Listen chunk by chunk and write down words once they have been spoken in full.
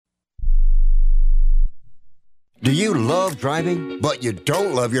Do you love driving, but you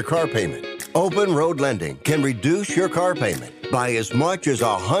don't love your car payment? Open Road Lending can reduce your car payment by as much as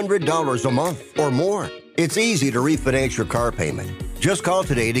 $100 a month or more. It's easy to refinance your car payment. Just call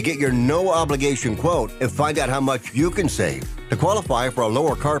today to get your no-obligation quote and find out how much you can save. To qualify for a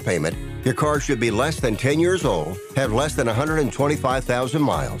lower car payment, your car should be less than 10 years old, have less than 125,000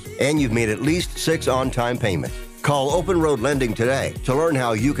 miles, and you've made at least 6 on-time payments. Call Open Road Lending today to learn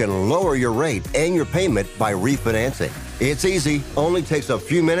how you can lower your rate and your payment by refinancing. It's easy, only takes a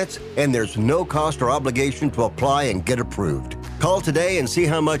few minutes, and there's no cost or obligation to apply and get approved. Call today and see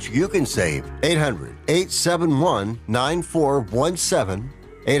how much you can save. 800-871-9417.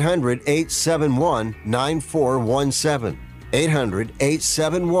 800-871-9417.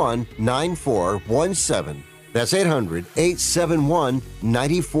 800-871-9417. That's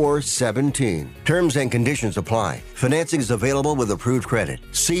 800-871-9417. Terms and conditions apply. Financing is available with approved credit.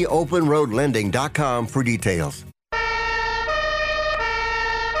 See openroadlending.com for details.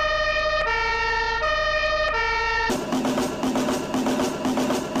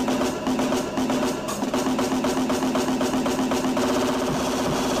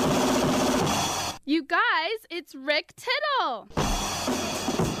 You guys, it's Rick Tittle.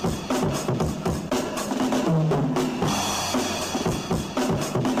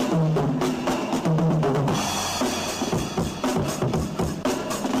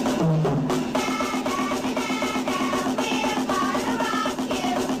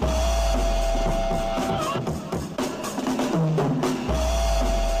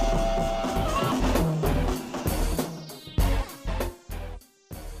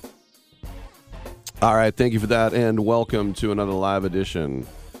 All right, thank you for that, and welcome to another live edition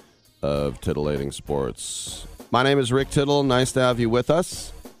of Titillating Sports. My name is Rick Tittle. Nice to have you with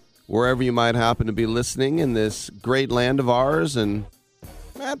us, wherever you might happen to be listening in this great land of ours and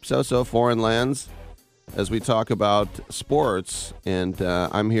so foreign lands, as we talk about sports. And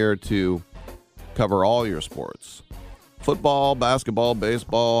I'm here to cover all your sports. Football, basketball,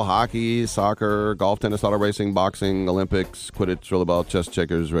 baseball, hockey, soccer, golf, tennis, auto racing, boxing, Olympics, Quidditch, rollerball, chess,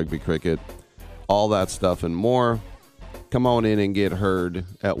 checkers, rugby, cricket, all that stuff and more. Come on in and get heard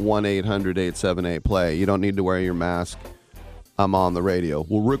at 1-800-878-PLAY. You don't need to wear your mask. I'm on the radio.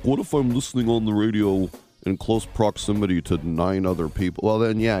 Well, Rick, what if I'm listening on the radio in close proximity to 9 other people? Well,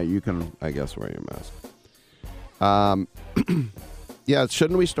 then, yeah, you can, I guess, wear your mask. Yeah,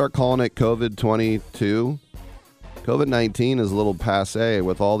 shouldn't we start calling it COVID-22? COVID-19 is a little passé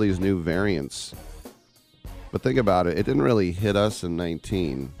with all these new variants. But think about it. It didn't really hit us in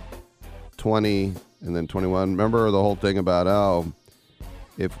 19. 20 and then 21. Remember the whole thing about,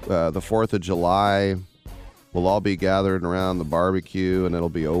 if the 4th of July, we'll all be gathered around the barbecue and it'll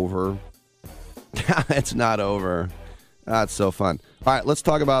be over. It's not over. That's so fun. All right, let's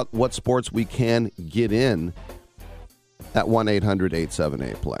talk about what sports we can get in at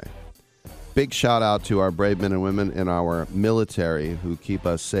 1-800-878-PLAY. Big shout out to our brave men and women in our military who keep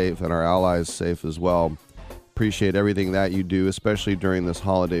us safe and our allies safe as well. Appreciate everything that you do, especially during this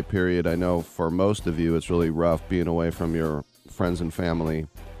holiday period. I know for most of you, it's really rough being away from your friends and family.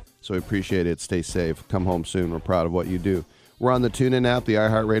 So we appreciate it. Stay safe. Come home soon. We're proud of what you do. We're on the TuneIn app, the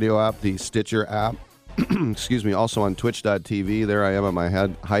iHeartRadio app, the Stitcher app. Excuse me. Also on Twitch.tv. There I am on my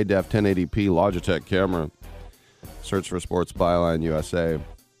high-def 1080p Logitech camera. Search for Sports Byline USA.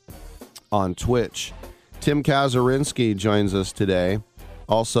 On Twitch, Tim Kazurinsky joins us today.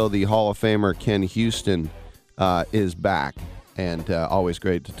 Also, the Hall of Famer Ken Houston is back, and always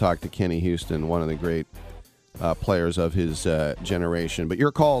great to talk to Kenny Houston, one of the great players of his generation. But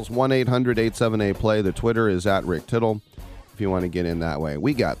your calls, 1-800-878-PLAY. The Twitter is at Rick Tittle if you want to get in that way.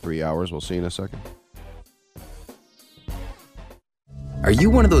 We got 3 hours. We'll see you in a second. Are you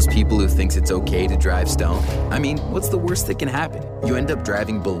one of those people who thinks it's okay to drive stoned? I mean, what's the worst that can happen? You end up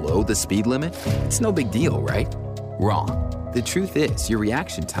driving below the speed limit? It's no big deal, right? Wrong. The truth is, your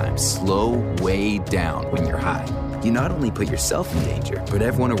reaction times slow way down when you're high. You not only put yourself in danger, but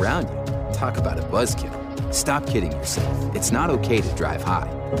everyone around you. Talk about a buzzkill. Stop kidding yourself. It's not okay to drive high.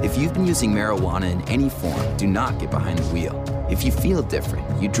 If you've been using marijuana in any form, do not get behind the wheel. If you feel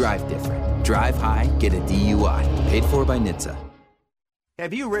different, you drive different. Drive high, get a DUI. Paid for by NHTSA.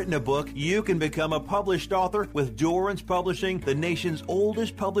 Have you written a book? You can become a published author with Dorrance Publishing, the nation's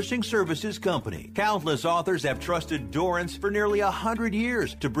oldest publishing services company. Countless authors have trusted Dorrance for nearly 100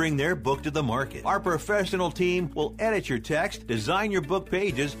 years to bring their book to the market. Our professional team will edit your text, design your book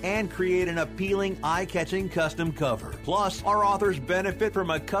pages, and create an appealing, eye-catching custom cover. Plus, our authors benefit from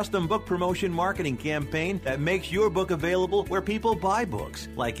a custom book promotion marketing campaign that makes your book available where people buy books,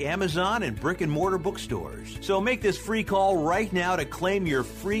 like Amazon and brick-and-mortar bookstores. So make this free call right now to claim your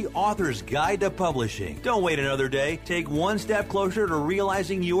free author's guide to publishing. Don't wait another day. Take one step closer to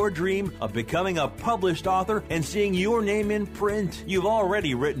realizing your dream of becoming a published author and seeing your name in print. You've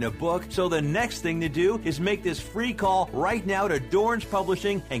already written a book, so the next thing to do is make this free call right now to Dorrance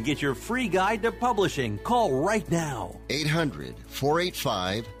Publishing and get your free guide to publishing. Call right now.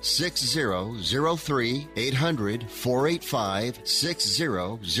 800-485-6003.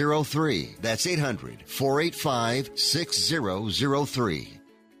 800-485-6003. That's 800-485-6003.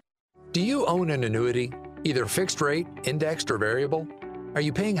 Do you own an annuity, either fixed rate, indexed, or variable? Are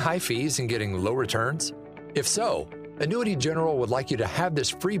you paying high fees and getting low returns? If so, Annuity General would like you to have this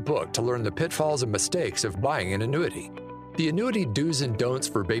free book to learn the pitfalls and mistakes of buying an annuity. The Annuity Do's and Don'ts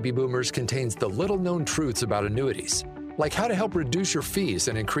for Baby Boomers contains the little-known truths about annuities, like how to help reduce your fees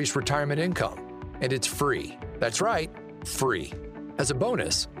and increase retirement income. And it's free. That's right, free. As a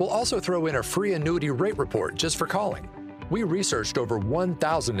bonus, we'll also throw in a free annuity rate report just for calling. We researched over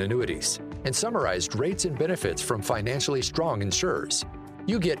 1,000 annuities and summarized rates and benefits from financially strong insurers.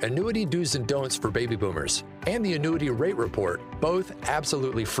 You get Annuity Do's and Don'ts for Baby Boomers and the Annuity Rate Report, both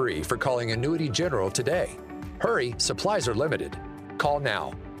absolutely free for calling Annuity General today. Hurry, supplies are limited. Call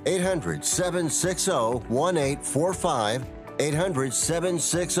now. 800-760-1845.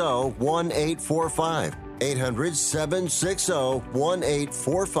 800-760-1845.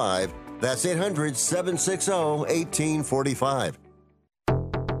 800-760-1845. That's 800-760-1845.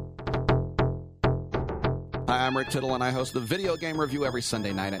 Hi, I'm Rick Tittle, and I host the Video Game Review every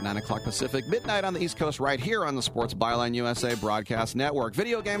Sunday night at 9 o'clock Pacific, midnight on the East Coast, right here on the Sports Byline USA Broadcast Network.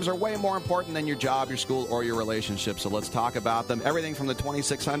 Video games are way more important than your job, your school, or your relationship, so let's talk about them. Everything from the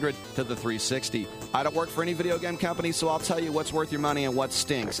 2600 to the 360. I don't work for any video game company, so I'll tell you what's worth your money and what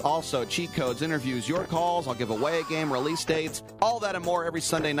stinks. Also, cheat codes, interviews, your calls. I'll give away a game, release dates, all that and more every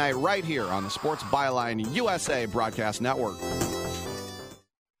Sunday night right here on the Sports Byline USA Broadcast Network.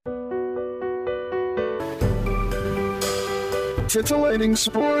 Titillating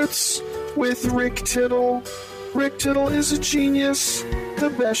Sports with Rick Tittle. Rick Tittle is a genius, the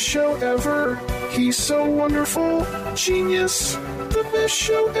best show ever. He's so wonderful, genius, the best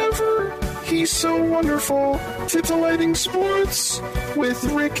show ever. He's so wonderful. Titillating Sports with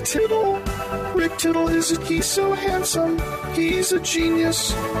Rick Tittle. Rick Tittle he's so handsome, he's a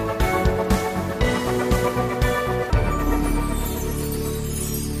genius.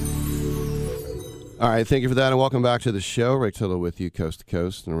 All right, thank you for that, and welcome back to the show. Rick Tittle with you coast to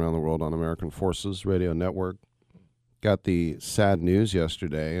coast and around the world on American Forces Radio Network. Got the sad news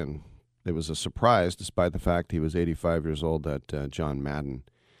yesterday, and it was a surprise, despite the fact he was 85 years old, that John Madden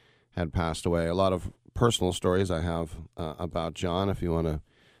had passed away. A lot of personal stories I have about John. If you want to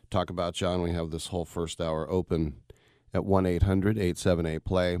talk about John, we have this whole first hour open at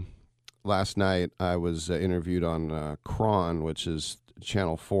 1-800-878-PLAY. Last night, I was interviewed on KRON, which is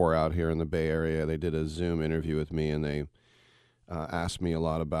Channel 4 out here in the Bay Area. They did a Zoom interview with me, and they asked me a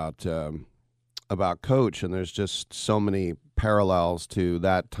lot about Coach, and there's just so many parallels to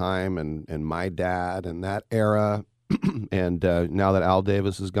that time and my dad and that era. And now that Al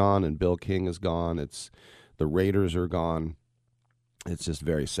Davis is gone and Bill King is gone, the Raiders are gone. It's just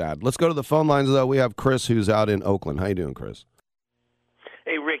very sad. Let's go to the phone lines, though. We have Chris, who's out in Oakland. How you doing, Chris?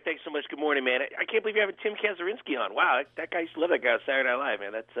 Hey, Rick, thanks so much. Good morning, man. I can't believe you're having Tim Kazurinsky on. Wow, that guy used to love that guy on Saturday Night Live,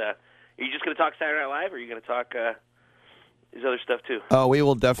 man. Are you just going to talk Saturday Night Live, or are you going to talk his other stuff, too? Oh, we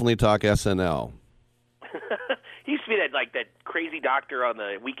will definitely talk SNL. He used to be that crazy doctor on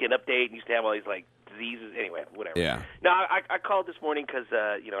the Weekend Update and used to have all these, diseases. Anyway, whatever. Yeah. No, I called this morning because,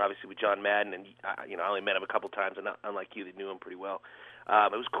 obviously with John Madden, and, I only met him a couple times, and unlike you, they knew him pretty well.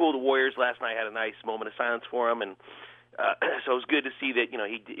 It was cool. The Warriors last night had a nice moment of silence for him, and so it was good to see that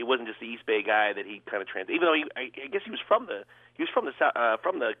it wasn't just the East Bay guy that he kind of even though I guess he was from the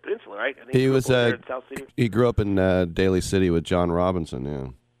peninsula, right? I think he was in South City. He grew up in Daly City with John Robinson, yeah.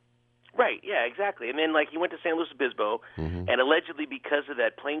 Right, yeah, exactly. And then he went to San Luis Obispo, and allegedly because of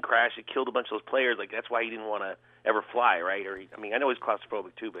that plane crash, it killed a bunch of those players. That's why he didn't want to ever fly, right? I know he's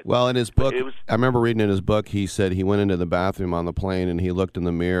claustrophobic too, but well, in his book, I remember reading in his book, he said he went into the bathroom on the plane and he looked in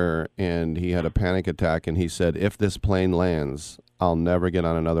the mirror and he had a panic attack, and he said, "If this plane lands, I'll never get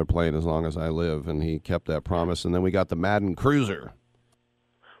on another plane as long as I live." And he kept that promise. And then we got the Madden Cruiser.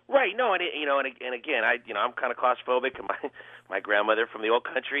 Right. No, and again, I'm kind of claustrophobic, and my grandmother from the old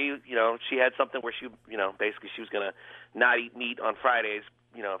country, she had something where she, basically she was going to not eat meat on Fridays,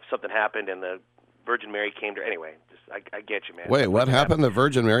 if something happened, and the Virgin Mary came to her. Anyway, I get you, man. Wait, what happened? The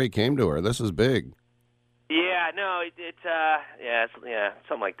Virgin Mary came to her. This is big. Yeah, no, it's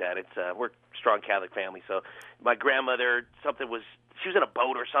something like that. We're a strong Catholic family, so my grandmother, something was she was in a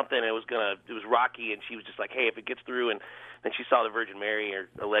boat or something, and it was rocky, and she was just like, hey, if it gets through, and then she saw the Virgin Mary,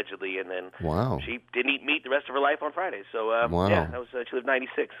 allegedly, and then she didn't eat meat the rest of her life on Friday. So yeah, that was she lived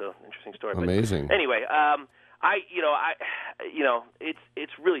 96. So interesting story. Amazing. But anyway,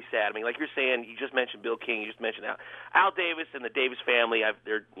 it's really sad. I mean, like you're saying, you just mentioned Bill King, you just mentioned Al Davis and the Davis family.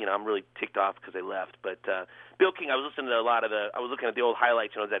 I'm really ticked off because they left. But Bill King, I was listening to I was looking at the old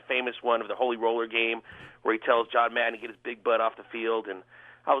highlights. That famous one of the Holy Roller game where he tells John Madden to get his big butt off the field, and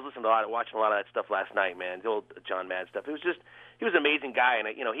I was listening to watching a lot of that stuff last night, man. The old John Madden stuff. He was an amazing guy, and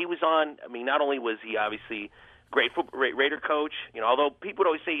he was on. I mean, not only was he obviously great Raider coach, although people would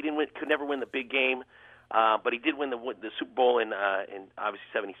always say he could never win the big game. But he did win the Super Bowl in obviously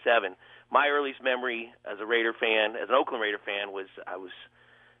 '77. My earliest memory as an Oakland Raider fan, was I was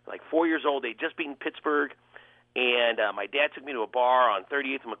like 4 years old. They'd just beaten Pittsburgh, and my dad took me to a bar on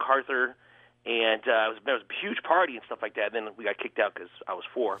 38th and MacArthur, and there was a huge party and stuff like that. And then we got kicked out because I was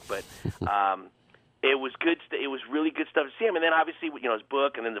 4. But it was good. It was really good stuff to see him. And then obviously, his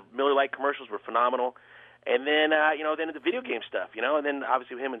book, and then the Miller Lite commercials were phenomenal. And then, then the video game stuff, and then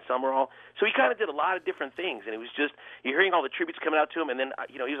obviously with him and Summerall. So he kind of did a lot of different things, and it was just, you're hearing all the tributes coming out to him, and then,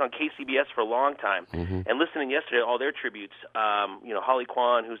 he was on KCBS for a long time. Mm-hmm. And listening yesterday to all their tributes, Holly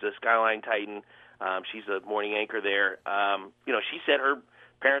Kwan, who's a Skyline Titan, she's a morning anchor there. She said her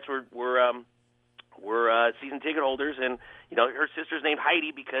parents were season ticket holders, and, her sister's named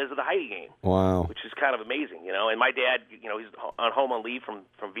Heidi because of the Heidi game. Wow. Which is kind of amazing, And my dad, he's home on leave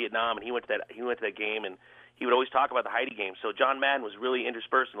from Vietnam, and he went to that game, and he would always talk about the Heidi game. So John Madden was really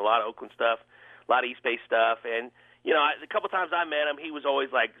interspersed in a lot of Oakland stuff, a lot of East Bay stuff, and a couple times I met him, he was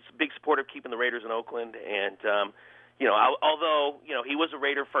always like a big supporter of keeping the Raiders in Oakland, and although he was a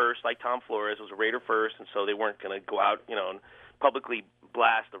Raider first, like Tom Flores was a Raider first, and so they weren't going to go out and publicly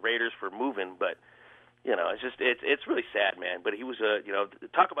blast the Raiders for moving, but. It's really sad, man. But he was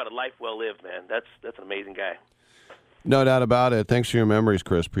talk about a life well lived, man. That's an amazing guy. No doubt about it. Thanks for your memories,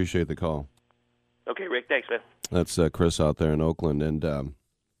 Chris. Appreciate the call. Okay, Rick. Thanks, man. That's Chris out there in Oakland, and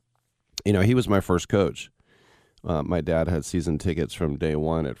he was my first coach. My dad had season tickets from day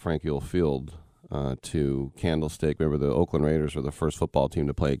one at Frank Ewell Field to Candlestick. Remember, the Oakland Raiders were the first football team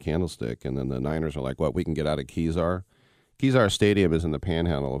to play at Candlestick, and then the Niners are like, "What? We can get out of Kezar." Kezar Stadium is in the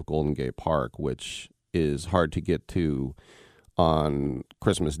panhandle of Golden Gate Park, which is hard to get to on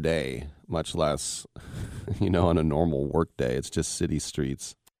Christmas Day, much less, on a normal work day. It's just city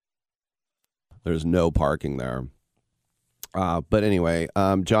streets. There's no parking there. But anyway,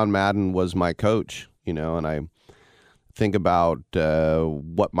 John Madden was my coach, and I think about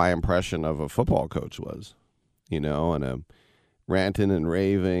what my impression of a football coach was, and ranting and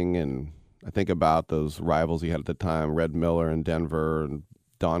raving, and I think about those rivals he had at the time, Red Miller in Denver, and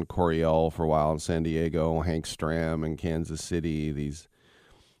Don Coryell for a while in San Diego, Hank Stram in Kansas City, these,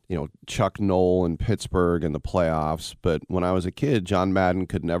 Chuck Noll in Pittsburgh in the playoffs. But when I was a kid, John Madden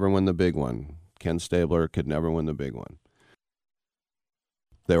could never win the big one. Ken Stabler could never win the big one.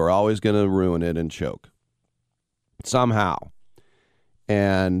 They were always going to ruin it and choke somehow.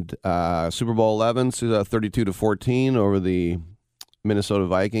 And Super Bowl 11, 32-14 over the Minnesota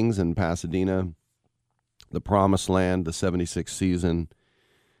Vikings in Pasadena, the promised land, the 76th season.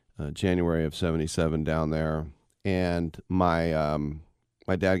 January of 77 down there, and my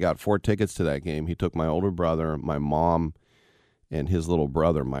dad got 4 tickets to that game. He took my older brother, my mom, and his little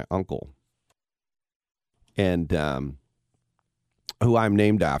brother, my uncle, and who I'm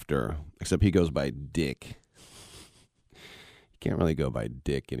named after, except he goes by Dick. You can't really go by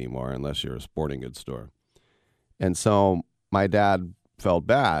Dick anymore unless you're a sporting goods store. And so my dad felt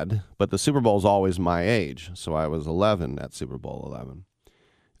bad, but the Super Bowl is always my age, so I was 11 at Super Bowl 11.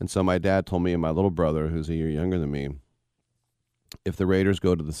 And so my dad told me and my little brother, who's a year younger than me, if the Raiders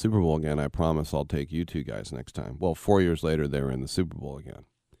go to the Super Bowl again, I promise I'll take you two guys next time. Well, 4 years later, they were in the Super Bowl again.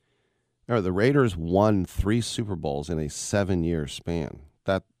 The Raiders won 3 Super Bowls in a 7-year span.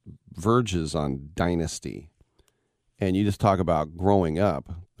 That verges on dynasty. And you just talk about growing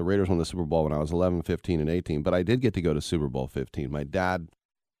up. The Raiders won the Super Bowl when I was 11, 15, and 18, but I did get to go to Super Bowl 15. My dad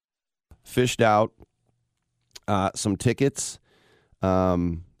fished out some tickets.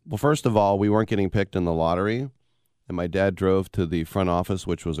 Well, first of all, we weren't getting picked in the lottery, and my dad drove to the front office,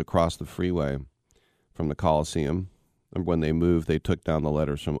 which was across the freeway from the Coliseum. And when they moved, they took down the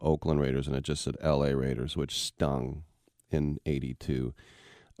letters from Oakland Raiders, and it just said L.A. Raiders, which stung in '82.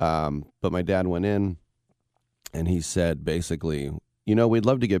 But my dad went in, and he said, basically, we'd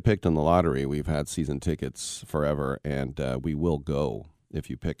love to get picked in the lottery. We've had season tickets forever, and we will go if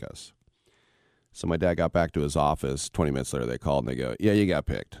you pick us. So my dad got back to his office. 20 minutes later, they called, and they go, yeah, you got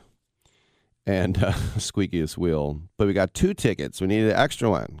picked. and squeakiest wheel. But we got 2 tickets. We needed an extra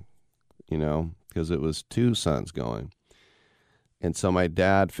one, because it was 2 sons going. And so my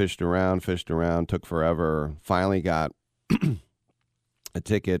dad fished around, took forever, finally got a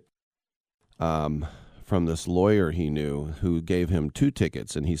ticket from this lawyer he knew who gave him 2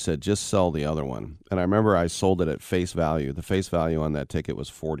 tickets, and he said, just sell the other one. And I remember I sold it at face value. The face value on that ticket was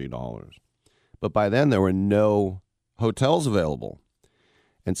 $40. But by then there were no hotels available.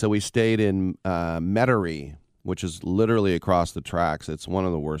 And so we stayed in Metairie, which is literally across the tracks. It's one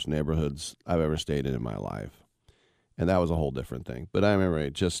of the worst neighborhoods I've ever stayed in my life. And that was a whole different thing. But I remember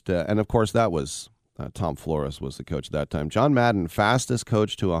and of course that was, Tom Flores was the coach at that time. John Madden, fastest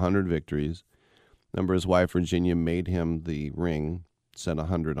coach to 100 victories. Remember his wife, Virginia, made him the ring, said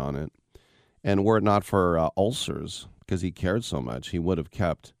 100 on it. And were it not for ulcers, because he cared so much, he would have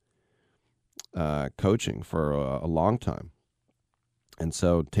kept coaching for a long time. And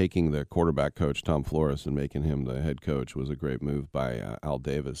so taking the quarterback coach, Tom Flores, and making him the head coach was a great move by Al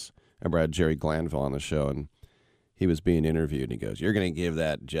Davis. I remember I had Jerry Glanville on the show, and he was being interviewed, and he goes, "You're going to give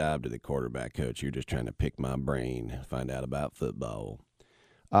that job to the quarterback coach. You're just trying to pick my brain, find out about football."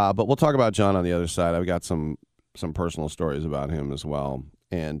 But we'll talk about John on the other side. I've got some personal stories about him as well,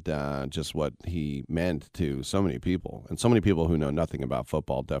 and just what he meant to so many people. And so many people who know nothing about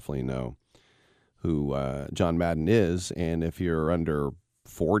football definitely know who John Madden is. And if you're under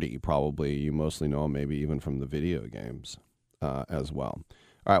 40, probably you mostly know him maybe even from the video games as well.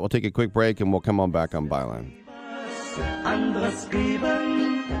 All right, we'll take a quick break, and we'll come on back on Byline. Anderes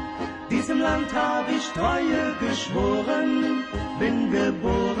geben. Diesem Land hab ich Treue geschworen, bin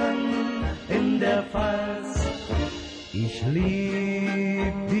geboren in der Pfalz. Ich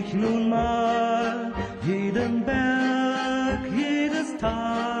lieb dich nun mal, jeden Berg, jedes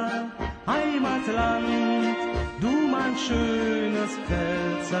Tal, Heimatland, du mein schönes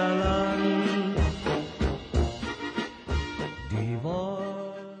Pfälzerland. Die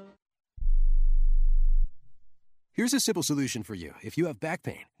Here's a simple solution for you if you have back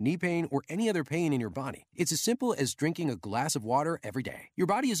pain, knee pain, or any other pain in your body. It's as simple as drinking a glass of water every day. Your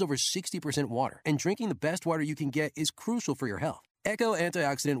body is over 60% water, and drinking the best water you can get is crucial for your health. Echo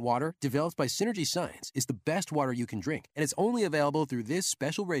Antioxidant Water, developed by Synergy Science, is the best water you can drink, and it's only available through this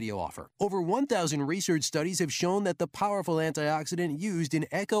special radio offer. Over 1,000 research studies have shown that the powerful antioxidant used in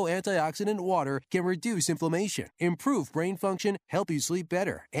Echo Antioxidant Water can reduce inflammation, improve brain function, help you sleep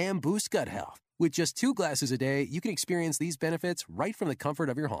better, and boost gut health. With just 2 glasses a day, you can experience these benefits right from the comfort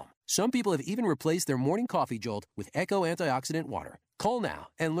of your home. Some people have even replaced their morning coffee jolt with Echo Antioxidant Water. Call now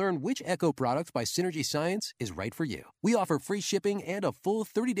and learn which Echo product by Synergy Science is right for you. We offer free shipping and a full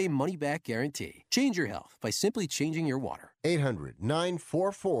 30-day money-back guarantee. Change your health by simply changing your water.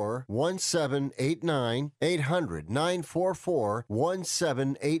 800-944-1789.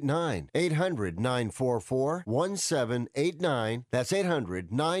 800-944-1789. 800-944-1789. That's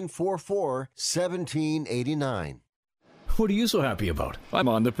 800-944-1789. What are you so happy about? I'm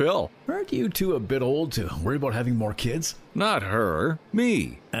on the pill. Aren't you two a bit old to worry about having more kids? Not her,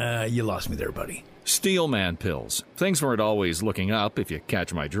 me. You lost me there, buddy. Steelman pills. Things weren't always looking up, if you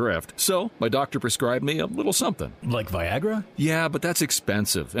catch my drift. So, my doctor prescribed me a little something. Like Viagra? Yeah, but that's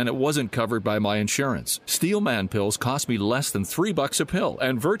expensive, and it wasn't covered by my insurance. Steelman pills cost me less than $3 a pill,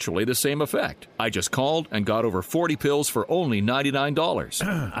 and virtually the same effect. I just called and got over 40 pills for only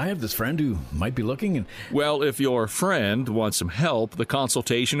 $99. I have this friend who might be looking and... Well, if your friend wants some help, the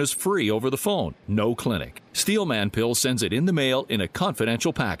consultation is free over the phone. No clinic. Steelman Pill sends it in the mail in a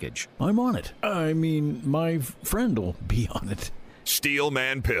confidential package. I'm on it. I mean, my friend will be on it.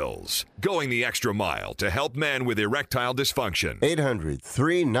 Steelman Pills, going the extra mile to help men with erectile dysfunction.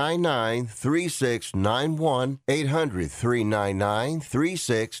 800-399-3691.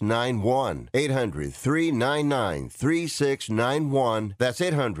 800-399-3691. 800-399-3691. That's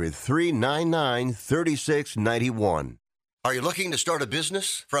 800-399-3691. Are you looking to start a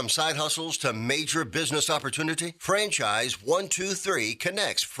business? From side hustles to major business opportunity? Franchise 123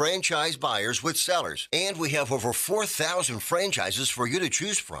 connects franchise buyers with sellers. And we have over 4,000 franchises for you to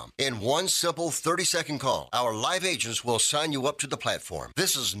choose from. In one simple 30-second call, our live agents will sign you up to the platform.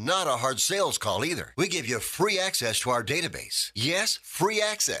 This is not a hard sales call either. We give you free access to our database. Yes, free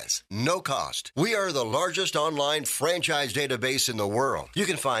access. No cost. We are the largest online franchise database in the world. You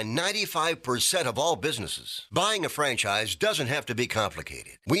can find 95% of all businesses. Buying a franchise franchise doesn't have to be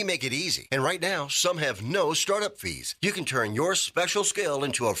complicated. We make it easy. And right now, some have no startup fees. You can turn your special skill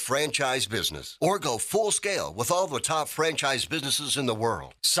into a franchise business or go full scale with all the top franchise businesses in the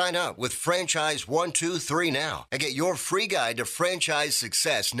world. Sign up with Franchise 123 now and get your free guide to franchise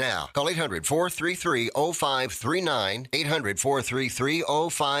success now. Call 800-433-0539,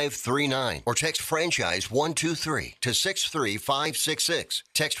 800-433-0539, or text Franchise 123 to 63566.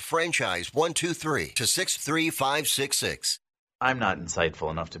 Text Franchise 123 to 63566. I'm not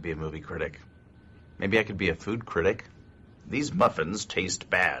insightful enough to be a movie critic. Maybe I could be a food critic. These muffins taste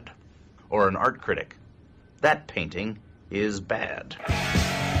bad. Or an art critic. That painting is bad.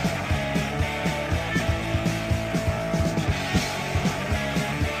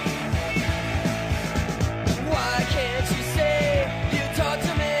 Why can't you say you talk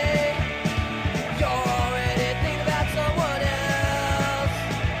to me? You're already thinking about someone else.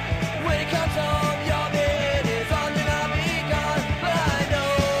 When it comes home, your bed is on and I'll be gone. But I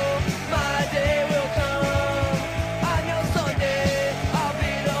know my day will come. I know someday I'll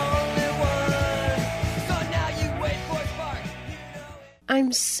be the only one. So now you wait for a spark.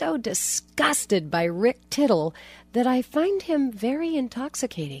 I'm so disgusted by Rick Tittle that I find him very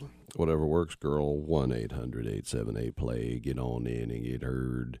intoxicating. Whatever works, girl. 1-800-878-PLAY. Get on in and get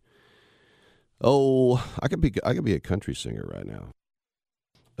heard. Oh, I could be a country singer right now.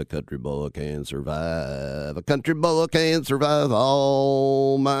 A country boy can survive. A country boy can survive.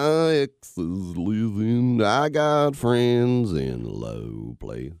 All my exes living. I got friends in low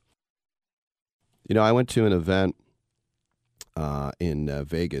place. You know, I went to an event in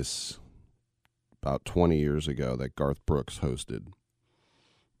Vegas about 20 years ago that Garth Brooks hosted.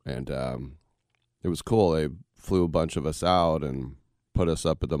 And it was cool. They flew a bunch of us out and put us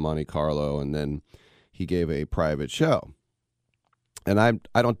up at the Monte Carlo, and then he gave a private show. And I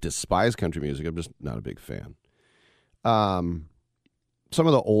don't despise country music. I'm just not a big fan. Some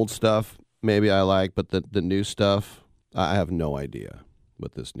of the old stuff maybe I like, but the new stuff, I have no idea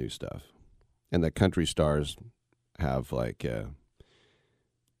with this new stuff. And the country stars have like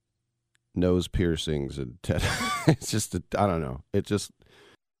nose piercings and it's just I don't know. It just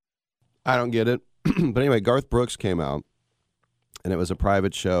I don't get it. But anyway, Garth Brooks came out, and it was a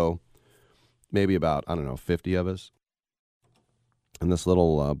private show, maybe about, 50 of us in this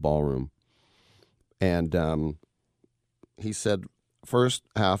little ballroom. And he said, first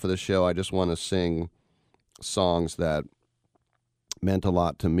half of the show, I just want to sing songs that meant a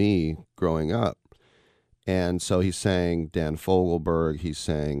lot to me growing up. And so he sang Dan Fogelberg, he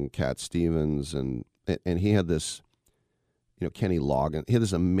sang Cat Stevens, and he had this, Kenny Loggins. He had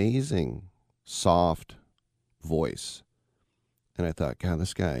this amazing, soft voice. And I thought, God,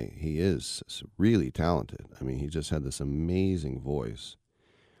 this guy, he is really talented. I mean, he just had this amazing voice.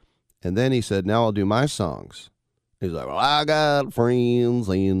 And then he said, now I'll do my songs. He's like, well, I got friends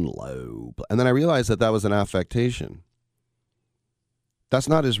in low. And then I realized that was an affectation. That's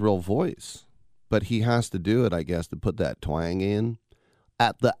not his real voice. But he has to do it, I guess, to put that twang in.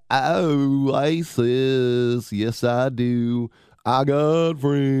 At the Oasis, yes I do. I got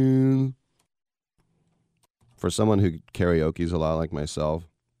friends. For someone who karaoke's a lot like myself,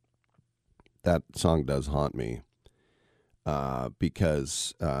 that song does haunt me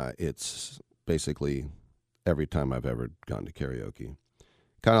because it's basically every time I've ever gone to karaoke.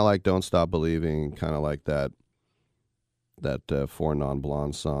 Kind of like Don't Stop Believing, kind of like that Four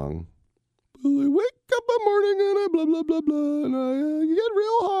Non-Blondes song. I wake up in the morning and I blah, blah, blah, blah, and I get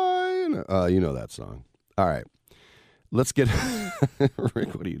real high. And, you know that song. All right. Let's get...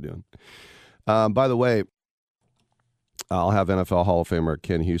 Rick, what are you doing? By the way, I'll have NFL Hall of Famer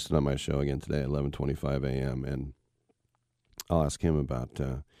Ken Houston on my show again today at 11:25 a.m., and I'll ask him about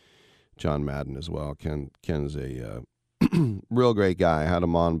John Madden as well. Ken's a real great guy. I had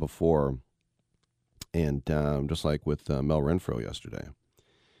him on before, and just like with Mel Renfro yesterday.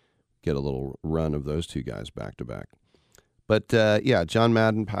 Get a little run of those two guys back to back. But, yeah, John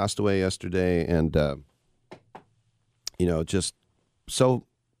Madden passed away yesterday, and, just so,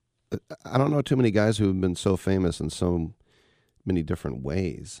 I don't know too many guys who have been so famous in so many different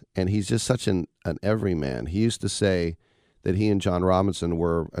ways. And he's just such an everyman. He used to say that he and John Robinson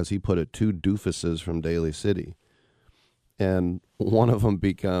were, as he put it, two doofuses from Daly City. And one of them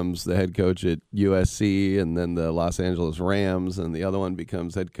becomes the head coach at USC and then the Los Angeles Rams, and the other one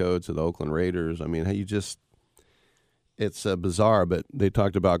becomes head coach of the Oakland Raiders. I mean, it's bizarre, but they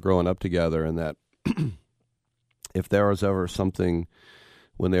talked about growing up together and that if there was ever something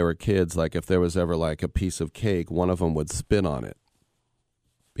when they were kids, like if there was ever like a piece of cake, one of them would spit on it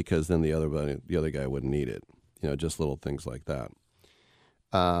because then the other guy wouldn't eat it. Just little things like that.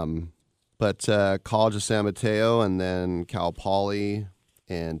 But College of San Mateo and then Cal Poly,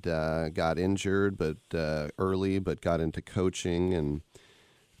 and got injured but early, but got into coaching. And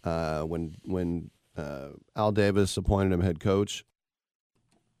when Al Davis appointed him head coach,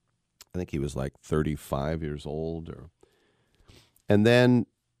 I think he was like 35 years old. And then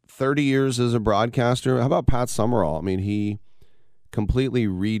 30 years as a broadcaster. How about Pat Summerall? I mean, he completely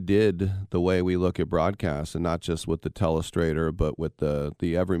redid the way we look at broadcasts, and not just with the telestrator, but with the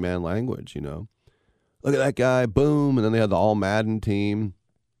everyman language, you know. Look at that guy, boom, and then they had the All Madden team.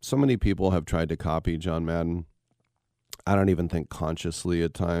 So many people have tried to copy John Madden. I don't even think consciously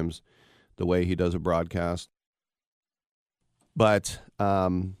at times, the way he does a broadcast. But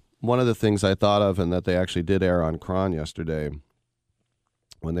one of the things I thought of, and that they actually did air on Cron yesterday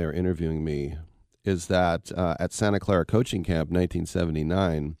when they were interviewing me, is that at Santa Clara Coaching Camp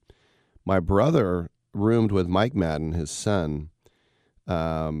 1979, my brother roomed with Mike Madden, his son,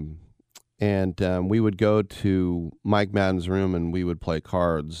 and we would go to Mike Madden's room and we would play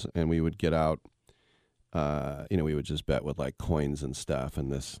cards, and we would get out, we would just bet with like coins and stuff.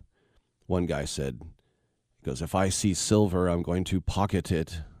 And this one guy said, he goes, "If I see silver, I'm going to pocket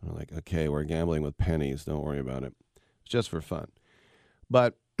it." I'm like, okay, we're gambling with pennies. Don't worry about it. It's just for fun.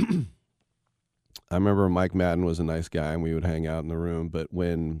 But I remember Mike Madden was a nice guy, and we would hang out in the room. But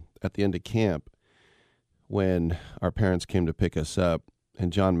when, at the end of camp, when our parents came to pick us up,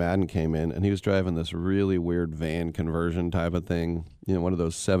 and John Madden came in, and he was driving this really weird van conversion type of thing, you know, one of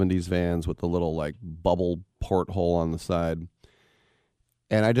those 70s vans with the little, like, bubble porthole on the side.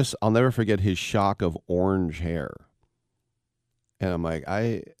 And I'll never forget his shock of orange hair. And I'm like,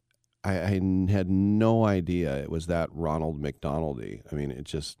 I had no idea it was that Ronald McDonald-y. I mean, it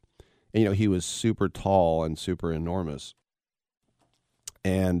just... You know, he was super tall and super enormous.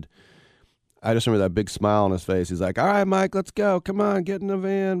 And I just remember that big smile on his face. He's like, "All right, Mike, let's go. Come on, get in the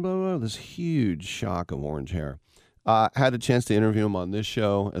van." Blah, blah, blah. This huge shock of orange hair. I had a chance to interview him on this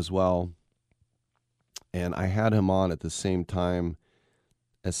show as well. And I had him on at the same time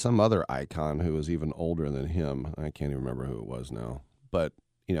as some other icon who was even older than him. I can't even remember who it was now. But,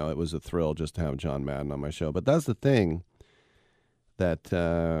 you know, it was a thrill just to have John Madden on my show. But that's the thing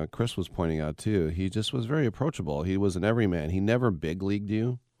that Chris was pointing out too. He just was very approachable. He was an everyman. He never big leagued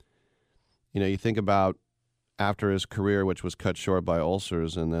you. You know, you think about after his career, which was cut short by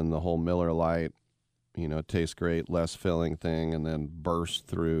ulcers, and then the whole Miller Lite, you know, tastes great, less filling thing, and then burst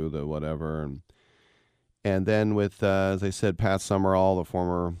through the whatever. And then with, as I said, Pat Summerall, the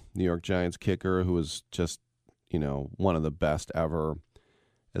former New York Giants kicker, who was just, you know, one of the best ever.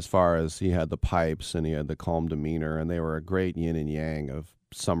 As far as he had the pipes and he had the calm demeanor, and they were a great yin and yang of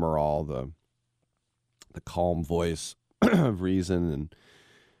Summerall, the calm voice of reason.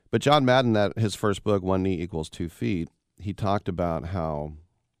 But John Madden, that his first book, One Knee Equals 2 Feet, he talked about how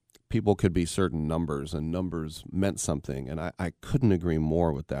people could be certain numbers, and numbers meant something. And I couldn't agree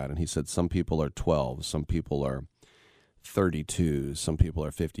more with that. And he said some people are 12, some people are 32, some people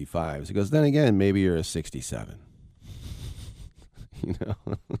are 55. He goes, then again, maybe you're a 67. You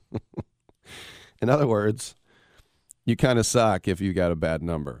know, in other words, you kind of suck if you got a bad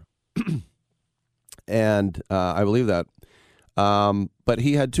number. And I believe that. But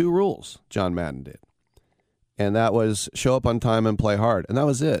he had two rules, John Madden did. And that was show up on time and play hard. And that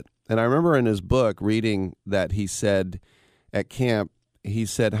was it. And I remember in his book reading that he said at camp, he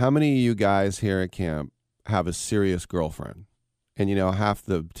said, "How many of you guys here at camp have a serious girlfriend?" And, you know, half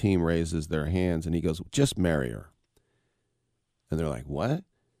the team raises their hands, and he goes, "Just marry her." And they're like, "What?"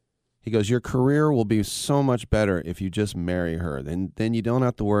 He goes, "Your career will be so much better if you just marry her. Then you don't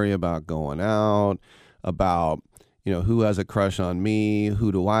have to worry about going out, about, you know, who has a crush on me,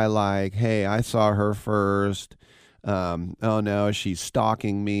 who do I like, hey, I saw her first, oh no, she's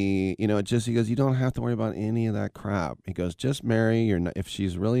stalking me." You know, it just, he goes, you don't have to worry about any of that crap. He goes, just marry her. If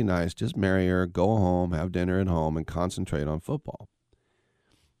she's really nice, just marry her, go home, have dinner at home, and concentrate on football.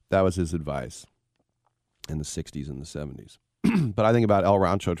 That was his advice in the 60s and the 70s. But I think about El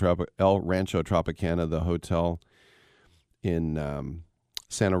Rancho Tropicana, the hotel in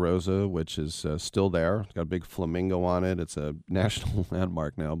Santa Rosa, which is still there. It's got a big flamingo on it. It's a national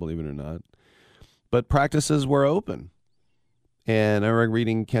landmark now, believe it or not. But practices were open. And I remember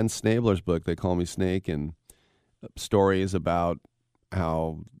reading Ken Snabler's book, They Call Me Snake, and stories about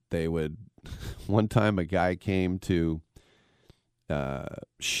how they would... One time a guy came to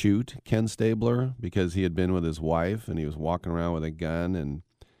shoot Ken Stabler because he had been with his wife and he was walking around with a gun, and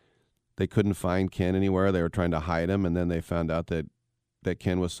they couldn't find Ken anywhere. They were trying to hide him, and then they found out that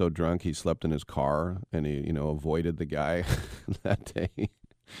Ken was so drunk he slept in his car, and he, you know, avoided the guy that day.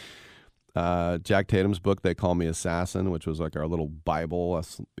 Jack Tatum's book, They Call Me Assassin, which was like our little Bible,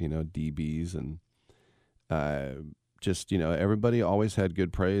 us, DBs. And just, everybody always had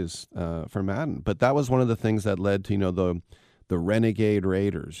good praise for Madden. But that was one of the things that led to, the Renegade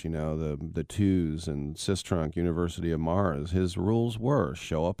Raiders, the Twos and Sistrunk, University of Mars. His rules were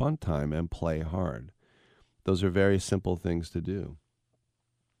show up on time and play hard. Those are very simple things to do.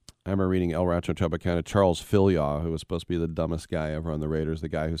 I remember reading El Rancho Tropicana, Charles Filiaw, who was supposed to be the dumbest guy ever on the Raiders, the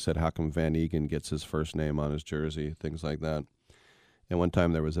guy who said, how come Van Egan gets his first name on his jersey, things like that. And one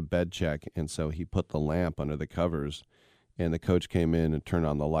time there was a bed check, and so he put the lamp under the covers, and the coach came in and turned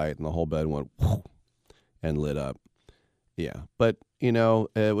on the light, and the whole bed went whoosh, and lit up. Yeah, but,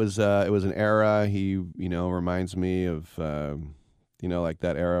 it was an era. He, reminds me of, like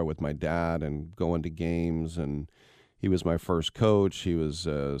that era with my dad and going to games, and he was my first coach. He was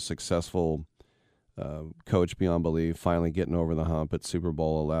a successful coach beyond belief, finally getting over the hump at Super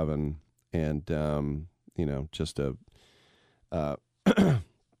Bowl 11. And, just a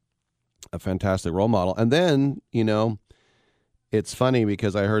fantastic role model. And then, it's funny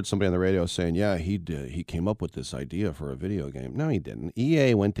because I heard somebody on the radio saying, yeah, he came up with this idea for a video game. No, he didn't.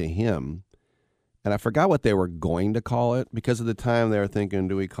 EA went to him, and I forgot what they were going to call it, because at the time they were thinking, what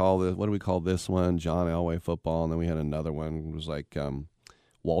do we call this one? John Elway football. And then we had another one. It was like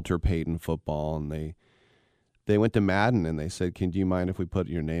Walter Payton football. And they went to Madden and they said, do you mind if we put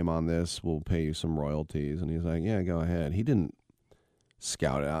your name on this? We'll pay you some royalties. And he's like, yeah, go ahead. He didn't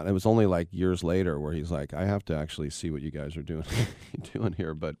scout it out. It was only like years later where he's like, I have to actually see what you guys are doing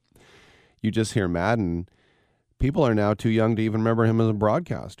here. But you just hear Madden. People are now too young to even remember him as a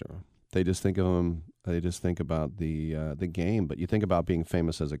broadcaster. They just think of him. They just think about the game. But you think about being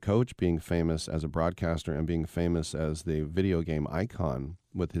famous as a coach, being famous as a broadcaster, and being famous as the video game icon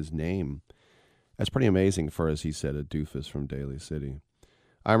with his name. That's pretty amazing for, as he said, a doofus from Daly City.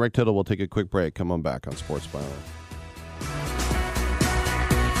 I'm Rick Tittle. We'll take a quick break. Come on back on Sports Byline.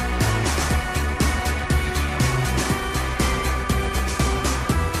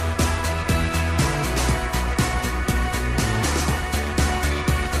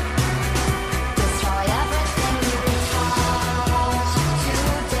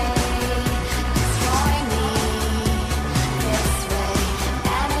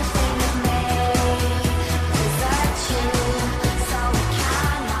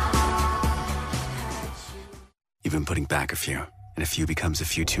 You've been putting back a few, and a few becomes a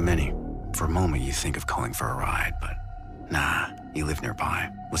few too many. For a moment, you think of calling for a ride, but nah, you live nearby.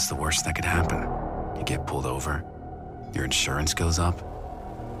 What's the worst that could happen? You get pulled over, your insurance goes up,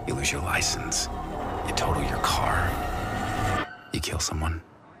 you lose your license, you total your car, you kill someone.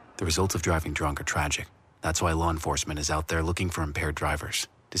 The results of driving drunk are tragic. That's why law enforcement is out there looking for impaired drivers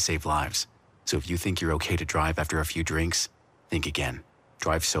to save lives. So if you think you're okay to drive after a few drinks, think again.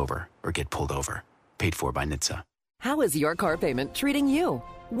 Drive sober or get pulled over. Paid for by NHTSA. How is your car payment treating you?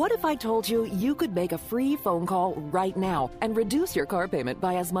 What if I told you you could make a free phone call right now and reduce your car payment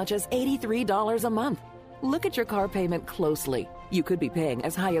by as much as $83 a month? Look at your car payment closely. You could be paying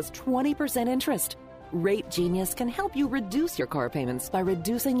as high as 20% interest. Rate Genius can help you reduce your car payments by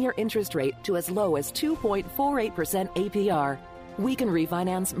reducing your interest rate to as low as 2.48% APR. We can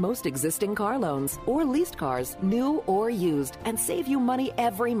refinance most existing car loans or leased cars, new or used, and save you money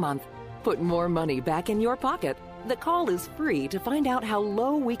every month. Put more money back in your pocket. The call is free to find out how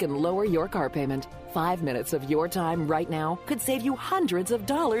low we can lower your car payment. 5 minutes of your time right now could save you hundreds of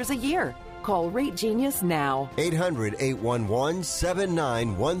dollars a year. Call Rate Genius now.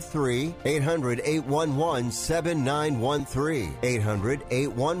 800-811-7913. 800-811-7913.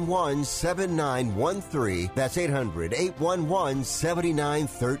 800-811-7913. That's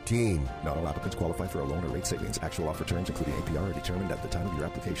 800-811-7913. Not all applicants qualify for a loan or rate savings. Actual offer terms, including APR, are determined at the time of your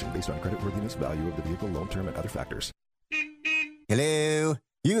application based on creditworthiness, value of the vehicle, loan term, and other factors. Hello?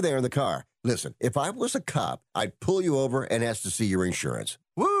 You there in the car. Listen, if I was a cop, I'd pull you over and ask to see your insurance.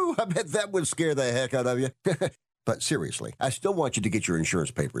 Woo! I bet that would scare the heck out of you. But seriously, I still want you to get your insurance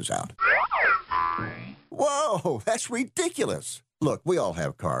papers out. Whoa, that's ridiculous. Look, we all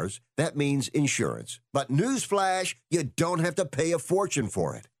have cars. That means insurance. But newsflash, you don't have to pay a fortune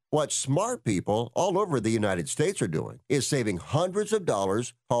for it. What smart people all over the United States are doing is saving hundreds of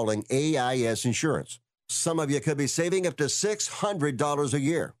dollars calling AIS Insurance. Some of you could be saving up to $600 a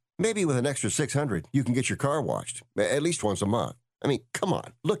year. Maybe with an extra $600, you can get your car washed, at least once a month. I mean, come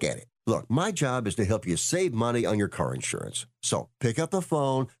on, look at it. Look, my job is to help you save money on your car insurance. So pick up the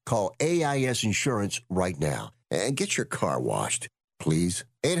phone, call AIS Insurance right now, and get your car washed. please.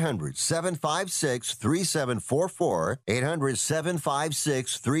 800-756-3744.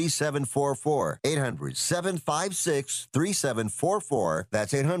 800-756-3744. 800-756-3744.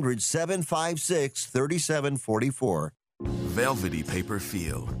 That's 800-756-3744. Velvety paper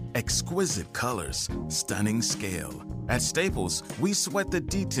feel, exquisite colors, stunning scale. At Staples, we sweat the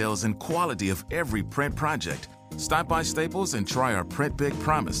details and quality of every print project. Stop by Staples and try our Print Big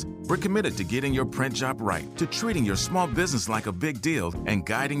Promise. We're committed to getting your print job right, to treating your small business like a big deal, and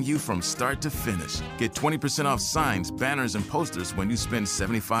guiding you from start to finish. Get 20% off signs, banners, and posters when you spend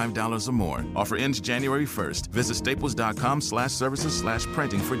 $75 or more. Offer ends January 1st. Visit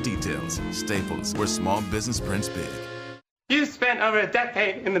staples.com/services/printing for details. Staples, where small business prints big. You spent over a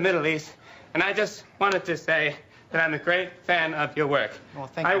decade in the Middle East, and I just wanted to say that I'm a great fan of your work. Well,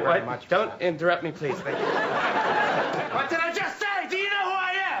 thank you very much. Don't interrupt me, please. Thank you. What did I just say? Do you know who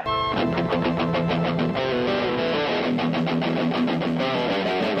I am?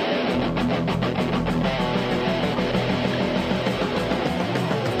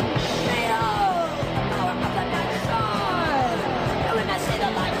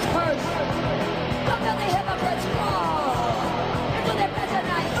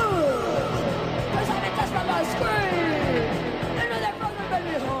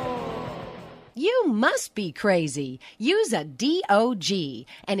 You must be crazy. You's a DOG.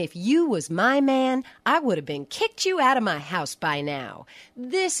 And if you was my man, I would have been kicked you out of my house by now.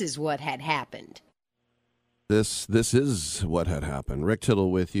 This is what had happened. This is what had happened. Rick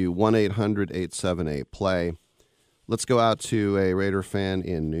Tittle with you, 1-800-878-PLAY. Let's go out to a Raider fan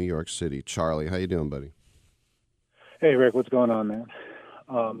in New York City. Charlie, how you doing, buddy? Hey, Rick, what's going on, man?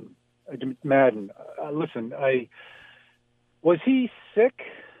 Madden, listen, was he sick?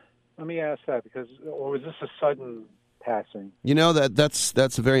 Let me ask that, or was this a sudden passing? You know,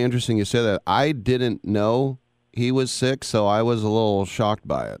 that's very interesting you say that. I didn't know he was sick, so I was a little shocked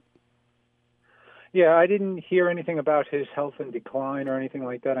by it. Yeah, I didn't hear anything about his health in decline or anything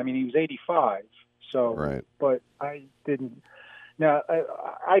like that. I mean, he was 85, so right. But I didn't. Now,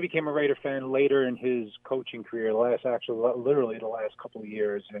 I became a Raider fan later in his coaching career, literally the last couple of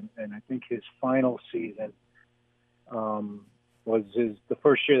years, and I think his final season was the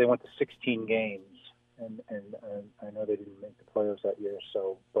first year they went to 16 games, and I know they didn't make the playoffs that year.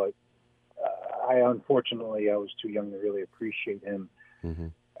 So, but I was too young to really appreciate him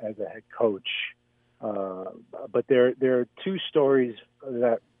as a head coach. But there are two stories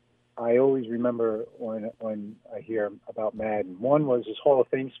that I always remember when I hear about Madden. One was his Hall of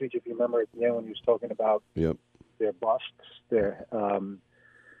Fame speech, if you remember, at the end when he was talking about their busts,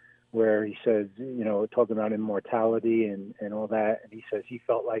 where he says, talking about immortality and all that. And he says he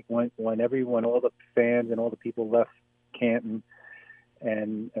felt like when all the fans and all the people left Canton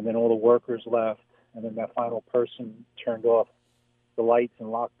and then all the workers left, and then that final person turned off the lights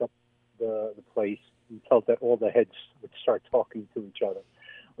and locked up the place, he felt that all the heads would start talking to each other,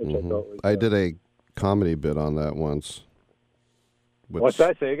 which I thought was... I did a comedy bit on that once. What's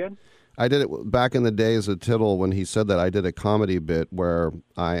that? Say again? I did it back in the days of Tittle when he said that. I did a comedy bit where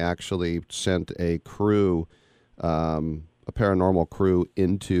I actually sent a crew, a paranormal crew,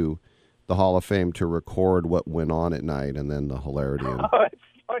 into the Hall of Fame to record what went on at night, and then the hilarity. Oh, that's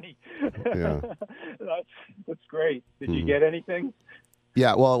funny. Yeah. That's great. Did you get anything?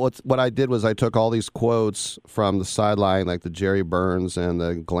 Yeah, well, what I did was I took all these quotes from the sideline, like the Jerry Burns and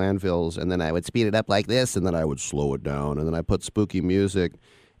the Glanvilles, and then I would speed it up like this, and then I would slow it down, and then I put spooky music.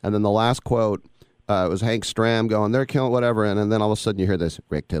 And then the last quote was Hank Stram going, they're killing whatever. And then all of a sudden you hear this,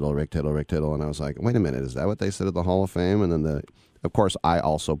 Rick Tittle, Rick Tittle, Rick Tittle. And I was like, wait a minute, is that what they said at the Hall of Fame? And then, of course, I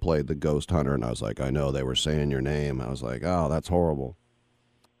also played the Ghost Hunter. And I was like, I know, they were saying your name. I was like, oh, that's horrible.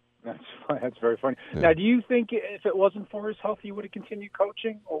 That's very funny. Yeah. Now, do you think if it wasn't for his health, he would have continued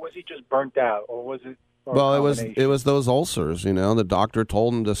coaching? Or was he just burnt out? Or was it... Well, it was those ulcers, The doctor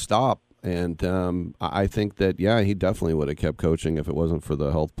told him to stop. And I think that, he definitely would have kept coaching if it wasn't for the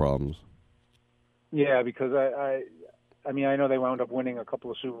health problems. Yeah, because I know they wound up winning a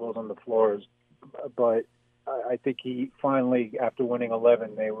couple of Super Bowls on the floors, but I think he finally, after winning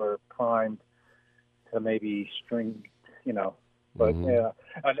 11, they were primed to maybe string, But can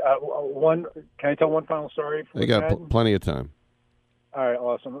I tell one final story? You got plenty of time. All right,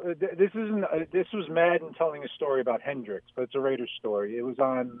 awesome. This was Madden telling a story about Hendricks, but it's a Raiders story. It was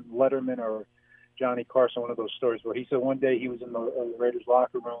on Letterman or Johnny Carson, one of those stories where he said one day he was in the Raiders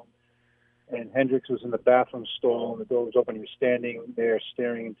locker room and Hendricks was in the bathroom stall and the door was open. He was standing there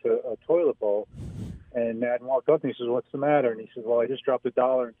staring into a toilet bowl. And Madden walked up and he says, "What's the matter?" And he says, "Well, I just dropped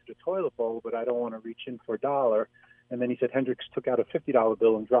 $1 into the toilet bowl, but I don't want to reach in for $1. And then he said Hendricks took out a $50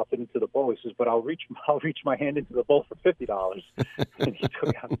 bill and dropped it into the bowl. He says, "But I'll reach my hand into the bowl for $50." And he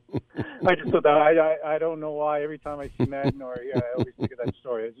took out. I just thought that I don't know why. Every time I see Madden, I always think of that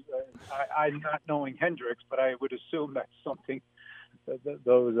story. I'm not knowing Hendricks, but I would assume that's something that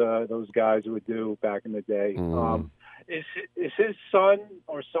those guys would do back in the day. Is his son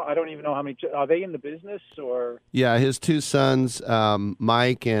or so? I don't even know how many. Are they in the business or? Yeah, his two sons,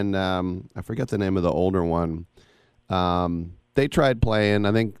 Mike and I forget the name of the older one. They tried playing.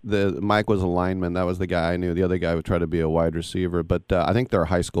 I think Mike was a lineman. That was the guy I knew. The other guy would try to be a wide receiver. But I think they're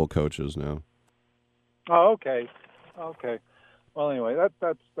high school coaches now. Oh, okay. Well, anyway,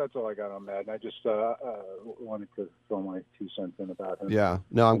 that's all I got on that. I just wanted to throw my 2 cents in about him. Yeah.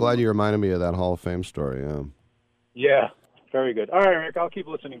 No, I'm glad you reminded me of that Hall of Fame story. Yeah. Yeah. Very good. All right, Rick. I'll keep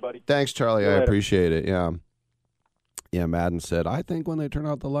listening, buddy. Thanks, Charlie. I appreciate it. Yeah. Yeah, Madden said, I think when they turn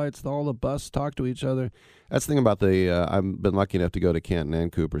out the lights, all the busts talk to each other. That's the thing about I've been lucky enough to go to Canton and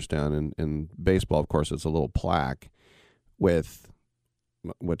Cooperstown. In baseball, of course, it's a little plaque with,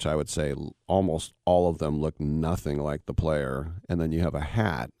 which I would say almost all of them look nothing like the player. And then you have a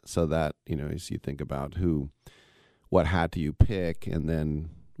hat so that, as you think about what hat do you pick. And then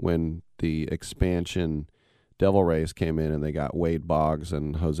when the expansion Devil Rays came in and they got Wade Boggs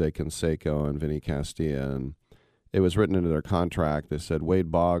and Jose Canseco and Vinny Castilla, and it was written into their contract. They said,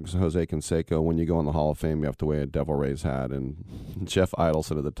 Wade Boggs, Jose Canseco, when you go in the Hall of Fame, you have to wear a Devil Rays hat. And Jeff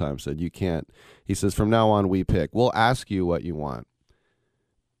Idelson at the time said, you can't. He says, from now on, we pick. We'll ask you what you want.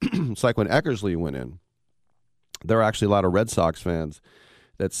 It's like when Eckersley went in. There were actually a lot of Red Sox fans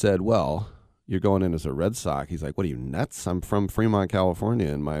that said, well, you're going in as a Red Sox. He's like, what are you, nuts? I'm from Fremont,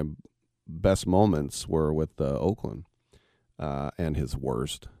 California, and my best moments were with Oakland and his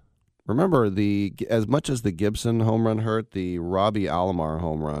worst. Remember, as much as the Gibson home run hurt, the Robbie Alomar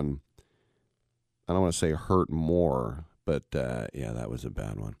home run, I don't want to say hurt more, but yeah, that was a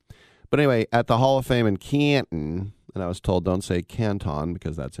bad one. But anyway, at the Hall of Fame in Canton, and I was told don't say Canton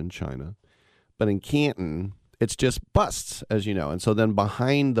because that's in China, but in Canton, it's just busts, as you know. And so then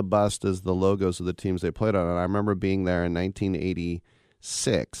behind the bust is the logos of the teams they played on. And I remember being there in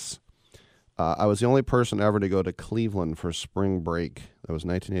 1986. I was the only person ever to go to Cleveland for spring break. That was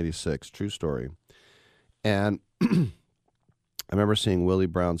 1986, true story. And I remember seeing Willie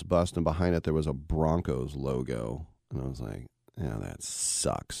Brown's bust, and behind it there was a Broncos logo. And I was like, yeah, that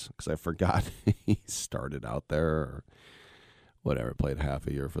sucks, because I forgot he started out there or whatever, played half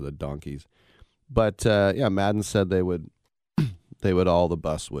a year for the Donkeys. But, yeah, Madden said the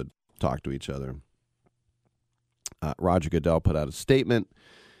busts would talk to each other. Roger Goodell put out a statement.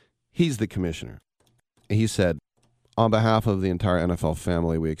 He's the commissioner. He said, on behalf of the entire NFL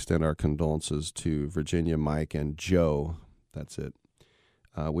family, we extend our condolences to Virginia, Mike, and Joe. That's it.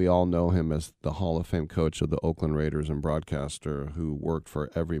 We all know him as the Hall of Fame coach of the Oakland Raiders and broadcaster who worked for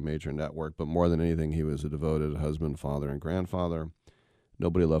every major network. But more than anything, he was a devoted husband, father, and grandfather.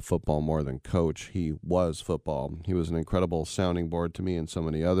 Nobody loved football more than Coach. He was football. He was an incredible sounding board to me and so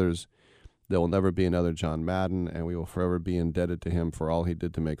many others. There will never be another John Madden, and we will forever be indebted to him for all he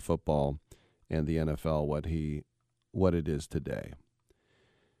did to make football and the NFL what it is today.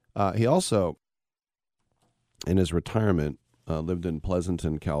 He also, in his retirement, lived in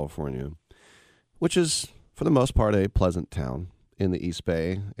Pleasanton, California, which is, for the most part, a pleasant town in the East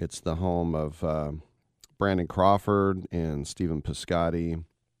Bay. It's the home of Brandon Crawford and Stephen Piscotty,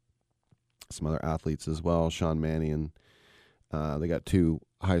 some other athletes as well, Sean Mannion. They got 2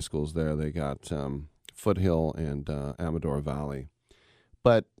 high schools there. They got Foothill and Amador Valley.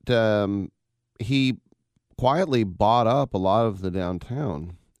 But he quietly bought up a lot of the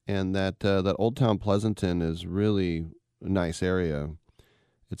downtown, and that Old Town Pleasanton is really a nice area.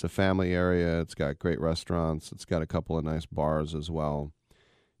 It's a family area. It's got great restaurants. It's got a couple of nice bars as well.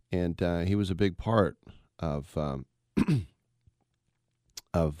 And he was a big part of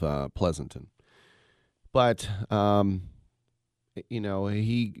Pleasanton. But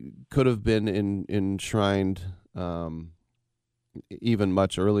he could have been enshrined even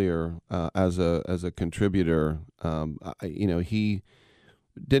much earlier as a contributor. He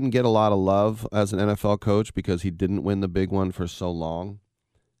didn't get a lot of love as an NFL coach because he didn't win the big one for so long,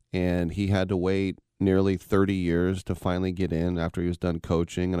 and he had to wait nearly 30 years to finally get in after he was done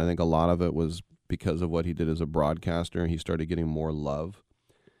coaching. And I think a lot of it was because of what he did as a broadcaster, and he started getting more love.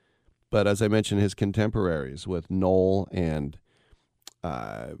 But as I mentioned, his contemporaries with Noel and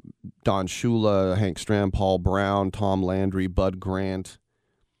Don Shula, Hank Stram, Paul Brown, Tom Landry, Bud Grant,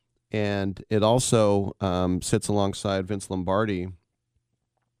 and it also sits alongside Vince Lombardi,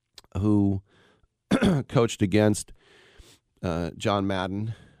 who coached against John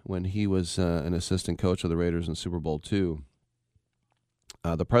Madden when he was an assistant coach of the Raiders in Super Bowl II.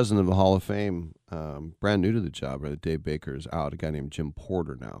 The president of the Hall of Fame, brand new to the job, right? Dave Baker is out, a guy named Jim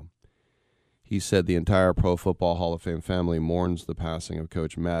Porter now. He said the entire Pro Football Hall of Fame family mourns the passing of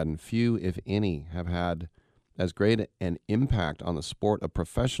Coach Madden. Few, if any, have had as great an impact on the sport of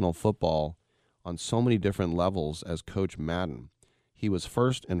professional football on so many different levels as Coach Madden. He was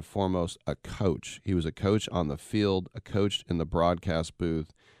first and foremost a coach. He was a coach on the field, a coach in the broadcast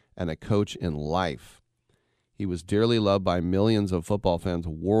booth, and a coach in life. He was dearly loved by millions of football fans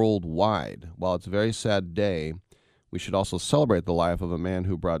worldwide. While it's a very sad day, we should also celebrate the life of a man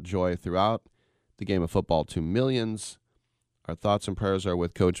who brought joy throughout the game of football to millions. Our thoughts and prayers are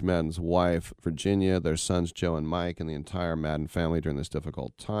with Coach Madden's wife, Virginia, their sons, Joe and Mike, and the entire Madden family during this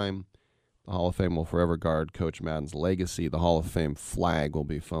difficult time. The Hall of Fame will forever guard Coach Madden's legacy. The Hall of Fame flag will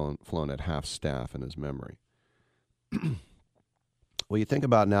be flown at half staff in his memory. Well, you think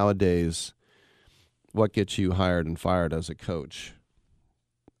about nowadays what gets you hired and fired as a coach.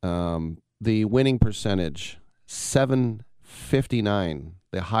 The winning percentage, 759,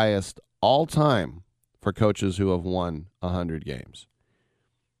 the highest all time for coaches who have won 100 games.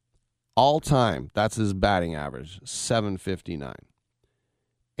 All time, that's his batting average, 759.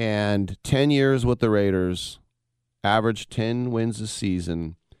 And 10 years with the Raiders, average 10 wins a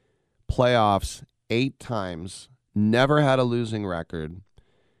season, playoffs 8 times, never had a losing record.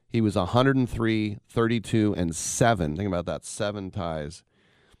 He was 103, 32, and 7. Think about that, 7 ties.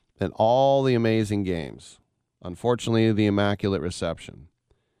 And all the amazing games. Unfortunately, the Immaculate Reception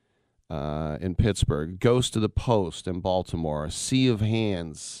in Pittsburgh, Goes to the Post in Baltimore, Sea of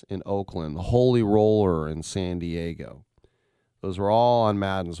Hands in Oakland, Holy Roller in San Diego. Those were all on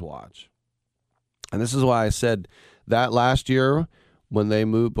Madden's watch. And this is why I said that last year when they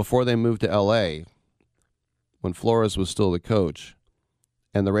moved, before they moved to L.A., when Flores was still the coach,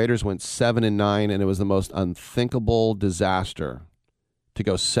 and the Raiders went 7-9, and it was the most unthinkable disaster to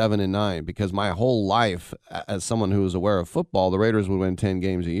go 7-9, because my whole life, as someone who was aware of football, the Raiders would win 10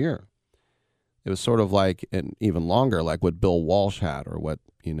 games a year. It was sort of like, and even longer, like what Bill Walsh had, or what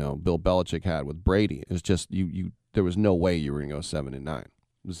Bill Belichick had with Brady. It's just there was no way you were going to go 7-9. It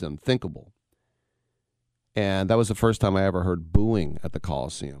was unthinkable. And that was the first time I ever heard booing at the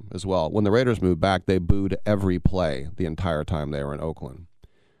Coliseum as well. When the Raiders moved back, they booed every play the entire time they were in Oakland.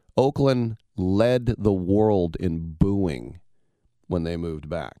 Oakland led the world in booing when they moved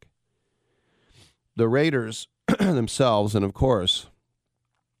back. The Raiders themselves, and of course,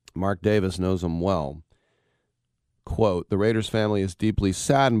 Mark Davis knows them well, quote, "The Raiders family is deeply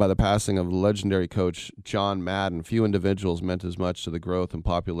saddened by the passing of the legendary coach John Madden. Few individuals meant as much to the growth and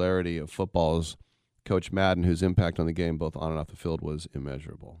popularity of football as Coach Madden, whose impact on the game both on and off the field was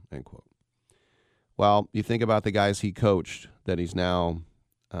immeasurable," end quote. Well, you think about the guys he coached that he's now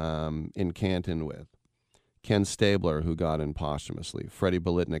in Canton with. Ken Stabler, who got in posthumously. Freddie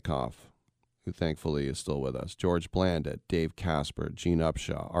Bolitnikoff, who thankfully is still with us. George Blanda, Dave Casper, Gene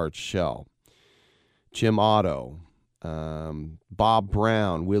Upshaw, Art Shell, Jim Otto, Bob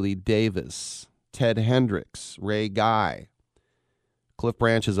Brown, Willie Davis, Ted Hendricks, Ray Guy. Cliff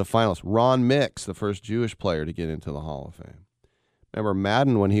Branch is a finalist. Ron Mix, the first Jewish player to get into the Hall of Fame. Remember,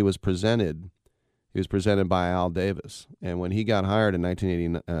 Madden, when he was presented by Al Davis. And when he got hired in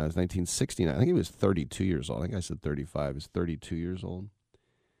 1969, I think he was 32 years old. I think I said 35. He was 32 years old.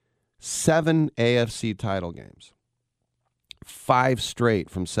 7 AFC title games. 5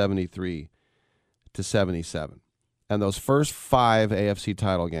 straight from 73 to 77. And those first 5 AFC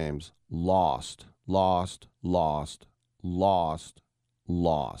title games, lost.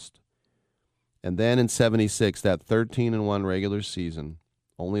 And then in 76, that 13-1 regular season,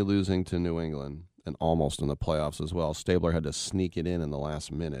 only losing to New England, and almost in the playoffs as well. Stabler had to sneak it in the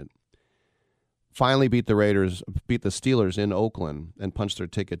last minute. Finally beat the Steelers in Oakland and punched their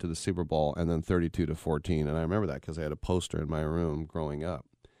ticket to the Super Bowl, and then 32-14. And I remember that because I had a poster in my room growing up.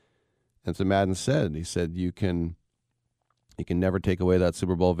 And so Madden said, he said, you can never take away that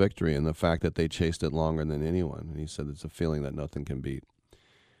Super Bowl victory and the fact that they chased it longer than anyone. And he said it's a feeling that nothing can beat.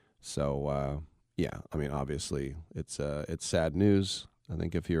 So, yeah, I mean, obviously it's sad news. I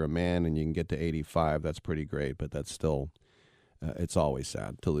think if you're a man and you can get to 85, that's pretty great, but that's still, it's always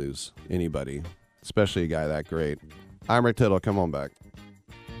sad to lose anybody, especially a guy that great. I'm Rick Tittle. Come on back.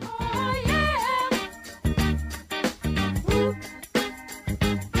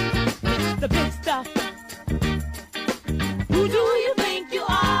 The big stuff. Who do you think you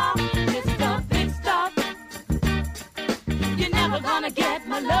are? It's the big stuff. You're never gonna get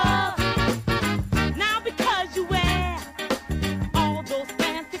my love. Now because you wear all those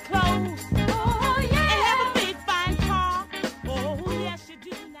fancy clothes. Oh, yeah. And have a big fine car. Oh, yes you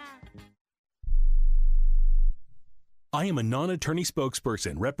do now. I am a non-attorney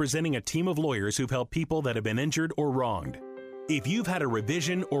spokesperson representing a team of lawyers who've helped people that have been injured or wronged. If you've had a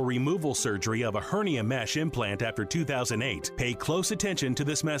revision or removal surgery of a hernia mesh implant after 2008, pay close attention to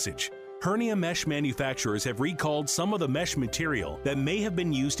this message. Hernia mesh manufacturers have recalled some of the mesh material that may have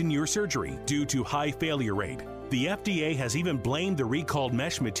been used in your surgery due to high failure rate. The FDA has even blamed the recalled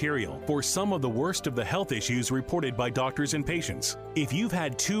mesh material for some of the worst of the health issues reported by doctors and patients. If you've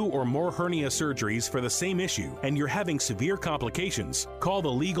had 2 or more hernia surgeries for the same issue and you're having severe complications, call the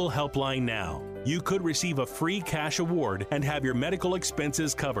legal helpline now. You could receive a free cash award and have your medical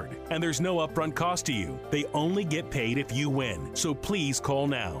expenses covered. And there's no upfront cost to you. They only get paid if you win. So please call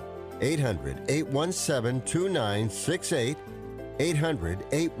now. 800-817-2968.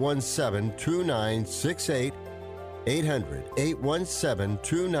 800-817-2968.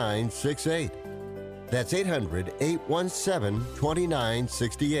 800-817-2968. That's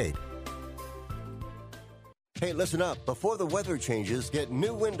 800-817-2968. Hey, listen up. Before the weather changes, get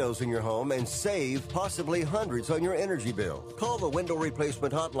new windows in your home and save possibly hundreds on your energy bill. Call the Window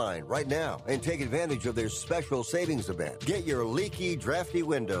Replacement Hotline right now and take advantage of their special savings event. Get your leaky, drafty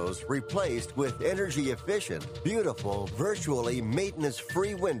windows replaced with energy-efficient, beautiful, virtually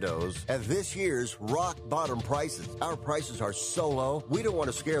maintenance-free windows at this year's rock-bottom prices. Our prices are so low, we don't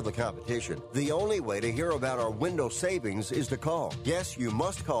want to scare the competition. The only way to hear about our window savings is to call. Yes, you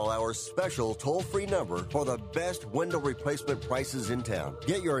must call our special toll-free number for the best window replacement prices in town.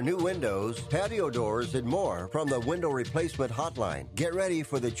 Get your new windows, patio doors, and more from the Window Replacement Hotline. Get ready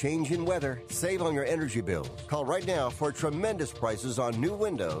for the change in weather. Save on your energy bills. Call right now for tremendous prices on new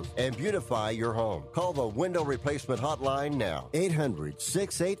windows and beautify your home. Call the Window Replacement Hotline now.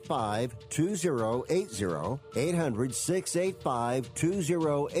 800-685-2080.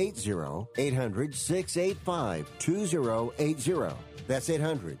 800-685-2080. 800-685-2080. That's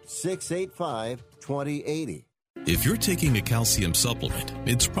 800-685-2080. If you're taking a calcium supplement,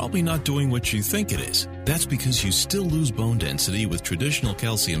 it's probably not doing what you think it is. That's because you still lose bone density with traditional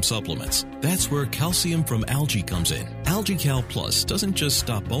calcium supplements. That's where calcium from algae comes in. AlgaeCal Plus doesn't just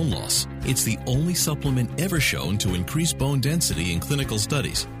stop bone loss. It's the only supplement ever shown to increase bone density in clinical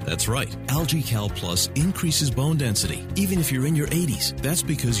studies. That's right, AlgaeCal Plus increases bone density, even if you're in your 80s. That's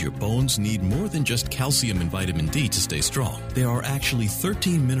because your bones need more than just calcium and vitamin D to stay strong. There are actually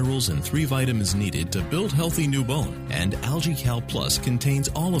 13 minerals and 3 vitamins needed to build healthy new bone, and AlgaeCal Plus contains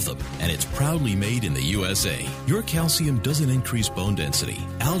all of them, and it's proudly made in the USA. Your calcium doesn't increase bone density.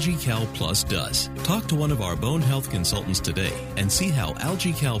 AlgaeCal Plus does. Talk to one of our bone health consultants today and see how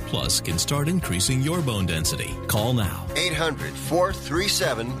AlgaeCal Plus can start increasing your bone density. Call now.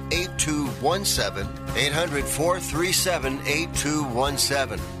 800-437-8217.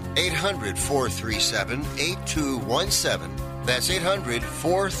 800-437-8217. 800-437-8217. That's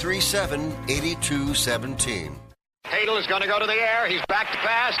 800-437-8217. Hadel is going to go to the air. He's back to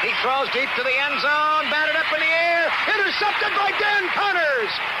pass. He throws deep to the end zone. Batted up in the air. Intercepted by Dan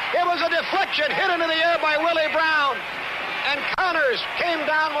Connors. It was a deflection hit into the air by Willie Brown. And Connors came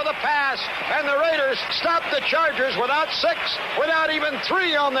down with a pass. And the Raiders stopped the Chargers without 6, without even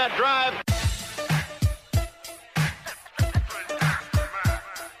 3 on that drive.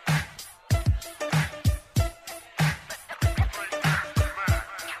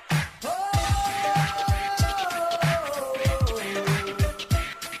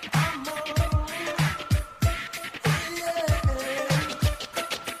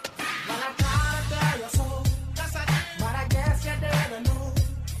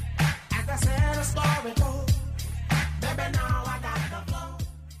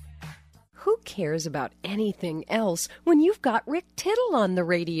 Cares about anything else when you've got Rick Tittle on the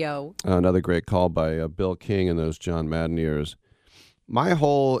radio. Another great call by Bill King and those John Madden years. My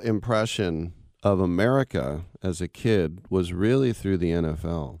whole impression of America as a kid was really through the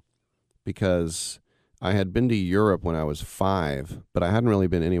NFL, because I had been to Europe when I was 5, but I hadn't really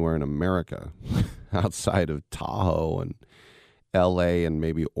been anywhere in America outside of Tahoe and L.A. and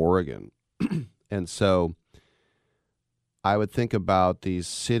maybe Oregon. And so I would think about these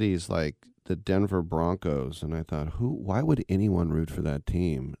cities like the Denver Broncos, and I thought, why would anyone root for that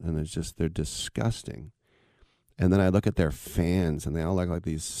team? And they're disgusting. And then I look at their fans, and they all look like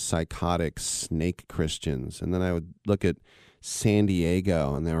these psychotic snake Christians. And then I would look at San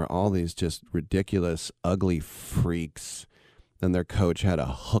Diego, and there were all these just ridiculous, ugly freaks. Then their coach had a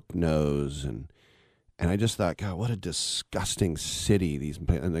hook nose, and I just thought, God, what a disgusting city.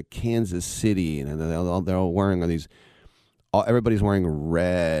 And the Kansas City, and they're all wearing all these. Everybody's wearing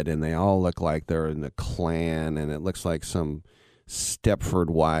red, and they all look like they're in the Klan, and it looks like some Stepford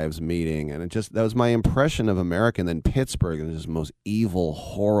Wives meeting, and that was my impression of America. And then Pittsburgh is just the most evil,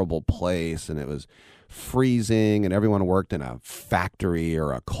 horrible place, and it was freezing, and everyone worked in a factory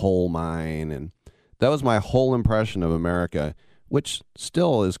or a coal mine, and that was my whole impression of America, which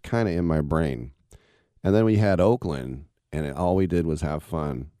still is kind of in my brain. And then we had Oakland, and all we did was have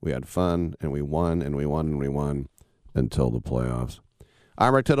fun. We had fun, and we won, and we won, and we won until the playoffs.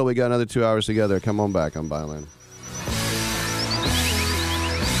 I'm Rick Tittle. We got another 2 hours together. Come on back on Byline.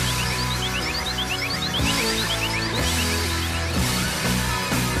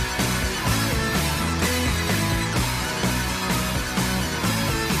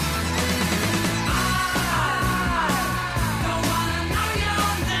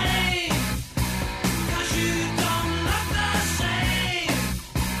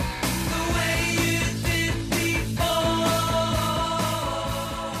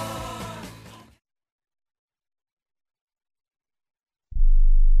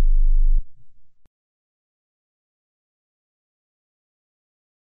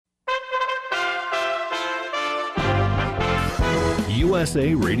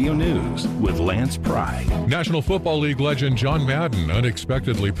 USA Radio News with Lance Pry. National Football League legend John Madden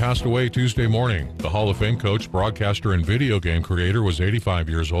unexpectedly passed away Tuesday morning. The Hall of Fame coach, broadcaster, and video game creator was 85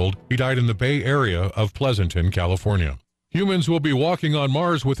 years old. He died in the Bay Area of Pleasanton, California. Humans will be walking on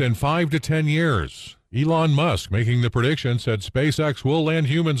Mars within 5 to 10 years. Elon Musk, making the prediction, said SpaceX will land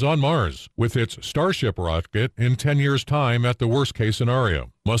humans on Mars with its Starship rocket in 10 years' time at the worst-case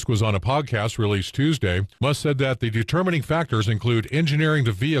scenario. Musk was on a podcast released Tuesday. Musk said that the determining factors include engineering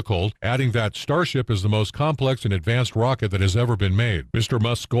the vehicle, adding that Starship is the most complex and advanced rocket that has ever been made. Mr.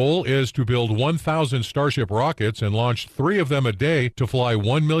 Musk's goal is to build 1,000 Starship rockets and launch 3 of them a day to fly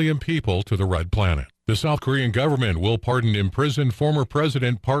 1 million people to the Red Planet. The South Korean government will pardon imprisoned former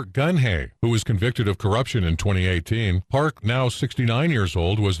President Park Geun-hye, who was convicted of corruption in 2018. Park, now 69 years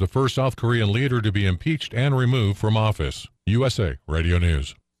old, was the first South Korean leader to be impeached and removed from office. USA Radio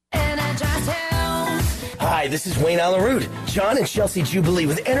News. Hi, this is Wayne Allen Root. John and Chelsea Jubilee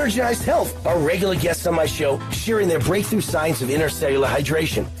with Energized Health are regular guests on my show, sharing their breakthrough science of intercellular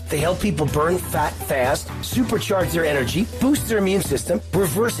hydration. They help people burn fat fast, supercharge their energy, boost their immune system,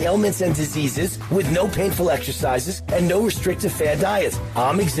 reverse ailments and diseases with no painful exercises and no restrictive fad diets.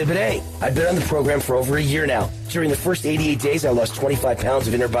 I'm Exhibit A. I've been on the program for over a year now. During the first 88 days, I lost 25 pounds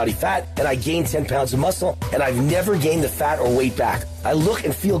of inner body fat, and I gained 10 pounds of muscle, and I've never gained the fat or weight back. I look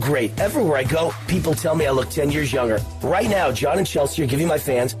and feel great. Everywhere I go, people tell me I look 10 years younger. Right now, John and Chelsea are giving my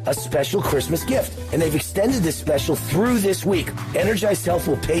fans a special Christmas gift, and they've extended this special through this week. Energized Health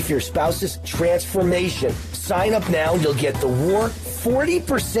will pay for your spouse's transformation. Sign up now and you'll get the War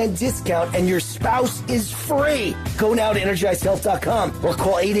 40% discount, and your spouse is free. Go now to EnergizedHealth.com or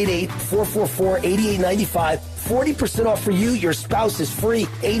call 888-444-8895. 40% off for you. Your spouse is free.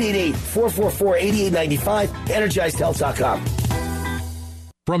 888-444-8895. EnergizedHealth.com.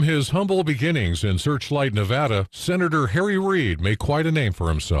 From his humble beginnings in Searchlight, Nevada, Senator Harry Reid made quite a name for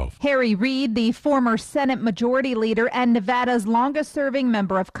himself. Harry Reid, the former Senate Majority Leader and Nevada's longest-serving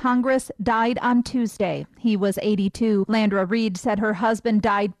member of Congress, died on Tuesday. He was 82. Landra Reid said her husband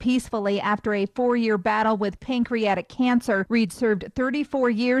died peacefully after a 4-year battle with pancreatic cancer. Reid served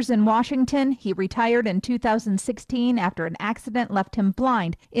 34 years in Washington. He retired in 2016 after an accident left him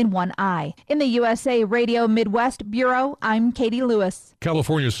blind in one eye. In the USA Radio Midwest Bureau, I'm Katie Lewis.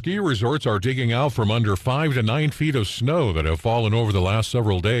 California ski resorts are digging out from under 5 to 9 feet of snow that have fallen over the last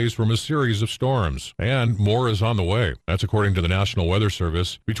several days from a series of storms. And more is on the way. That's according to the National Weather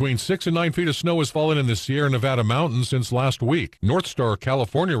Service. Between 6 and 9 feet of snow has fallen in the Sierra Nevada mountains since last week. North Star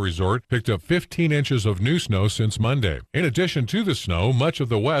California Resort picked up 15 inches of new snow since Monday. In addition to the snow, much of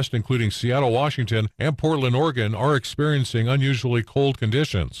the West, including Seattle, Washington, and Portland, Oregon, are experiencing unusually cold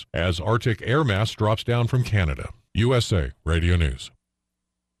conditions as Arctic air mass drops down from Canada. USA Radio News.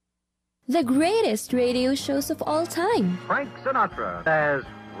 The greatest radio shows of all time. Frank Sinatra as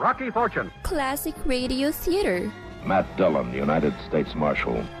Rocky Fortune. Classic radio theater. Matt Dillon, United States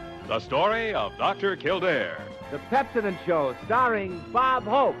Marshal. The story of Dr. Kildare. The Pepsodent Show, starring Bob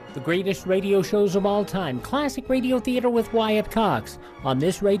Hope. The greatest radio shows of all time. Classic radio theater with Wyatt Cox. On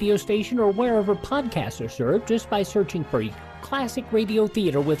this radio station or wherever podcasts are served, just by searching for Classic Radio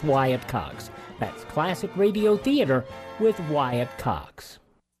Theater with Wyatt Cox. That's Classic Radio Theater with Wyatt Cox.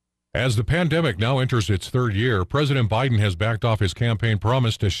 As the pandemic now enters its third year, President Biden has backed off his campaign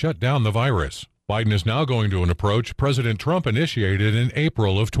promise to shut down the virus. Biden is now going to an approach President Trump initiated in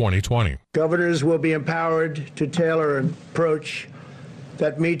April of 2020. Governors will be empowered to tailor an approach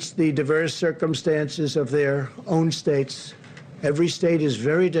that meets the diverse circumstances of their own states Every state is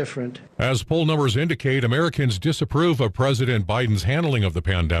very different. As poll numbers indicate, Americans disapprove of President Biden's handling of the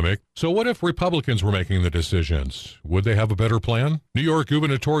pandemic. So what if Republicans were making the decisions? Would they have a better plan? New York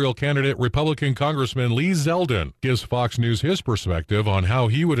gubernatorial candidate Republican Congressman Lee Zeldin gives Fox News his perspective on how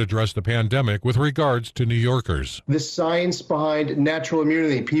he would address the pandemic with regards to New Yorkers. The science behind natural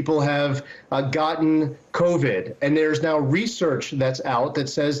immunity. People have gotten COVID, and there's now research that's out that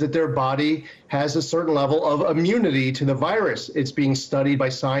says that their body has a certain level of immunity to the virus. It's being studied by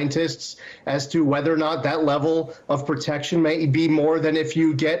scientists as to whether or not that level of protection may be more than if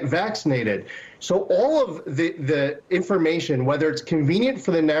you get vaccinated. So all of the information, whether it's convenient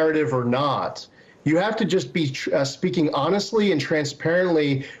for the narrative or not, you have to just be speaking honestly and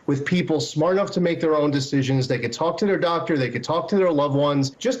transparently with people smart enough to make their own decisions. They could talk to their doctor. They could talk to their loved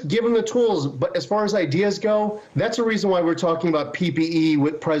ones. Just give them the tools. But as far as ideas go, that's a reason why we're talking about PPE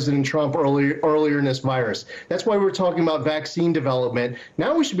with President Trump earlier in this virus. That's why we're talking about vaccine development.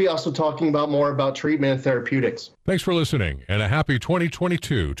 Now we should be also talking more about treatment and therapeutics. Thanks for listening, and a happy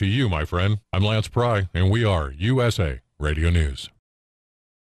 2022 to you, my friend. I'm Lance Pry, and we are USA Radio News.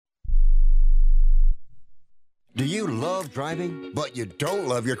 Do you love driving, but you don't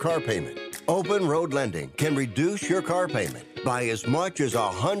love your car payment? Open Road Lending can reduce your car payment by as much as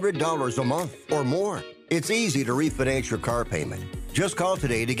 $100 a month or more. It's easy to refinance your car payment. Just call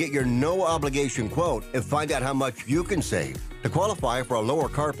today to get your no-obligation quote and find out how much you can save. To qualify for a lower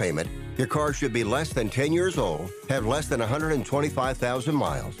car payment, your car should be less than 10 years old, have less than 125,000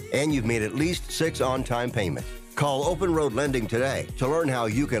 miles, and you've made at least 6 on-time payments. Call Open Road Lending today to learn how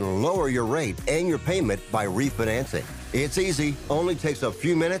you can lower your rate and your payment by refinancing. It's easy, only takes a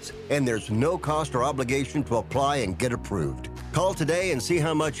few minutes, and there's no cost or obligation to apply and get approved. Call today and see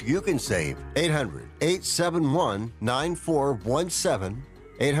how much you can save. 800-871-9417.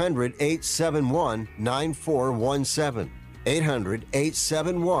 800-871-9417.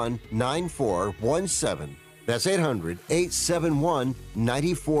 800-871-9417. That's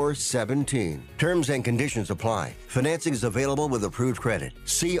 800-871-9417. Terms and conditions apply. Financing is available with approved credit.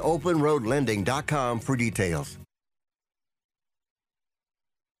 See openroadlending.com for details.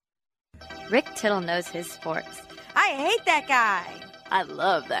 Rick Tittle knows his sports. I hate that guy. I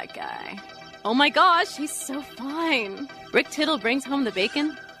love that guy. Oh my gosh, he's so fine. Rick Tittle brings home the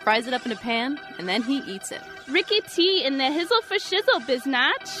bacon, fries it up in a pan, and then he eats it. Ricky T in the hizzle for shizzle,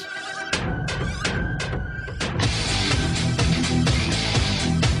 biznatch.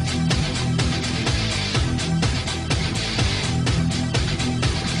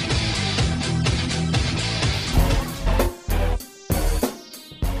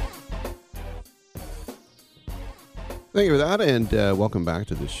 Thank you for that, and welcome back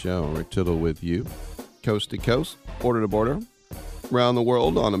to the show. Rick Tittle with you, coast to coast, border to border, around the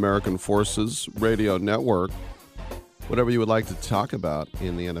world on American Forces Radio Network. Whatever you would like to talk about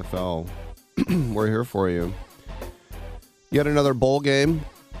in the NFL, we're here for you. Yet another bowl game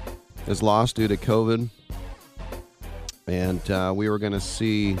is lost due to COVID, and we were going to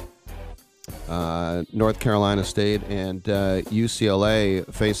see North Carolina State and UCLA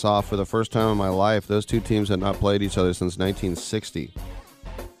face off for the first time in my life. Those two teams had not played each other since 1960.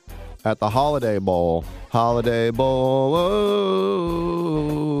 At the Holiday Bowl. Holiday Bowl.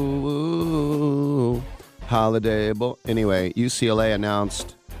 Oh, Holiday Bowl. Anyway, UCLA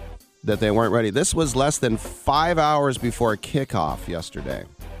announced that they weren't ready. This was less than 5 hours before kickoff yesterday.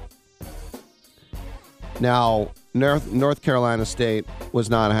 Now, North Carolina State was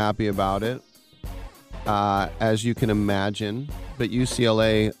not happy about it, as you can imagine, but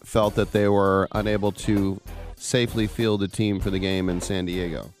UCLA felt that they were unable to safely field a team for the game in San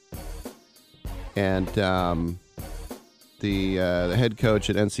Diego. And the head coach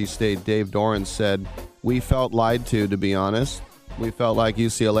at NC State, Dave Doran, said, "We felt lied to be honest. We felt like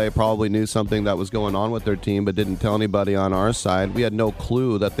UCLA probably knew something that was going on with their team but didn't tell anybody on our side. We had no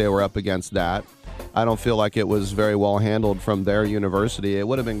clue that they were up against that. I don't feel like it was very well handled from their university. It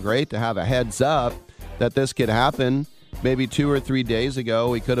would have been great to have a heads up that this could happen. Maybe 2 or 3 days ago,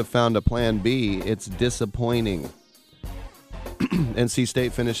 we could have found a plan B. It's disappointing." NC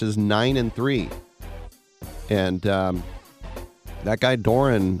State finishes 9-3. And that guy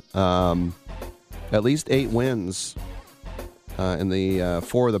Doran, at least 8 wins in the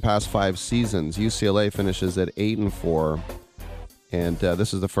 4 of the past 5 seasons. UCLA finishes at 8-4. And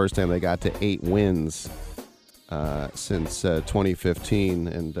this is the first time they got to 8 wins since 2015.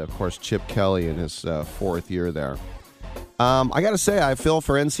 And, of course, Chip Kelly in his 4th year there. I got to say, I feel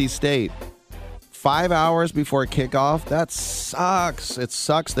for NC State. 5 hours before kickoff, that sucks. It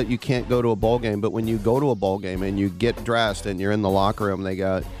sucks that you can't go to a bowl game. But when you go to a bowl game and you get dressed and you're in the locker room, they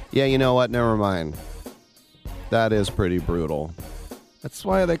go, yeah, you know what? Never mind. That is pretty brutal. That's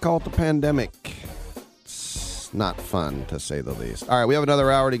why they call it the pandemic. It's not fun, to say the least. All right, we have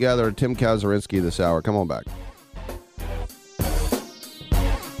another hour together. Tim Kazurinsky this hour. Come on back.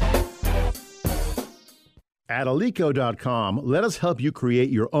 At Alico.com, let us help you create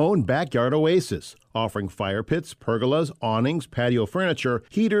your own backyard oasis, offering fire pits, pergolas, awnings, patio furniture,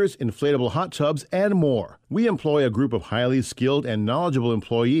 heaters, inflatable hot tubs, and more. We employ a group of highly skilled and knowledgeable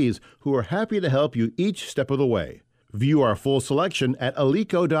employees who are happy to help you each step of the way. View our full selection at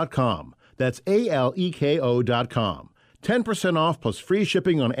Alico.com. That's ALEKO.com. 10% off plus free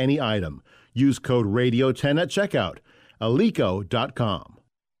shipping on any item. Use code RADIO10 at checkout. Alico.com.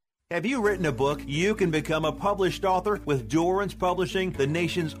 Have you written a book? You can become a published author with Dorrance Publishing, the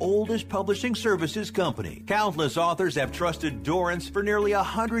nation's oldest publishing services company. Countless authors have trusted Dorrance for nearly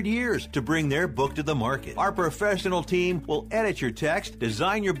 100 years to bring their book to the market. Our professional team will edit your text,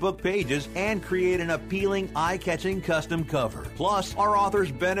 design your book pages, and create an appealing, eye-catching custom cover. Plus, our authors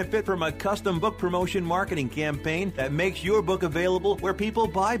benefit from a custom book promotion marketing campaign that makes your book available where people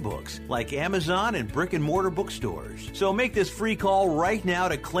buy books, like Amazon and brick-and-mortar bookstores. So make this free call right now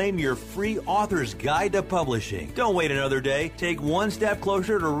to claim your free author's guide to publishing. Don't wait another day. Take one step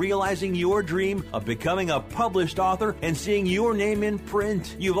closer to realizing your dream of becoming a published author and seeing your name in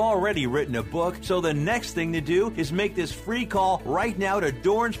print. You've already written a book, so the next thing to do is make this free call right now to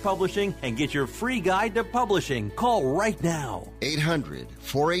Dorrance Publishing and get your free guide to publishing. Call right now.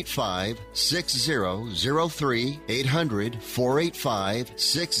 800-485-6003.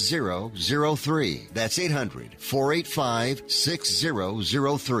 800-485-6003. That's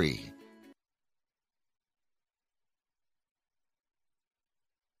 800-485-6003.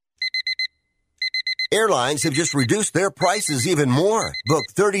 Airlines have just reduced their prices even more. Book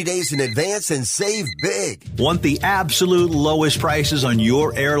 30 days in advance and save big. Want the absolute lowest prices on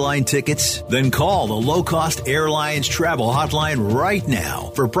your airline tickets? Then call the Low Cost Airlines Travel Hotline right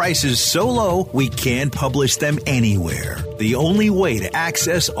now for prices so low we can't publish them anywhere. The only way to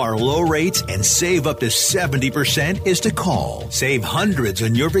access our low rates and save up to 70% is to call. Save hundreds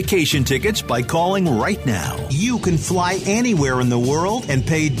on your vacation tickets by calling right now. You can fly anywhere in the world and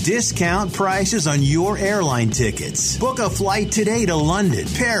pay discount prices on your airline tickets. Book a flight today to London,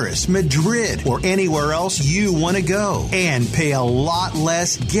 Paris, Madrid, or anywhere else you want to go and pay a lot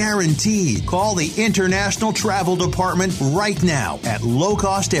less guaranteed. Call the International Travel Department right now at Low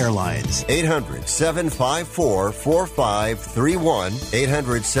Cost Airlines. 800-754-4531.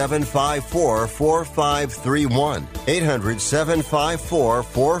 800-754-4531.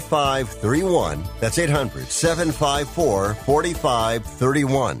 800-754-4531. That's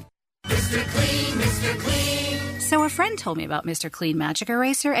 800-754-4531. Mr. Clean, Mr. Clean. So a friend told me about Mr. Clean Magic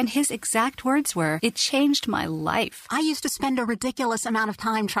Eraser, and his exact words were, "It changed my life." I used to spend a ridiculous amount of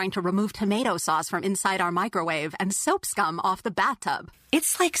time trying to remove tomato sauce from inside our microwave and soap scum off the bathtub.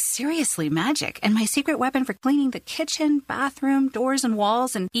 It's like seriously magic, and my secret weapon for cleaning the kitchen, bathroom, doors, and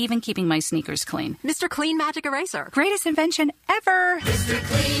walls, and even keeping my sneakers clean. Mr. Clean Magic Eraser. Greatest invention ever. Mr.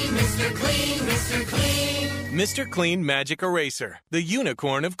 Clean, Mr. Clean, Mr. Clean. Mr. Clean Magic Eraser, the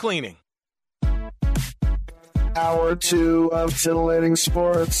unicorn of cleaning. Hour 2 of titillating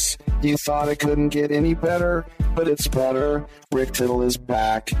sports. You thought it couldn't get any better, but it's better. Rick Tittle is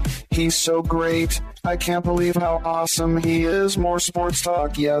back. He's so great. I can't believe how awesome he is. More sports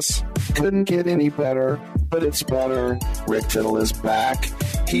talk, yes. Couldn't get any better, but it's better. Rick Tittle is back.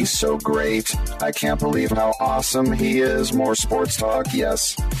 He's so great. I can't believe how awesome he is. More sports talk,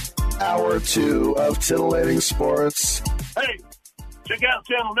 yes. Hour 2 of titillating sports. Hey, check out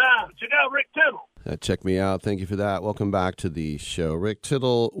Channel 9. Check out Rick Tittle. Check me out. Thank you for that. Welcome back to the show. Rick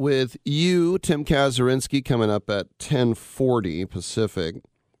Tittle with you. Tim Kazurinsky coming up at 10:40 Pacific.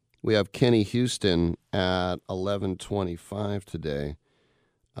 We have Kenny Houston at 11:25 today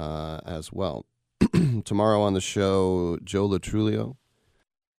as well. Tomorrow on the show, Joe Latrulio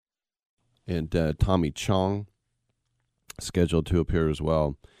and Tommy Chong scheduled to appear as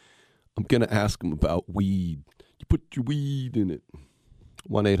well. I'm going to ask him about weed. You put your weed in it.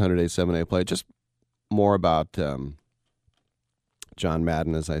 1-800-878-PLAY. Just more about John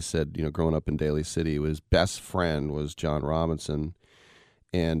Madden. As I said, growing up in Daly City, his best friend was John Robinson.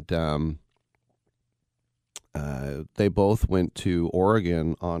 And they both went to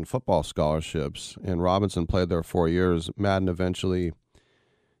Oregon on football scholarships. And Robinson played there 4 years. Madden eventually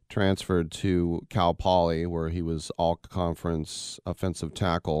transferred to Cal Poly, where he was all-conference offensive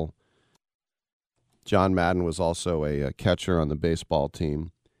tackle. John Madden was also a catcher on the baseball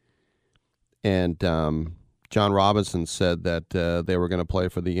team. And John Robinson said that they were going to play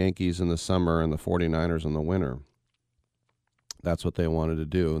for the Yankees in the summer and the 49ers in the winter. That's what they wanted to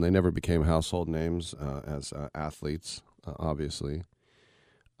do. And they never became household names as athletes, obviously.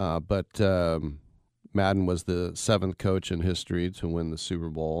 But Madden was the 7th coach in history to win the Super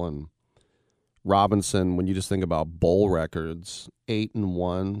Bowl. And Robinson, when you just think about bowl records,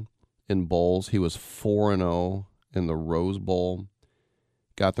 8-1 in bowls. He was 4-0 in the Rose Bowl.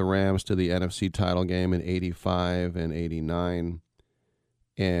 Got the Rams to the NFC title game in 85 and 89.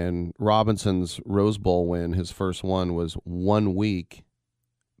 And Robinson's Rose Bowl win, his first one, was 1 week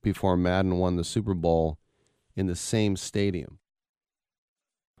before Madden won the Super Bowl in the same stadium.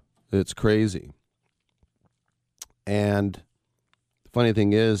 It's crazy. And the funny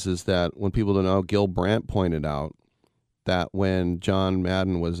thing is that when people don't know, Gil Brandt pointed out that when John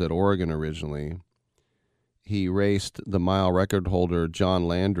Madden was at Oregon originally, he raced the mile record holder John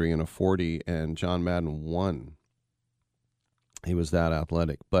Landry in a 40, and John Madden won. He was that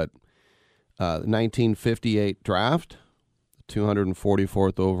athletic. But 1958 draft,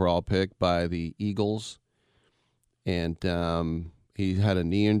 244th overall pick by the Eagles. And he had a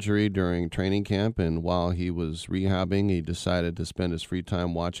knee injury during training camp, and while he was rehabbing, he decided to spend his free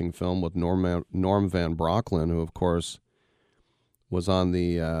time watching film with Norm Van Brocklin, who, of course, was on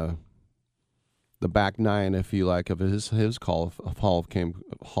the back nine, if you like, of his Hall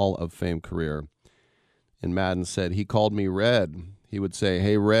of Fame career. And Madden said, he called me Red. He would say,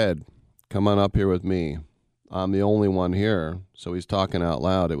 hey, Red, come on up here with me. I'm the only one here. So he's talking out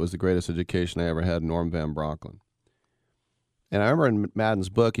loud. It was the greatest education I ever had, Norm Van Brocklin. And I remember in Madden's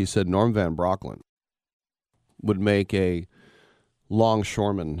book, he said Norm Van Brocklin would make a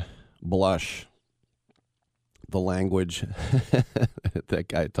longshoreman blush, the language that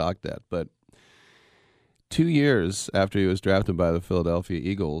guy talked at. But 2 years after he was drafted by the Philadelphia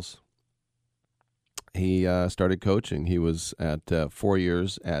Eagles, he started coaching. He was at 4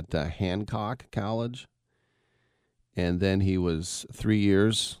 years at Hancock College, and then he was 3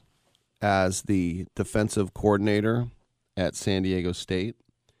 years as the defensive coordinator at San Diego State.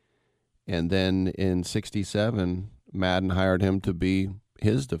 And then in 1967, Madden hired him to be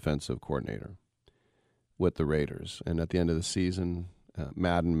his defensive coordinator with the Raiders. And at the end of the season,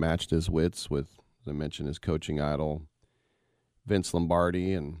 Madden matched his wits with, as I mentioned, his coaching idol, Vince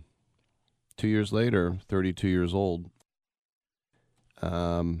Lombardi. And 2 years later, 32 years old,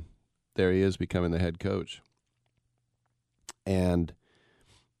 there he is becoming the head coach. And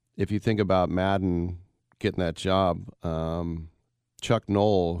if you think about Madden getting that job, Chuck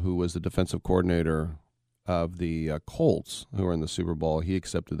Noll, who was the defensive coordinator of the Colts, who were in the Super Bowl, he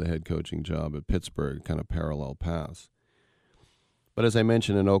accepted the head coaching job at Pittsburgh, kind of parallel paths. But as I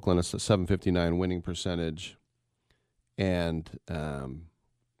mentioned, in Oakland, it's a .759 winning percentage, and the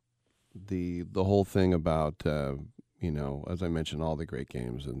whole thing about, as I mentioned, all the great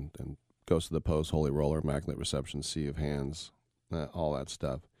games, and Ghost of the Post, Holy Roller, Immaculate Reception, Sea of Hands, all that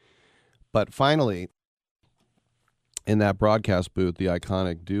stuff. But finally, in that broadcast booth, the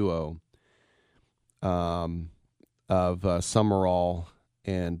iconic duo of Summerall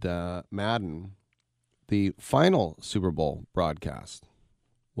and Madden, the final Super Bowl broadcast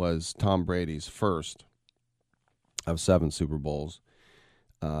was Tom Brady's first of 7 Super Bowls,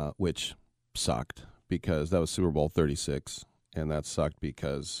 which sucked because that was Super Bowl 36, and that sucked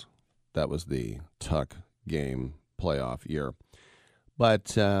because that was the Tuck game playoff year.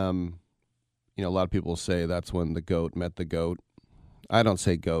 But a lot of people say that's when the GOAT met the GOAT. I don't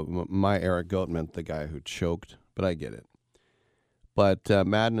say GOAT. My era GOAT meant the guy who choked, but I get it. But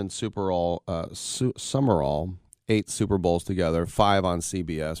Madden and Summerall, 8 Super Bowls together, 5 on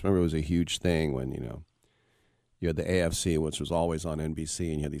CBS. Remember, it was a huge thing when, you had the AFC, which was always on NBC,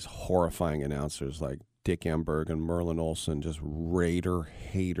 and you had these horrifying announcers like Dick Enberg and Merlin Olsen, just Raider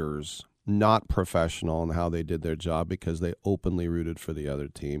haters, not professional in how they did their job because they openly rooted for the other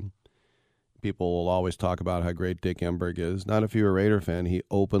team. People will always talk about how great Dick Enberg is. Not if you're a Raider fan. He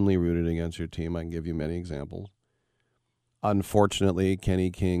openly rooted against your team. I can give you many examples. Unfortunately,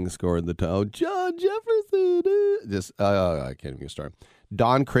 Kenny King scored the John Jefferson. I can't even start.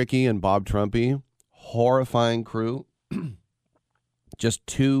 Don Criqui and Bob Trumpy, horrifying crew. Just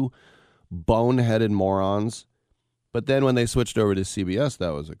 2 boneheaded morons. But then when they switched over to CBS,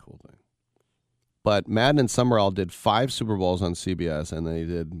 that was a cool thing. But Madden and Summerall did 5 Super Bowls on CBS, and they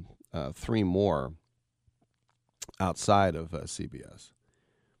did 3 more outside of CBS.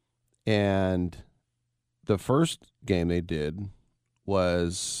 And the first game they did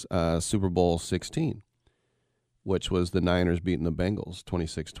was Super Bowl 16, which was the Niners beating the Bengals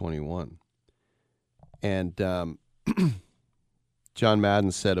 26-21. And John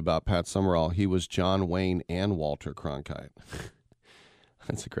Madden said about Pat Summerall, he was John Wayne and Walter Cronkite.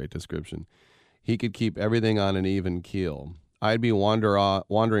 That's a great description. He could keep everything on an even keel. I'd be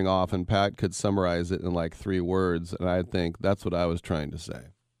wandering off, and Pat could summarize it in like 3 words, and I'd think that's what I was trying to say.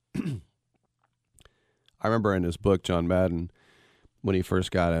 I remember in his book, John Madden, when he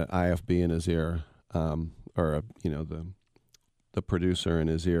first got an IFB in his ear, the producer in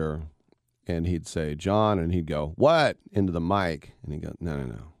his ear, and he'd say, John, and he'd go, what? Into the mic. And he'd go,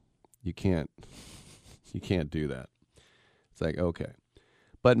 no. You can't do that. It's like, okay.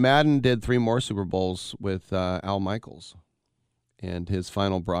 But Madden did 3 more Super Bowls with Al Michaels. And his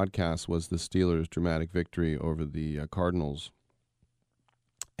final broadcast was the Steelers' dramatic victory over the Cardinals.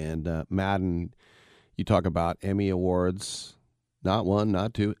 And Madden, you talk about Emmy Awards, not 1,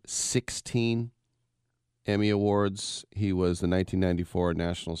 not 2, 16 Emmy Awards. He was the 1994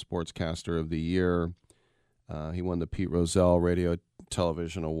 National Sportscaster of the Year. He won the Pete Rozelle Radio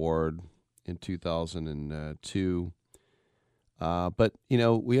Television Award in 2002. But, we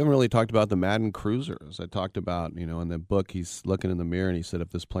haven't really talked about the Madden Cruisers. I talked about, in the book, he's looking in the mirror and he said, if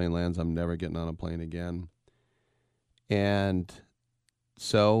this plane lands, I'm never getting on a plane again. And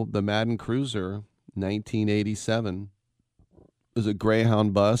so the Madden Cruiser, 1987, was a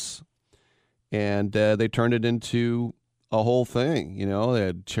Greyhound bus. And they turned it into a whole thing, They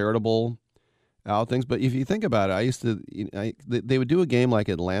had charitable outings. But if you think about it, they would do a game like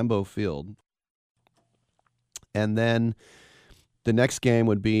at Lambeau Field. And then the next game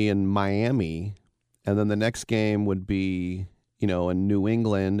would be in Miami. And then the next game would be, in New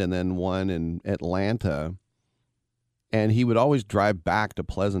England, and then one in Atlanta. And he would always drive back to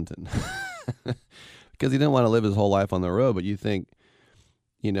Pleasanton because he didn't want to live his whole life on the road. But you think,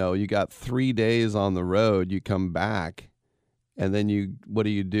 you got 3 days on the road, you come back, and then what do?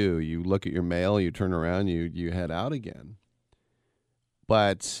 You look at your mail, you turn around, you head out again.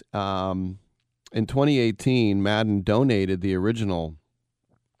 But in 2018, Madden donated the original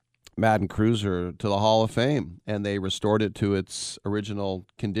Madden Cruiser to the Hall of Fame, and they restored it to its original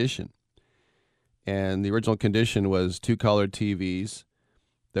condition. And the original condition was 2 color TVs.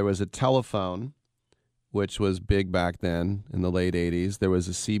 There was a telephone, which was big back then in the late 80s. There was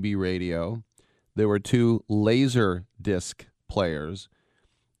a CB radio. There were 2 laser disc players.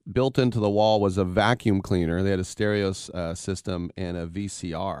 Built into the wall was a vacuum cleaner. They had a stereo system and a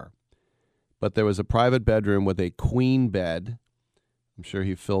VCR. But there was a private bedroom with a queen bed. I'm sure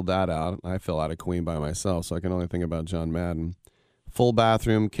he filled that out. I fill out a queen by myself, so I can only think about John Madden. Full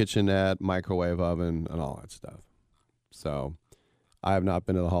bathroom, kitchenette, microwave oven, and all that stuff. So I have not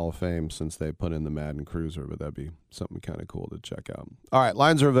been to the Hall of Fame since they put in the Madden Cruiser, but that'd be something kind of cool to check out. All right,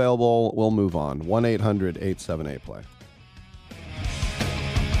 lines are available. We'll move on. 1-800-878-PLAY.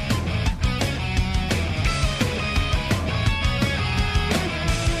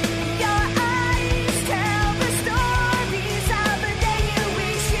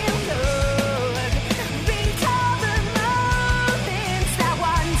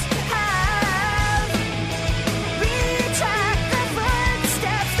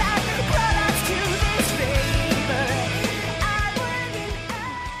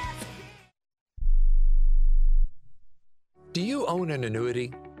 Do you own an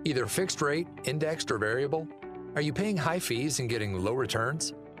annuity, either fixed rate, indexed, or variable? Are you paying high fees and getting low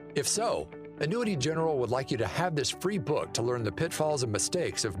returns? If so, Annuity General would like you to have this free book to learn the pitfalls and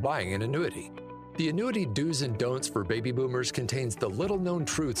mistakes of buying an annuity. The Annuity Do's and Don'ts for Baby Boomers contains the little-known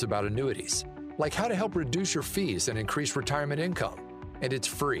truths about annuities, like how to help reduce your fees and increase retirement income. And it's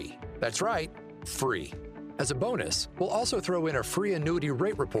free. That's right, free. As a bonus, we'll also throw in a free annuity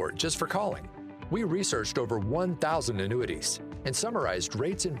rate report just for calling. We researched over 1,000 annuities and summarized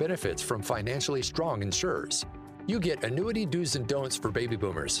rates and benefits from financially strong insurers. You get Annuity Do's and Don'ts for Baby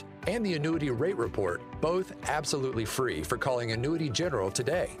Boomers and the Annuity Rate Report, both absolutely free for calling Annuity General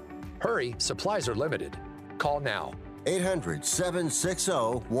today. Hurry, supplies are limited. Call now.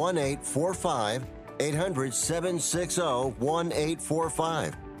 800-760-1845.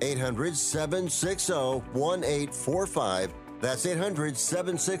 800-760-1845. 800-760-1845. That's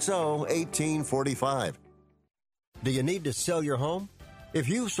 800-760-1845. Do you need to sell your home? If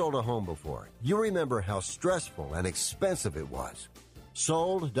you've sold a home before, you remember how stressful and expensive it was.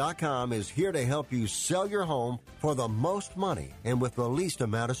 Sold.com is here to help you sell your home for the most money and with the least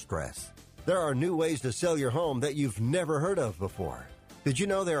amount of stress. There are new ways to sell your home that you've never heard of before. Did you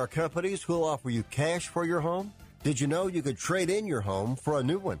know there are companies who'll offer you cash for your home? Did you know you could trade in your home for a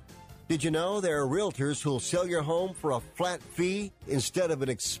new one? Did you know there are realtors who'll sell your home for a flat fee instead of an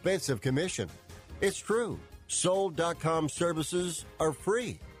expensive commission? It's true. Sold.com services are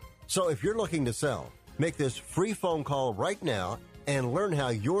free. So if you're looking to sell, make this free phone call right now and learn how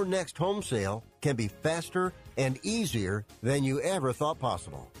your next home sale can be faster and easier than you ever thought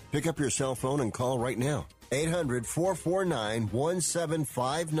possible. Pick up your cell phone and call right now.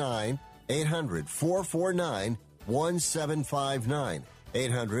 800-449-1759. 800-449-1759.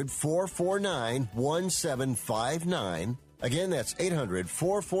 800-449-1759. Again, that's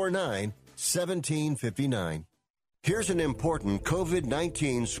 800-449-1759. Here's an important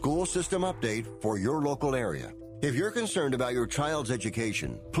COVID-19 school system update for your local area. If you're concerned about your child's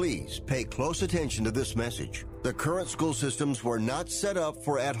education, please pay close attention to this message. The current school systems were not set up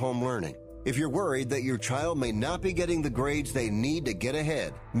for at-home learning. If you're worried that your child may not be getting the grades they need to get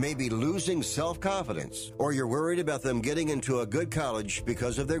ahead, maybe losing self-confidence, or you're worried about them getting into a good college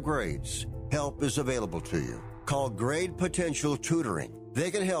because of their grades, help is available to you. Call Grade Potential Tutoring.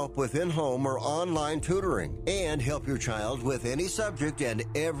 They can help with in-home or online tutoring and help your child with any subject and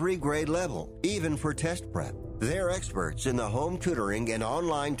every grade level, even for test prep. They're experts in the home tutoring and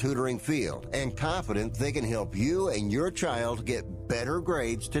online tutoring field and confident they can help you and your child get better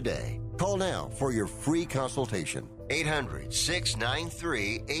grades today. Call now for your free consultation.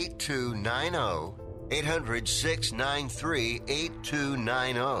 800-693-8290.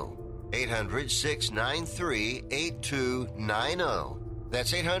 800-693-8290. 800-693-8290.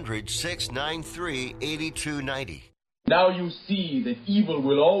 That's 800-693-8290. Now you see that evil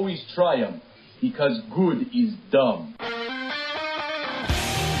will always triumph because good is dumb.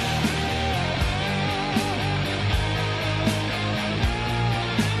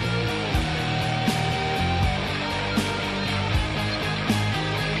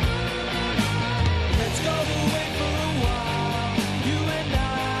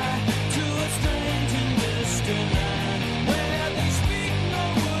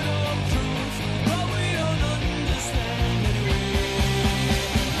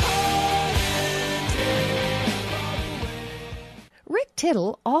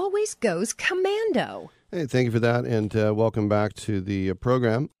 Tittle always goes commando. Hey, thank you for that, and welcome back to the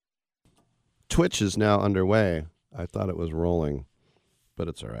program. Twitch is now underway. I thought it was rolling, but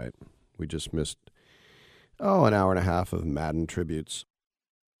it's all right. We just missed, an hour and a half of Madden tributes.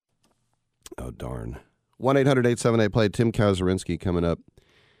 Oh, darn. 1-800-878-PLAY. Tim Kazurinsky coming up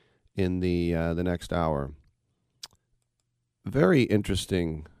in the next hour. Very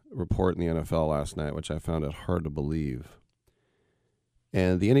interesting report in the NFL last night, which I found it hard to believe.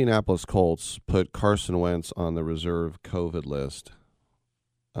 And the Indianapolis Colts put Carson Wentz on the reserve COVID list,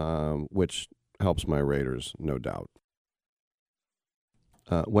 which helps my Raiders, no doubt.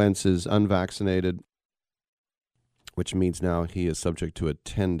 Wentz is unvaccinated, which means now he is subject to a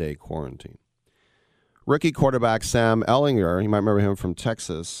 10-day quarantine. Rookie quarterback Sam Ehlinger, you might remember him from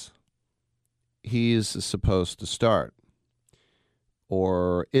Texas, he's supposed to start.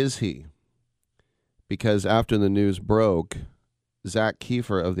 Or is he? Because after the news broke, Zach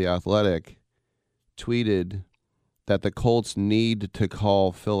Kiefer of The Athletic tweeted that the Colts need to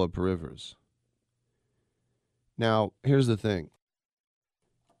call Phillip Rivers. Now, here's the thing.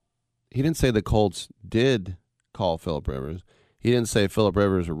 He didn't say the Colts did call Phillip Rivers. He didn't say Phillip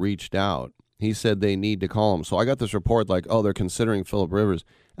Rivers reached out. He said they need to call him. So I got this report like, they're considering Phillip Rivers.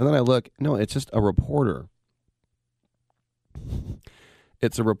 And then I look, no, it's just a reporter.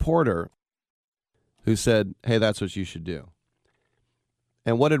 It's a reporter who said, hey, that's what you should do.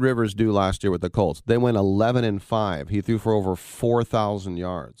 And what did Rivers do last year with the Colts? They went 11-5. He threw for over 4,000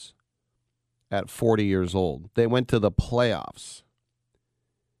 yards at 40 years old. They went to the playoffs.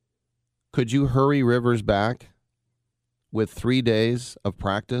 Could you hurry Rivers back with 3 days of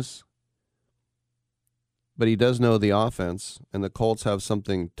practice? But he does know the offense, and the Colts have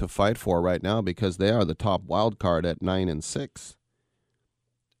something to fight for right now because they are the top wild card at 9-6.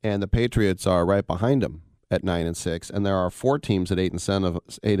 And the Patriots are right behind them at 9-6, and there are 4 teams at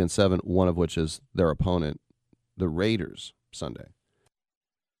 8-7, one of which is their opponent, the Raiders, Sunday.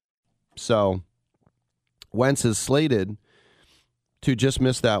 So Wentz is slated to just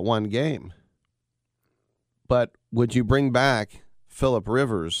miss that one game. But would you bring back Phillip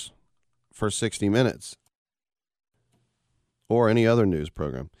Rivers for 60 minutes? Or any other news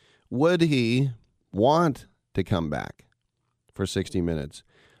program? Would he want to come back for 60 minutes?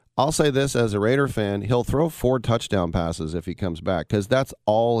 I'll say this as a Raider fan, he'll throw 4 touchdown passes if he comes back because that's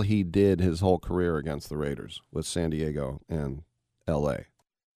all he did his whole career against the Raiders with San Diego and L.A.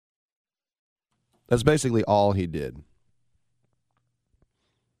 That's basically all he did.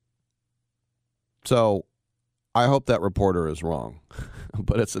 So I hope that reporter is wrong,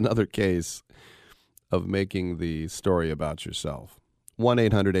 but it's another case of making the story about yourself.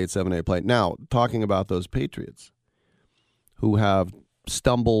 1-800-878-PLAY. Now, talking about those Patriots who have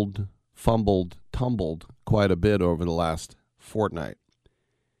stumbled, fumbled, tumbled quite a bit over the last fortnight.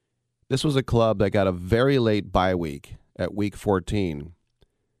 This was a club that got a very late bye week at week 14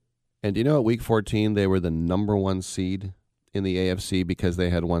 And do you know at Week 14 they were the number 1 seed in the AFC because they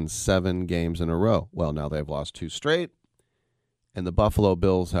had won 7 games in a row? Well, now they've lost 2 straight, and the Buffalo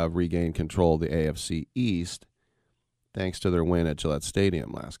Bills have regained control of the AFC East thanks to their win at Gillette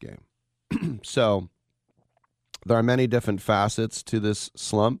Stadium last game. So there are many different facets to this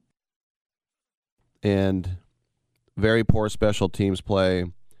slump, and very poor special teams play,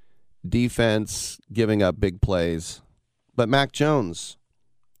 defense giving up big plays. But Mac Jones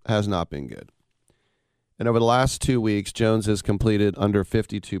has not been good. And over the last 2 weeks, Jones has completed under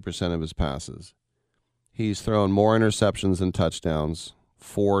 52% of his passes. He's thrown more interceptions than touchdowns,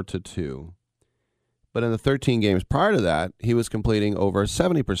 4-2. But in the 13 games prior to that, he was completing over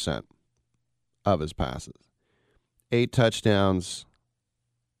 70% of his passes. 16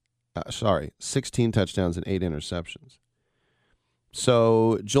 touchdowns and 8 interceptions.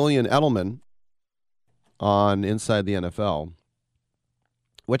 So Julian Edelman on Inside the NFL,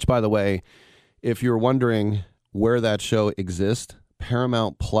 which, by the way, if you're wondering where that show exists,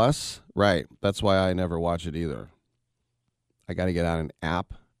 Paramount Plus, right, that's why I never watch it either. I got to get out an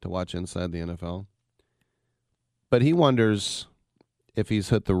app to watch Inside the NFL. But he wonders if he's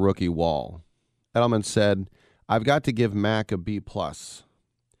hit the rookie wall. Edelman said, "I've got to give Mac a B+.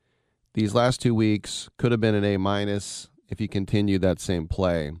 These last 2 weeks could have been an A- if he continued that same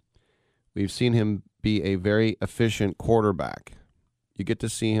play. We've seen him be a very efficient quarterback. You get to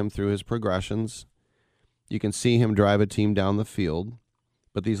see him through his progressions. You can see him drive a team down the field.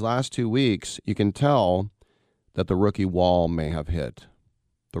 But these last 2 weeks, you can tell that the rookie wall may have hit.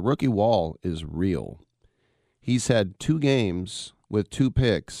 The rookie wall is real. He's had 2 games with 2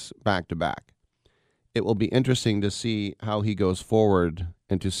 picks back-to-back. It will be interesting to see how he goes forward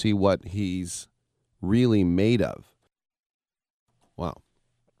and to see what he's really made of." Wow.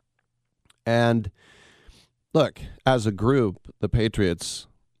 And look, as a group, the Patriots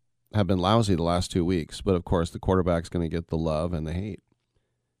have been lousy the last 2 weeks, but of course the quarterback's going to get the love and the hate.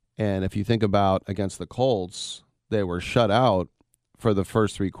 And if you think about against the Colts, they were shut out for the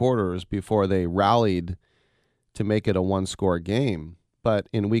first 3 quarters before they rallied to make it a 1-score game. But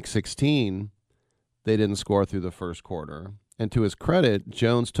in Week 16, they didn't score through the first quarter. And to his credit,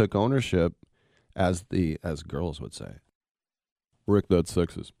 Jones took ownership, as girls would say. Rick, that's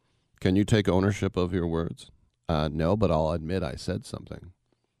sexist. Can you take ownership of your words? No, but I'll admit I said something.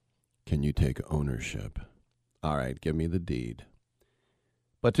 Can you take ownership? All right, give me the deed.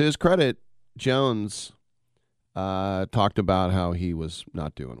 But to his credit, Jones talked about how he was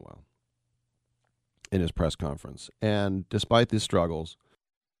not doing well in his press conference. And despite these struggles,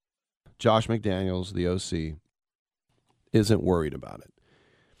 Josh McDaniels, the OC, isn't worried about it.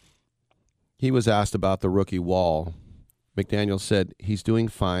 He was asked about the rookie wall. McDaniels said he's doing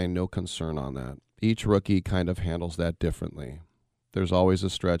fine, no concern on that. Each rookie kind of handles that differently. There's always a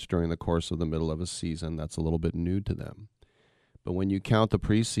stretch during the course of the middle of a season that's a little bit new to them. But when you count the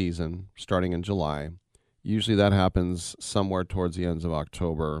preseason, starting in July, usually that happens somewhere towards the ends of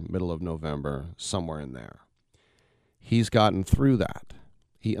October, middle of November, somewhere in there. He's gotten through that.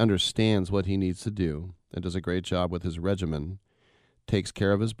 He understands what he needs to do and does a great job with his regimen, takes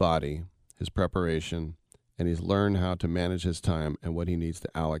care of his body, his preparation, and he's learned how to manage his time and what he needs to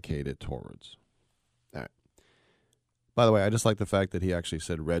allocate it towards. All right. By the way, I just like the fact that he actually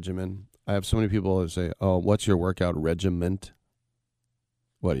said regimen. I have so many people that say, "Oh, what's your workout regiment?"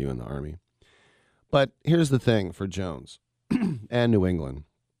 What, are you in the Army? But here's the thing for Jones and New England.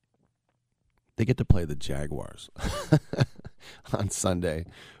 They get to play the Jaguars on Sunday,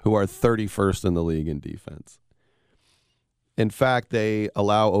 who are 31st in the league in defense. In fact, they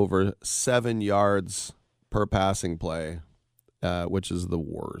allow over 7 yards per passing play, which is the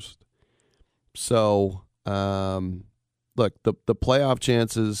worst. So, look, the playoff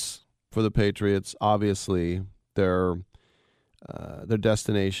chances for the Patriots, obviously, their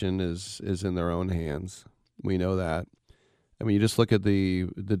destination is in their own hands. We know that. I mean, you just look at the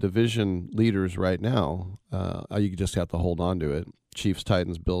division leaders right now. You just have to hold on to it. Chiefs,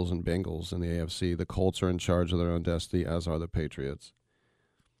 Titans, Bills, and Bengals in the AFC. The Colts are in charge of their own destiny, as are the Patriots.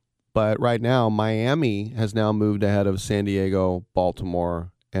 But right now, Miami has now moved ahead of San Diego,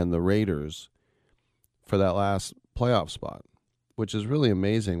 Baltimore, and the Raiders for that last playoff spot, which is really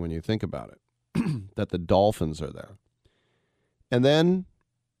amazing when you think about it, that the Dolphins are there. And then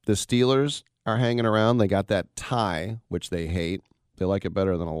the Steelers are hanging around. They got that tie, which they hate. They like it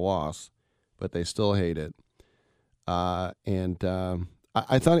better than a loss, but they still hate it. I think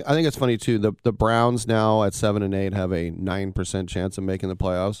it's funny too. The Browns now at 7-8 have a 9% chance of making the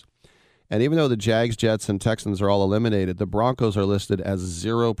playoffs. And even though the Jags, Jets, and Texans are all eliminated, the Broncos are listed as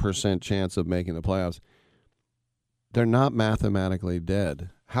 0% chance of making the playoffs. They're not mathematically dead.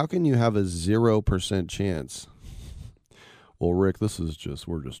 How can you have a 0% chance? Well, Rick, we're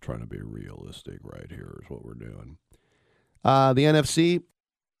just trying to be realistic right here is what we're doing. The NFC,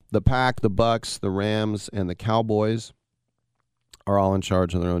 the Pack, the Bucks, the Rams, and the Cowboys are all in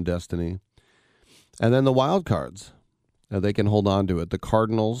charge of their own destiny. And then the wild cards, they can hold on to it. The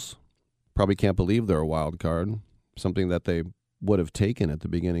Cardinals probably can't believe they're a wild card, something that they would have taken at the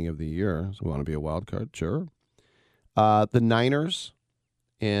beginning of the year. So we want to be a wild card, sure. The Niners,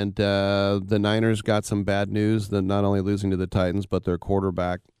 and the Niners got some bad news, that not only losing to the Titans, but their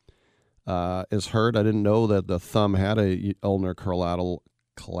quarterback is hurt. I didn't know that the thumb had a ulnar collateral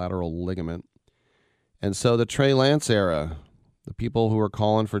ligament. And so the Trey Lance era, the people who are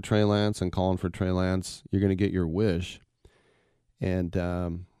calling for Trey Lance, you're going to get your wish. And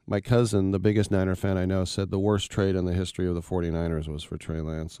my cousin, the biggest Niner fan I know, said the worst trade in the history of the 49ers was for Trey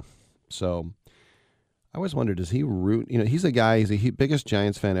Lance. So I always wondered, does he root? He's a guy, he's the biggest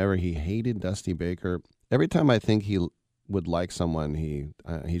Giants fan ever. He hated Dusty Baker. Every time I think he would like someone,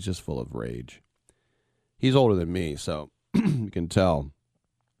 he's just full of rage. He's older than me, so you can tell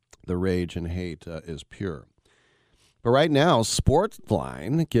the rage and hate is pure. But right now,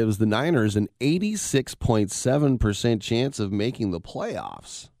 Sportsline gives the Niners an 86.7% chance of making the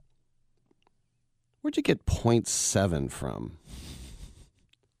playoffs. Where'd you get 0.7 from?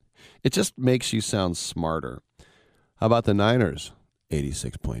 It just makes you sound smarter. How about the Niners?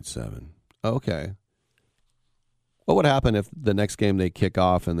 86.7. Okay. What would happen if the next game they kick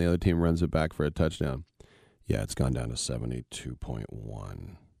off and the other team runs it back for a touchdown? Yeah, it's gone down to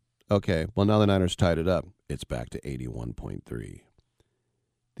 72.1. Okay, well, now the Niners tied it up. It's back to 81.3.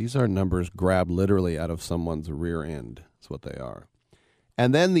 These are numbers grabbed literally out of someone's rear end. That's what they are.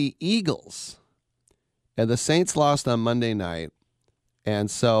 And then the Eagles. And the Saints lost on Monday night.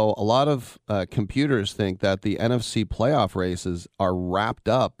 And so a lot of computers think that the NFC playoff races are wrapped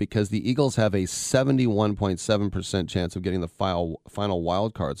up because the Eagles have a 71.7% chance of getting the final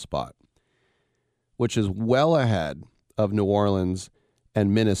wild card spot, which is well ahead of New Orleans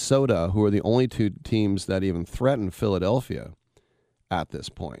and Minnesota, who are the only two teams that even threaten Philadelphia at this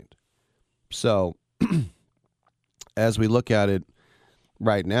point. So as we look at it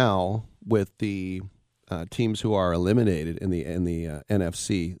right now with the teams who are eliminated in the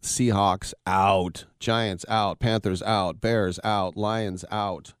NFC, Seahawks out, Giants out, Panthers out, Bears out, Lions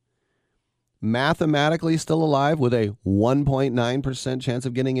out. Mathematically still alive with a 1.9% chance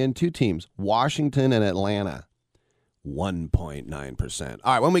of getting in, two teams, Washington and Atlanta. 1.9%.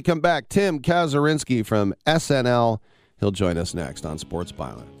 All right, when we come back, Tim Kazurinsky from SNL. He'll join us next on Sports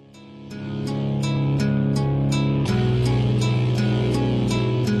Byline.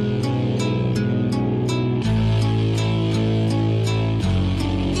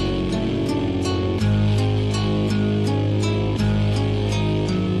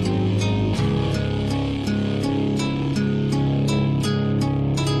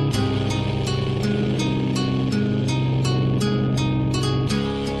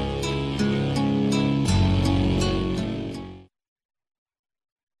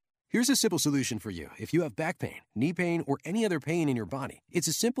 Here's a simple solution for you. If you have back pain, knee pain, or any other pain in your body, it's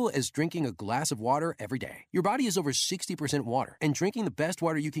as simple as drinking a glass of water every day. Your body is over 60% water, and drinking the best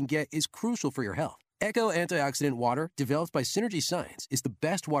water you can get is crucial for your health. Echo Antioxidant Water, developed by Synergy Science, is the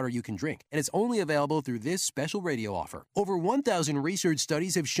best water you can drink, and it's only available through this special radio offer. Over 1,000 research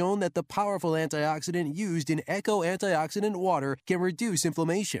studies have shown that the powerful antioxidant used in Echo Antioxidant Water can reduce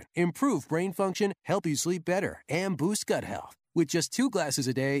inflammation, improve brain function, help you sleep better, and boost gut health. With just 2 glasses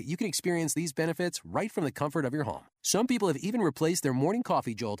a day, you can experience these benefits right from the comfort of your home. Some people have even replaced their morning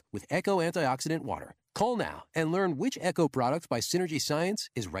coffee jolt with Echo Antioxidant Water. Call now and learn which Echo product by Synergy Science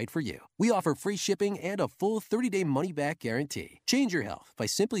is right for you. We offer free shipping and a full 30-day money-back guarantee. Change your health by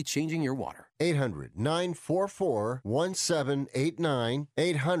simply changing your water. 800-944-1789.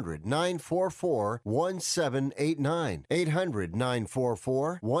 800-944-1789.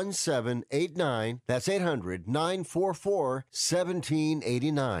 800-944-1789. That's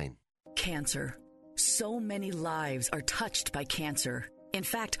 800-944-1789. Cancer. So many lives are touched by cancer. In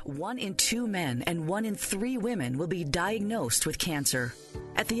fact, 1 in 2 men and 1 in 3 women will be diagnosed with cancer.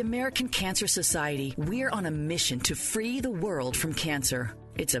 At the American Cancer Society, we're on a mission to free the world from cancer.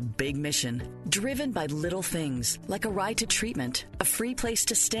 It's a big mission, driven by little things like a ride to treatment, a free place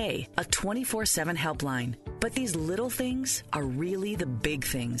to stay, a 24/7 helpline. But these little things are really the big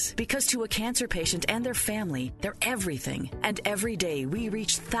things. Because to a cancer patient and their family, they're everything. And every day we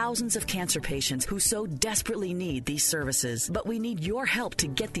reach thousands of cancer patients who so desperately need these services. But we need your help to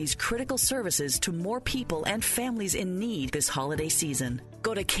get these critical services to more people and families in need this holiday season.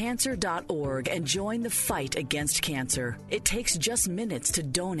 Go to cancer.org and join the fight against cancer. It takes just minutes to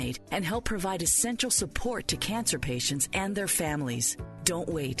donate and help provide essential support to cancer patients and their families. Don't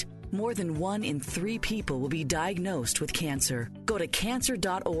wait. More than 1 in 3 people will be diagnosed with cancer. Go to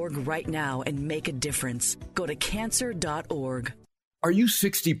cancer.org right now and make a difference. Go to cancer.org. Are you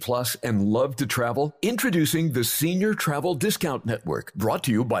 60 plus and love to travel? Introducing the Senior Travel Discount Network, brought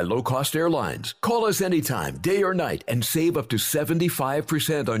to you by Low Cost Airlines. Call us anytime, day or night, and save up to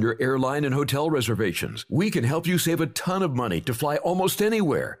 75% on your airline and hotel reservations. We can help you save a ton of money to fly almost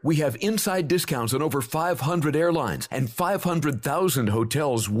anywhere. We have inside discounts on over 500 airlines and 500,000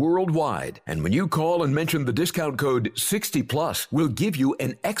 hotels worldwide. And when you call and mention the discount code 60 plus, we'll give you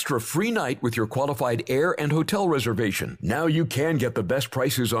an extra free night with your qualified air and hotel reservation. Now you can get the best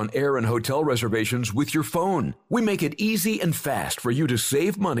prices on air and hotel reservations with your phone. We make it easy and fast for you to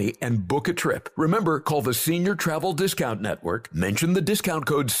save money and book a trip. Remember, call the Senior Travel Discount Network, mention the discount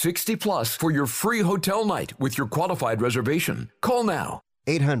code 60+ for your free hotel night with your qualified reservation. Call now.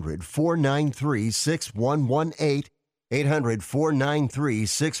 800-493-6118.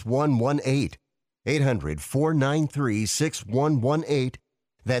 800-493-6118. 800-493-6118.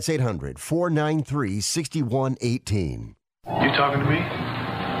 That's 800-493-6118. You talking to me?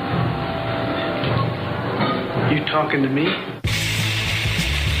 You talking to me?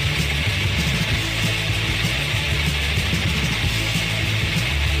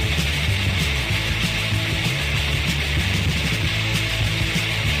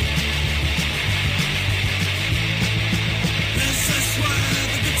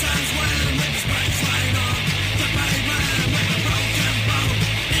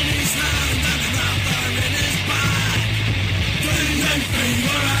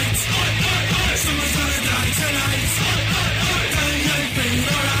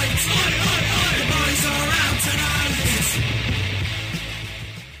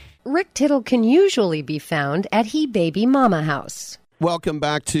 Rick Tittle can usually be found at He Baby Mama House. Welcome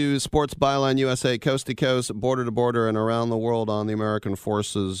back to Sports Byline USA, coast to coast, border to border, and around the world on the American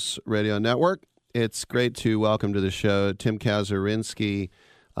Forces Radio Network. It's great to welcome to the show Tim Kazurinsky,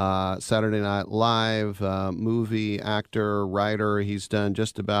 Saturday Night Live, movie actor, writer. He's done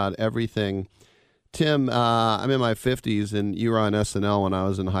just about everything. Tim, I'm in my 50s, and you were on SNL when I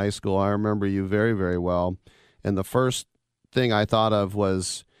was in high school. I remember you very, very well. And the first thing I thought of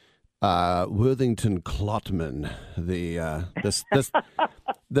was Worthington Klotman, the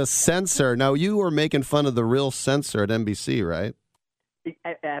censor. Now, you were making fun of the real censor at NBC, right?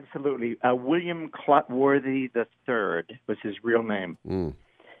 Absolutely. William Clotworthy III was his real name. Mm.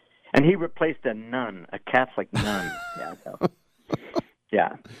 And he replaced a nun, a Catholic nun.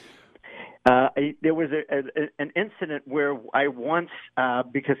 Yeah. There was an incident where I once,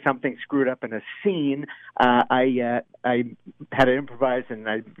 because something screwed up in a scene, I had to improvise, and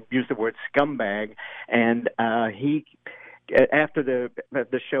I used the word scumbag. And he, after the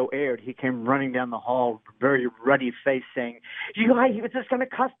show aired, he came running down the hall, very ruddy face, saying, "It's just going to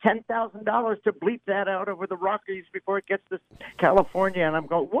cost $10,000 to bleep that out over the Rockies before it gets to California." And I'm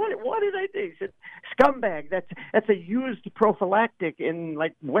going, "What did I do?" He said, "Scumbag. That's a used prophylactic in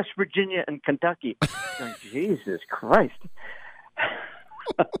like West Virginia and Kentucky." I'm going, Jesus Christ.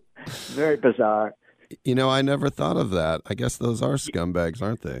 Very bizarre. You know, I never thought of that. I guess those are scumbags,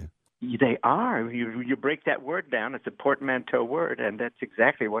 aren't they? They are. You break that word down. It's a portmanteau word, and that's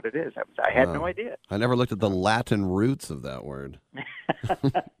exactly what it is. I had no idea. I never looked at the Latin roots of that word.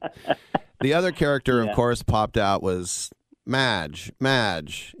 The other character, of course, popped out was Madge.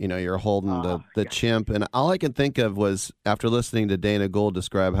 You know, you're holding the chimp. And all I can think of was, after listening to Dana Gould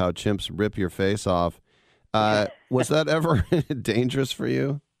describe how chimps rip your face off, was that ever dangerous for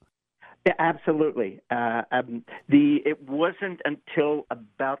you? Yeah, absolutely. It wasn't until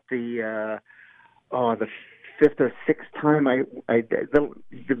about the fifth or sixth time I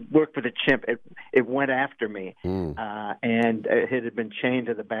worked for the chimp. It went after me, and it had been chained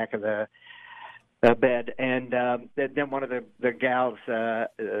to the back of the bed. And then one of the gals said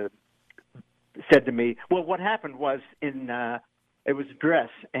to me, "Well, what happened was it was a dress,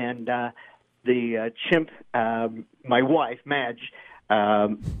 and the chimp, my wife Madge."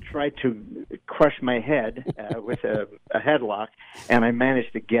 Tried to crush my head with a headlock, and I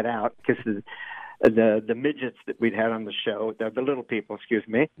managed to get out because the midgets that we'd had on the show, the little people,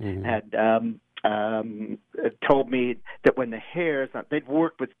 had told me that when the hares, they'd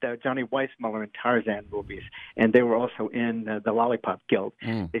worked with Johnny Weissmuller in Tarzan movies, and they were also in the Lollipop Guild.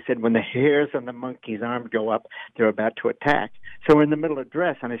 They said when the hairs on the monkey's arm go up, they're about to attack. So we're in the middle of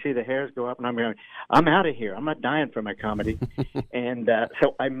dress, and I see the hairs go up, and I'm going, I'm out of here. I'm not dying for my comedy. And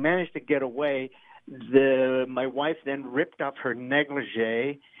so I managed to get away. My wife then ripped off her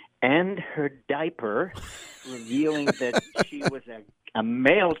negligee and her diaper, revealing that she was a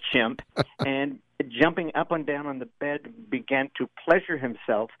male chimp, and jumping up and down on the bed began to pleasure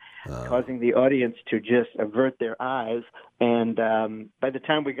himself, causing the audience to just avert their eyes. And by the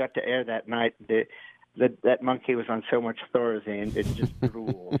time we got to air that night, that monkey was on so much Thorazine, it just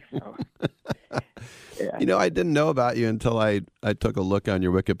drooled. So, yeah. You know, I didn't know about you until I took a look on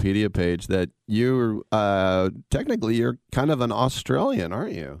your Wikipedia page that you're technically you're kind of an Australian,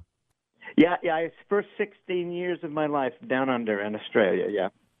 aren't you? Yeah. It's the first 16 years of my life down under in Australia. Yeah,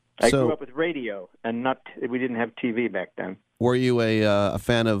 I grew up with radio, and we didn't have TV back then. Were you a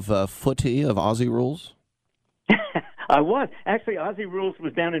fan of footy, of Aussie Rules? I was actually. Aussie Rules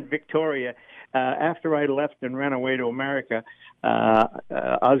was down in Victoria. After I left and ran away to America,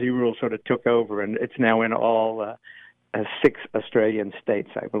 Aussie Rules sort of took over, and it's now in all 6 Australian states,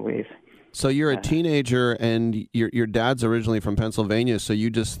 I believe. So you're a teenager, and your dad's originally from Pennsylvania, so you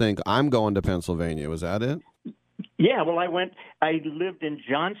just think, I'm going to Pennsylvania. Was that it? Yeah, well, I lived in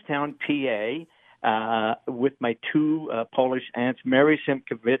Johnstown, PA, with my 2 Polish aunts, Mary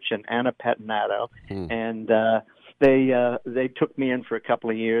Simkovich and Anna Patinato, and they took me in for a couple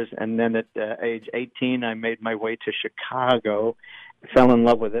of years, and then at age 18, I made my way to Chicago, fell in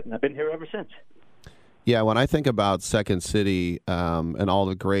love with it, and I've been here ever since. Yeah, when I think about Second City and all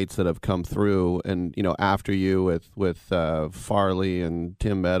the greats that have come through, and after you with Farley and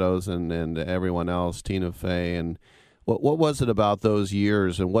Tim Meadows and everyone else, Tina Fey, and what was it about those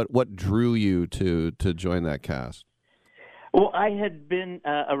years, and what drew you to join that cast? Well, I had been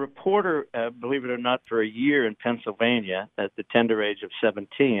a reporter, believe it or not, for a year in Pennsylvania at the tender age of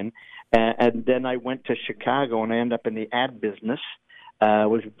 17, and then I went to Chicago and I ended up in the ad business.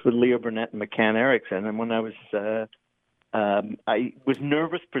 Was with Leo Burnett and McCann Erickson, and when I was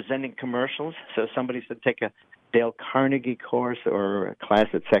nervous presenting commercials, so somebody said take a Dale Carnegie course or a class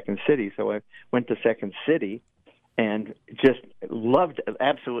at Second City, so I went to Second City and just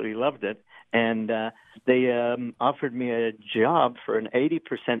absolutely loved it, and they offered me a job for an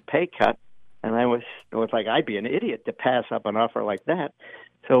 80% pay cut, and I was like, I'd be an idiot to pass up an offer like that,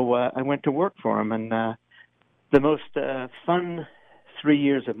 so I went to work for them, and the most fun 3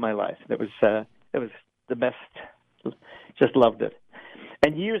 years of my life. It was the best. Just loved it.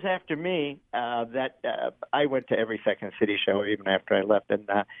 And years after me, I went to every Second City show, even after I left. And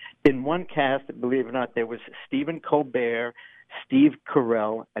in one cast, believe it or not, there was Stephen Colbert, Steve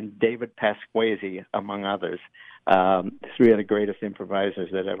Carell, and David Pasquesi, among others. 3 of the greatest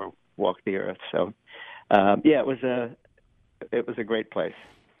improvisers that ever walked the earth. So, it was a great place.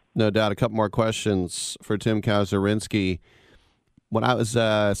 No doubt. A couple more questions for Tim Kazurinsky. When I was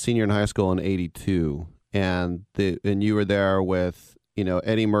a senior in high school in '82, and you were there with,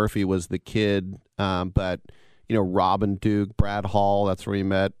 Eddie Murphy was the kid, but, Robin Duke, Brad Hall, that's where he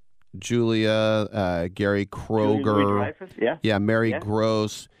met, Julia, Gary Kroger, Mary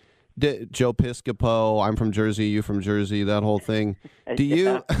Gross, Joe Piscopo, I'm from Jersey, you from Jersey, that whole thing. Do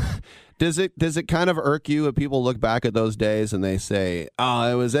you, does it kind of irk you if people look back at those days and they say,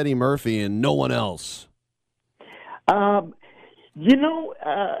 it was Eddie Murphy and no one else? He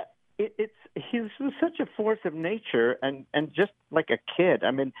was such a force of nature and just like a kid.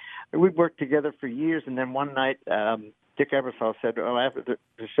 I mean, we worked together for years, and then one night Dick Ebersol said, after the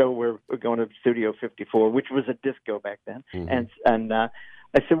show we're going to Studio 54, which was a disco back then, and I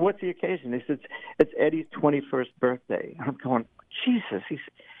said, what's the occasion? He said, it's Eddie's 21st birthday. I'm going, Jesus,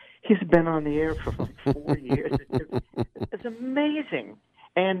 he's been on the air for like 4 years. It's amazing.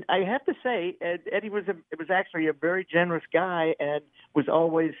 And I have to say, Eddie was actually a very generous guy, and was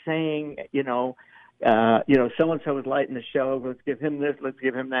always saying, so and so is lighting the show. Let's give him this. Let's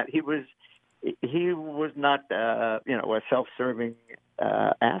give him that. He was not, a self-serving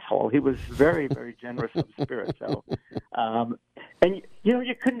asshole. He was very, very generous of spirit. So, and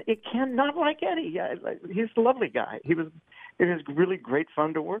you cannot like Eddie. He's a lovely guy. It was really great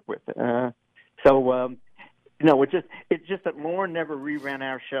fun to work with. It's just that Lorne never rerun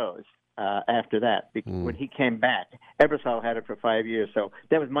our shows after that. When he came back, Ebersol had it for 5 years. So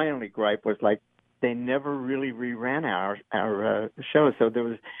that was my only gripe, was like they never really rerun our shows. So there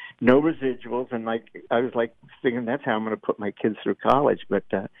was no residuals, and I was thinking that's how I'm going to put my kids through college. But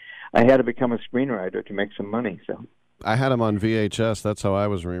I had to become a screenwriter to make some money. So I had them on VHS. That's how I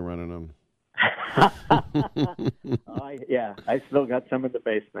was rerunning them. I still got some in the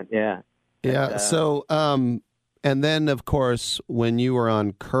basement. Yeah. Yeah. So, and then of course, when you were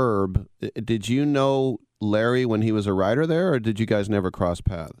on Curb, did you know Larry when he was a writer there, or did you guys never cross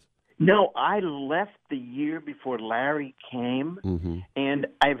paths? No, I left the year before Larry came, and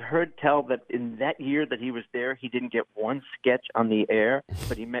I've heard tell that in that year that he was there, he didn't get one sketch on the air,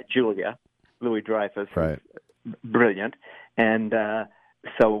 but he met Julia Louis-Dreyfus, right? Brilliant, and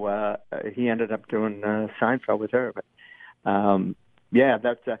so he ended up doing Seinfeld with her. But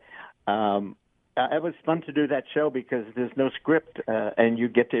it was fun to do that show because there's no script, and you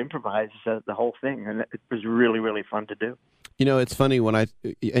get to improvise the whole thing, and it was really, really fun to do. You know, it's funny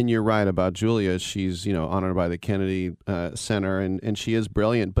and you're right about Julia. She's, honored by the Kennedy Center, and she is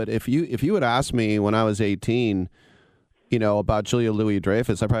brilliant. But if you had asked me when I was 18, about Julia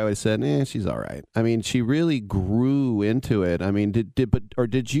Louis-Dreyfus, I probably would have said, she's all right. I mean, she really grew into it. I mean,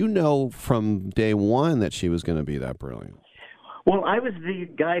 did you know from day one that she was going to be that brilliant? Well, I was the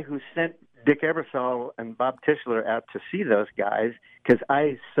guy who sent Dick Ebersol and Bob Tischler out to see those guys because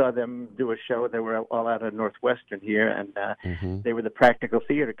I saw them do a show. They were all out of Northwestern here, and they were the Practical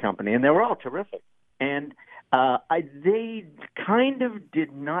Theater Company, and they were all terrific. And they kind of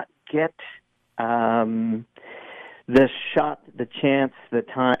did not get the shot, the chance, the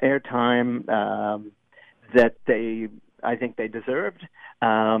airtime that I think they deserved.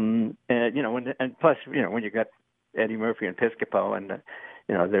 And plus, when you got Eddie Murphy and Piscopo, and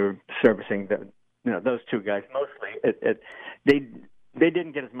they were servicing those two guys mostly. They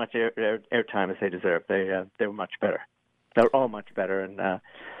didn't get as much airtime as they deserved. They were much better. They're all much better, and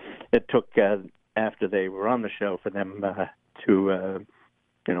it took after they were on the show for them to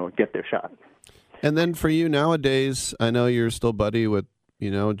get their shot. And then for you nowadays, I know you're still buddy with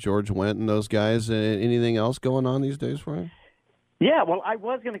George Wendt and those guys. Anything else going on these days for you? Yeah, well, I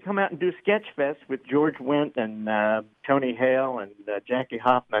was going to come out and do Sketchfest with George Wendt and Tony Hale and Jackie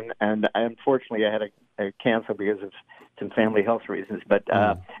Hoffman, and unfortunately I had to cancel because of some family health reasons. But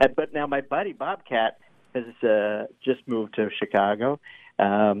now my buddy Bobcat has just moved to Chicago,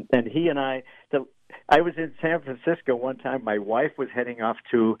 and he and I was in San Francisco one time. My wife was heading off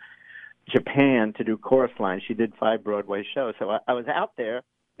to Japan to do Chorus Line. She did 5 Broadway shows, so I was out there.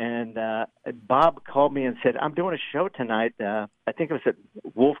 And Bob called me and said, I'm doing a show tonight. I think it was at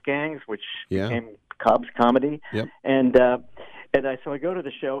Wolfgang's, which became Cobb's Comedy. Yep. And so I go to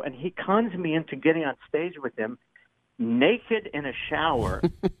the show, and he cons me into getting on stage with him naked in a shower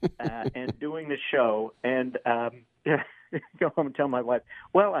and doing the show. And go home and tell my wife,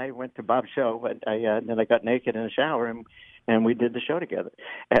 well, I went to Bob's show, and then I got naked in a shower, and we did the show together.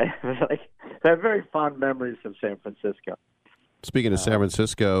 And it was like, I have very fond memories of San Francisco. Speaking of San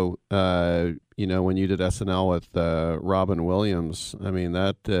Francisco, when you did SNL with Robin Williams, I mean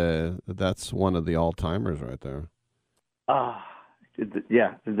that's one of the all-timers right there.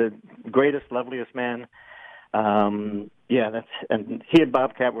 The greatest, loveliest man. And he and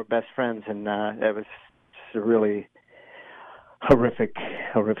Bobcat were best friends, and it was a really horrific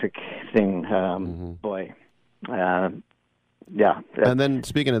thing. Boy. And then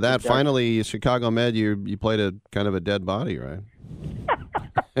speaking of that, finally, Chicago Med, you played a kind of a dead body, right?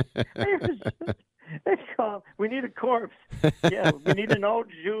 We need a corpse. Yeah, we need an old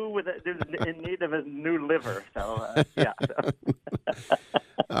Jew in need of a new liver. So,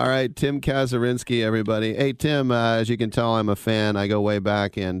 All right, Tim Kazurinsky, everybody. Hey, Tim, as you can tell, I'm a fan. I go way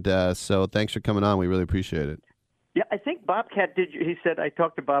back, and so thanks for coming on. We really appreciate it. Yeah, I think Bobcat did. He said, I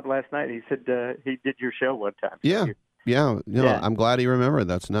talked to Bob last night. He said he did your show one time. Yeah. Yeah, I'm glad he remembered.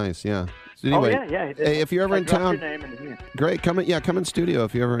 That's nice. Yeah. So anyway, hey, if you're ever in town, great. Come in studio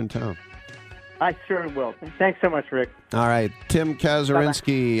if you're ever in town. I sure will. Thanks so much, Rick. All right, Tim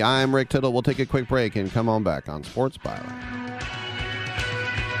Kazurinsky. Bye-bye. I'm Rick Tittle. We'll take a quick break and come on back on Sports Byline.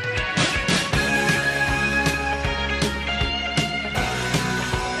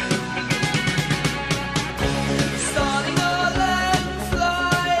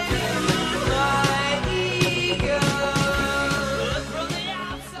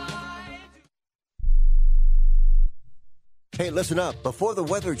 Hey, listen up. Before the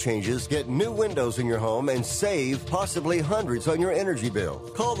weather changes, get new windows in your home and save possibly hundreds on your energy bill.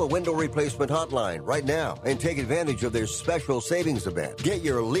 Call the Window Replacement Hotline right now and take advantage of their special savings event. Get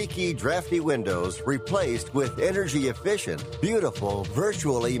your leaky, drafty windows replaced with energy-efficient, beautiful,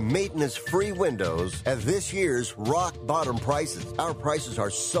 virtually maintenance-free windows at this year's rock-bottom prices. Our prices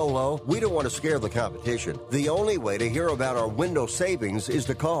are so low, we don't want to scare the competition. The only way to hear about our window savings is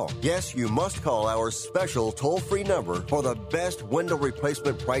to call. Yes, you must call our special toll-free number for the best window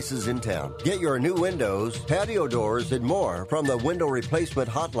replacement prices in town. Get your new windows, patio doors, and more from the Window Replacement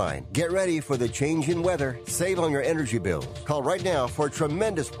Hotline. Get ready for the change in weather. Save on your energy bills. Call right now for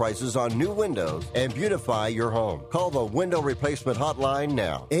tremendous prices on new windows and beautify your home. Call the Window Replacement Hotline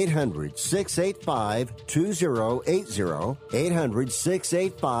now. 800-685-2080.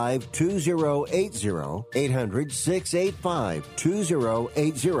 800-685-2080.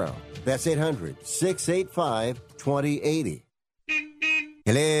 800-685-2080. That's 800-685-2080.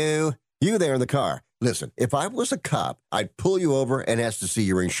 Hello? You there in the car. Listen, if I was a cop, I'd pull you over and ask to see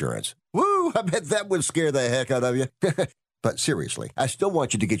your insurance. Woo! I bet that would scare the heck out of you. But seriously, I still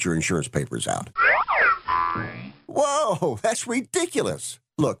want you to get your insurance papers out. Whoa, that's ridiculous.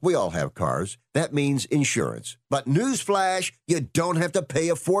 Look, we all have cars. That means insurance. But newsflash, you don't have to pay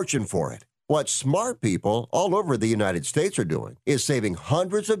a fortune for it. What smart people all over the United States are doing is saving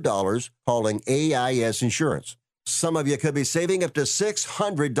hundreds of dollars calling AIS Insurance. Some of you could be saving up to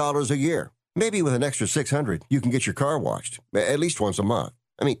 $600 a year. Maybe with an extra $600, you can get your car washed, at least once a month.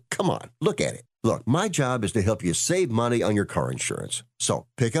 I mean, come on, look at it. Look, my job is to help you save money on your car insurance. So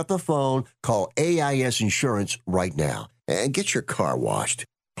pick up the phone, call AIS Insurance right now, and get your car washed,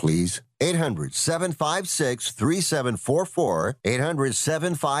 please. 800-756-3744.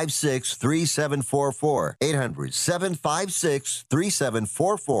 800-756-3744.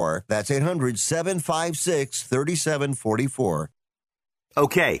 800-756-3744. That's 800-756-3744.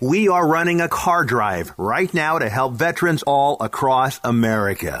 Okay, we are running a car drive right now to help veterans all across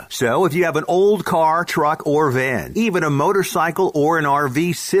America. So if you have an old car, truck, or van, even a motorcycle or an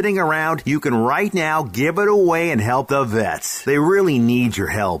RV sitting around, you can right now give it away and help the vets. They really need your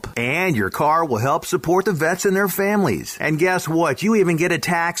help. And your car will help support the vets and their families. And guess what? You even get a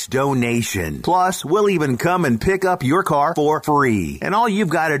tax donation. Plus, we'll even come and pick up your car for free. And all you've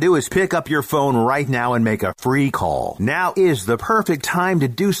got to do is pick up your phone right now and make a free call. Now is the perfect time to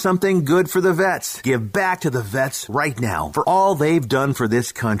do something good for the vets. Give back to the vets right now for all they've done for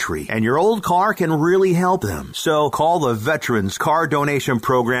this country. And your old car can really help them. So call the Veterans Car Donation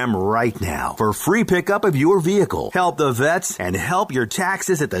Program right now for free pickup of your vehicle. Help the vets and help your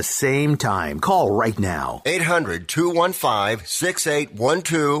taxes at the same time. Call right now.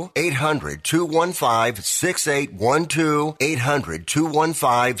 800-215-6812. 800-215-6812.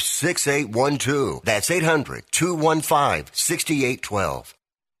 800-215-6812. That's 800-215-6812.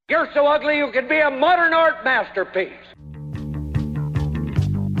 You're so ugly you could be a modern art masterpiece.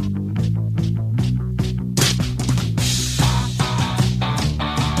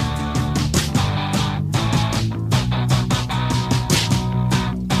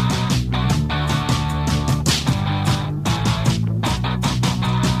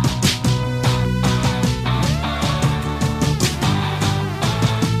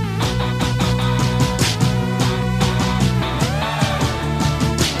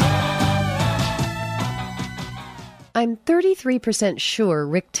 I'm 33% sure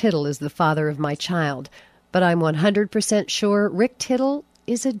Rick Tittle is the father of my child, but I'm 100% sure Rick Tittle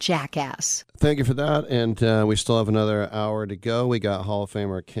is a jackass. Thank you for that, and we still have another hour to go. We got Hall of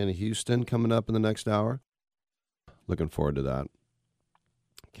Famer Ken Houston coming up in the next hour. Looking forward to that.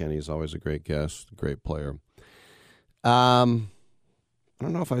 Kenny's always a great guest, great player. I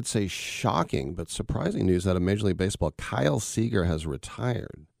don't know if I'd say shocking, but surprising news out of Major League Baseball. Kyle Seager has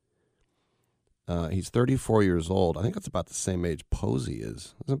retired. He's 34 years old. I think that's about the same age Posey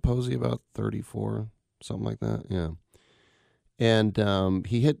is. Isn't Posey about 34? Something like that? Yeah. And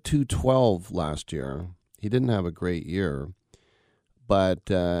he hit .212 last year. He didn't have a great year, but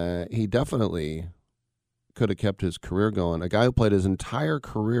he definitely could have kept his career going. A guy who played his entire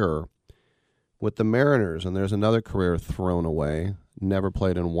career with the Mariners, and there's another career thrown away. Never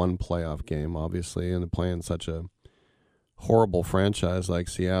played in one playoff game, obviously, and playing such a horrible franchise like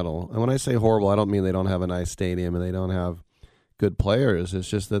Seattle. And when I say horrible, I don't mean they don't have a nice stadium and they don't have good players. It's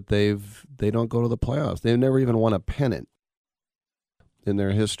just that they don't go to the playoffs. They've never even won a pennant in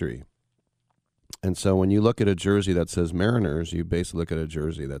their history. And so when you look at a jersey that says Mariners, you basically look at a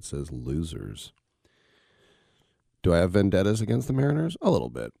jersey that says losers. Do I have vendettas against the Mariners? A little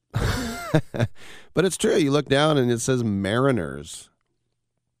bit. But it's true. You look down and it says Mariners,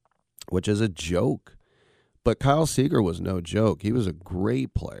 which is a joke. But Kyle Seager was no joke. He was a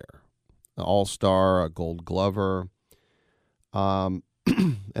great player, an all-star, a Gold Glover, and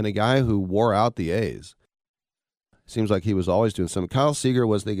a guy who wore out the A's. Seems like he was always doing something. Kyle Seager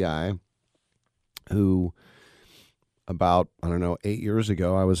was the guy who about, 8 years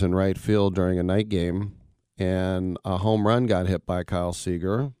ago, I was in right field during a night game, and a home run got hit by Kyle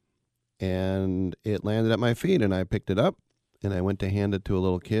Seager, and it landed at my feet, and I picked it up. And I went to hand it to a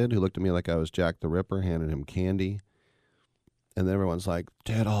little kid who looked at me like I was Jack the Ripper, handed him candy. And then everyone's like,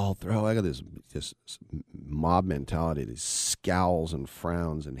 Tittle, throw. I got this mob mentality, these scowls and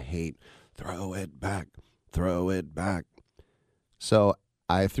frowns and hate. Throw it back. Throw it back. So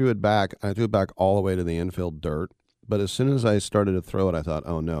I threw it back. I threw it back all the way to the infield dirt. But as soon as I started to throw it, I thought,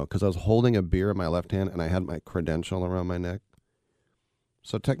 oh, no, because I was holding a beer in my left hand and I had my credential around my neck.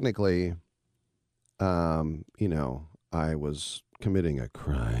 So technically, I was committing a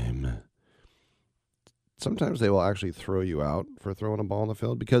crime. Sometimes they will actually throw you out for throwing a ball in the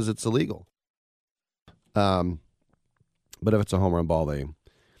field because it's illegal. But if it's a home run ball, they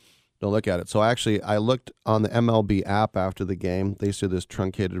don't look at it. So I looked on the MLB app after the game. They used to do this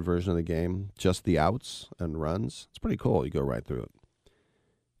truncated version of the game, just the outs and runs. It's pretty cool. You go right through it.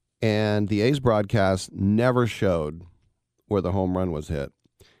 And the A's broadcast never showed where the home run was hit.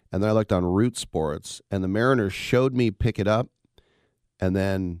 And then I looked on Root Sports, and the Mariners showed me pick it up, and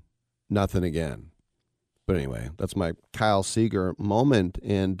then nothing again. But anyway, that's my Kyle Seager moment,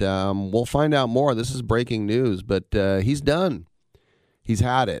 and we'll find out more. This is breaking news, but he's done. He's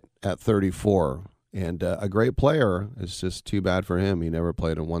had it at 34, and a great player. It's just too bad for him. He never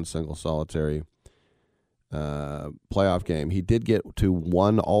played in one single solitary playoff game. He did get to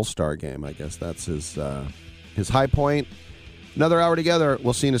one All-Star game. I guess that's his high point. Another hour together.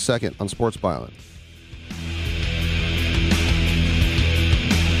 We'll see you in a second on Sports Byline.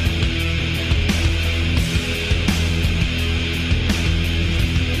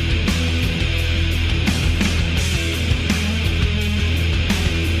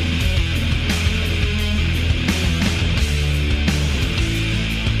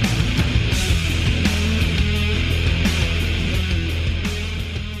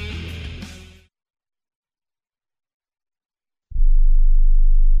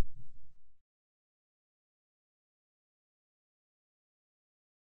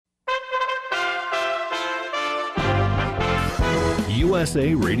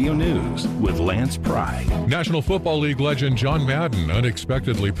 USA Radio News with Lance Pry. National Football League legend John Madden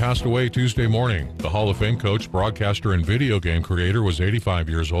unexpectedly passed away Tuesday morning. The Hall of Fame coach, broadcaster, and video game creator was 85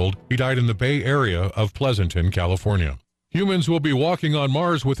 years old. He died in the Bay Area of Pleasanton, California. Humans will be walking on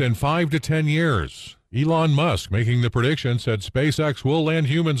Mars within 5 to 10 years. Elon Musk, making the prediction, said SpaceX will land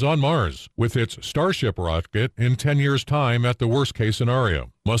humans on Mars with its Starship rocket in 10 years' time at the worst-case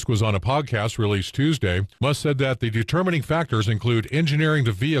scenario. Musk was on a podcast released Tuesday. Musk said that the determining factors include engineering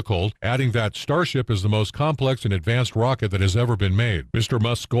the vehicle, adding that Starship is the most complex and advanced rocket that has ever been made. Mr.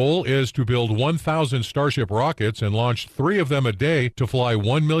 Musk's goal is to build 1,000 Starship rockets and launch 3 of them a day to fly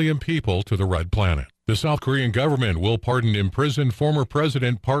 1 million people to the Red Planet. The South Korean government will pardon imprisoned former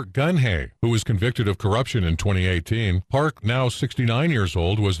President Park Geun-hye, who was convicted of corruption in 2018. Park, now 69 years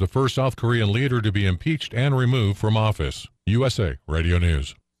old, was the first South Korean leader to be impeached and removed from office. USA Radio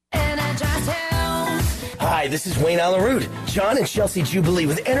News. Hi, this is Wayne Allen Root. John and Chelsea Jubilee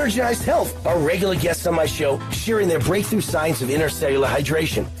with Energized Health are regular guests on my show, sharing their breakthrough science of intercellular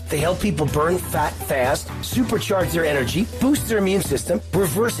hydration. They help people burn fat fast, supercharge their energy, boost their immune system,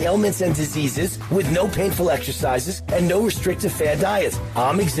 reverse ailments and diseases with no painful exercises and no restrictive fad diets.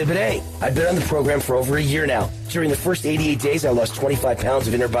 I'm Exhibit A. I've been on the program for over a year now. During the first 88 days, I lost 25 pounds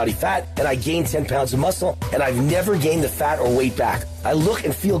of inner body fat, and I gained 10 pounds of muscle, and I've never gained the fat or weight back. I look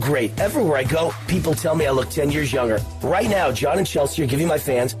and feel great. Everywhere I go, people tell me I look 10 years younger. Right now, John and Chelsea are giving my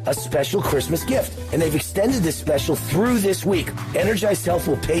fans a special Christmas gift, and they've extended this special through this week. Energized Health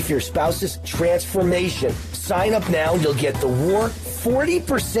will pay for your spouse's transformation. Sign up now and you'll get the War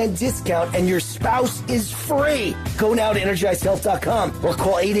 40% discount, and your spouse is free. Go now to EnergizedHealth.com or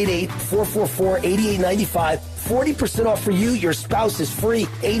call 888-444-8895. 40% off for you. Your spouse is free.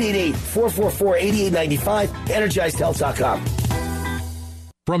 888-444-8895. EnergizedHealth.com.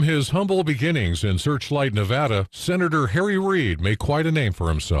 From his humble beginnings in Searchlight, Nevada, Senator Harry Reid made quite a name for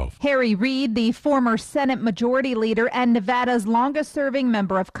himself. Harry Reid, the former Senate Majority Leader and Nevada's longest-serving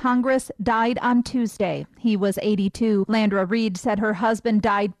member of Congress, died on Tuesday. He was 82. Landra Reid said her husband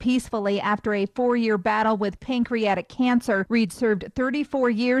died peacefully after a 4-year battle with pancreatic cancer. Reid served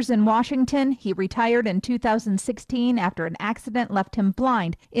 34 years in Washington. He retired in 2016 after an accident left him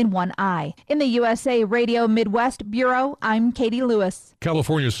blind in one eye. In the USA Radio Midwest Bureau, I'm Katie Lewis.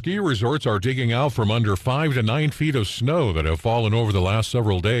 California ski resorts are digging out from under 5 to 9 feet of snow that have fallen over the last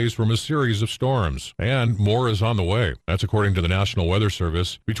several days from a series of storms. And more is on the way. That's according to the National Weather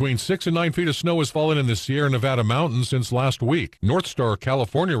Service. Between 6 and 9 feet of snow has fallen in the Sierra Nevada mountains since last week. North Star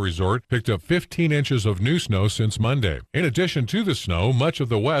California Resort picked up 15 inches of new snow since Monday. In addition to the snow, much of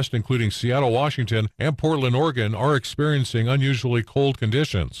the West, including Seattle, Washington, and Portland, Oregon, are experiencing unusually cold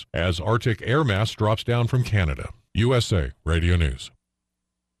conditions as Arctic air mass drops down from Canada. USA Radio News.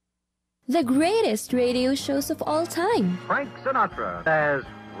 The greatest radio shows of all time. Frank Sinatra as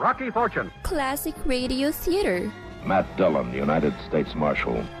Rocky Fortune. Classic radio theater. Matt Dillon, United States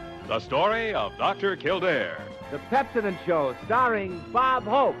Marshal. The story of Dr. Kildare. The Pepsodent Show, starring Bob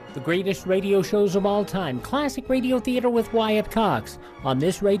Hope. The greatest radio shows of all time. Classic radio theater with Wyatt Cox. On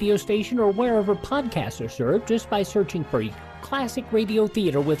this radio station or wherever podcasts are served, just by searching for Classic Radio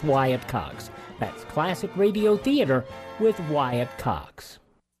Theater with Wyatt Cox. That's Classic Radio Theater with Wyatt Cox.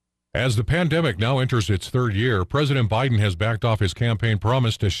 As the pandemic now enters its third year, President Biden has backed off his campaign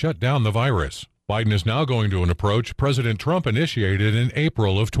promise to shut down the virus. Biden is now going to an approach President Trump initiated in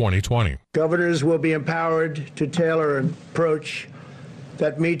April of 2020. Governors will be empowered to tailor an approach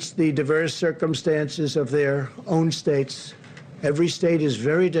that meets the diverse circumstances of their own states. Every state is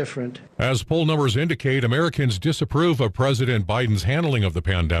very different. As poll numbers indicate, Americans disapprove of President Biden's handling of the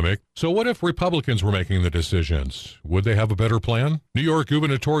pandemic. So what if Republicans were making the decisions? Would they have a better plan? New York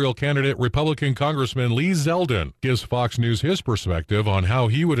gubernatorial candidate Republican Congressman Lee Zeldin gives Fox News his perspective on how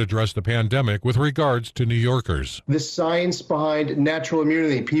he would address the pandemic with regards to New Yorkers. The science behind natural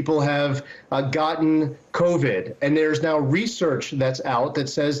immunity. People have gotten COVID, and there's now research that's out that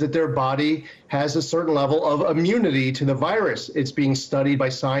says that their body has a certain level of immunity to the virus. It's being studied by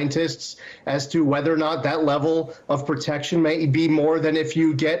scientists as to whether or not that level of protection may be more than if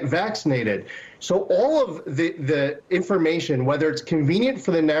you get vaccinated. So all of the information, whether it's convenient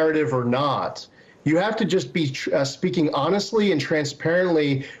for the narrative or not, you have to just be speaking honestly and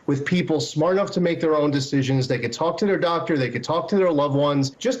transparently with people smart enough to make their own decisions. They could talk to their doctor. They could talk to their loved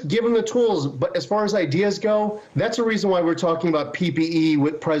ones. Just give them the tools. But as far as ideas go, that's a reason why we're talking about PPE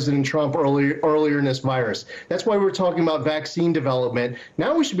with President Trump earlier in this virus. That's why we're talking about vaccine development.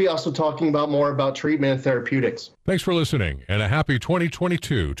 Now we should be also talking more about treatment and therapeutics. Thanks for listening, and a happy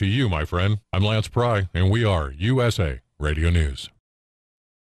 2022 to you, my friend. I'm Lance Pry, and we are USA Radio News.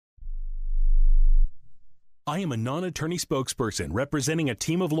 I am a non-attorney spokesperson representing a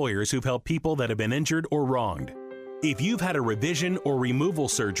team of lawyers who've helped people that have been injured or wronged. If you've had a revision or removal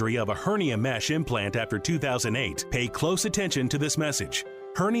surgery of a hernia mesh implant after 2008, pay close attention to this message.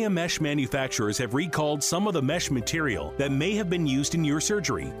 Hernia mesh manufacturers have recalled some of the mesh material that may have been used in your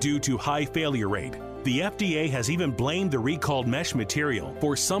surgery due to high failure rate. The FDA has even blamed the recalled mesh material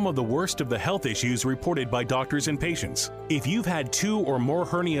for some of the worst of the health issues reported by doctors and patients. If you've had 2 or more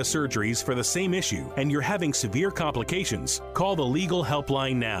hernia surgeries for the same issue and you're having severe complications, call the legal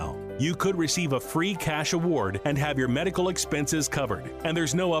helpline now. You could receive a free cash award and have your medical expenses covered. And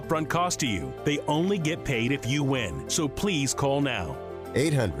there's no upfront cost to you. They only get paid if you win. So please call now.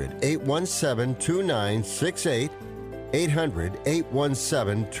 800-817-2968.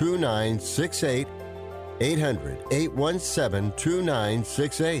 800-817-2968.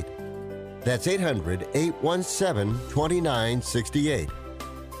 800-817-2968. That's 800-817-2968.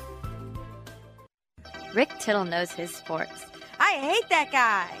 Rick Tittle knows his sports. I hate that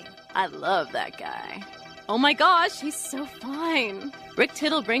guy. I love that guy. Oh my gosh, he's so fine. Rick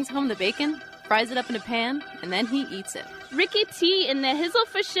Tittle brings home the bacon, fries it up in a pan, and then he eats it. Ricky T in the hizzle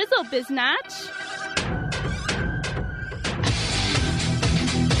for shizzle, biznatch.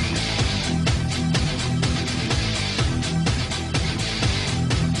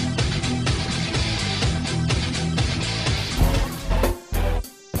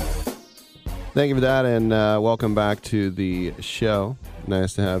 Thank you for that, and welcome back to the show.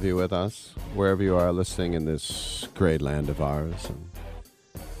 Nice to have you with us, wherever you are listening in this great land of ours and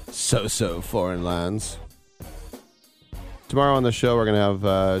so foreign lands. Tomorrow on the show, we're going to have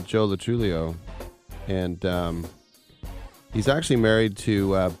Joe Latrulio, and he's actually married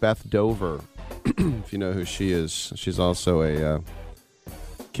to Beth Dover, if you know who she is. She's also a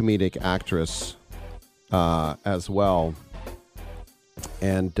comedic actress as well,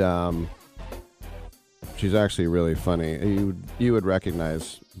 and she's actually really funny. You would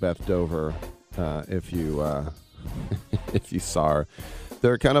recognize Beth Dover if you if you saw her.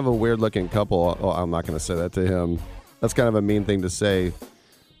 They're kind of a weird-looking couple. Oh, I'm not going to say that to him. That's kind of a mean thing to say.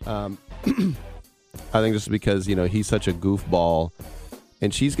 I think just because, he's such a goofball.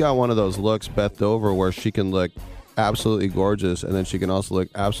 And she's got one of those looks, Beth Dover, where she can look absolutely gorgeous, and then she can also look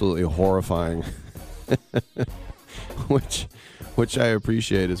absolutely horrifying, which I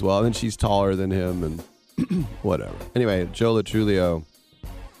appreciate as well. And then she's taller than him, and whatever. Anyway, Joe Latrulio,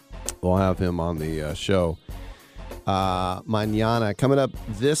 we'll have him on the show mañana. Coming up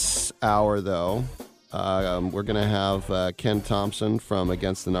this hour, though, we're going to have Ken Thompson from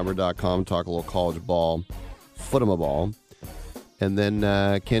AgainstTheNumber.com talk a little college ball, foot-em-a-ball, and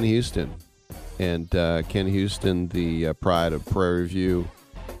then Ken Houston. And Ken Houston, the pride of Prairie View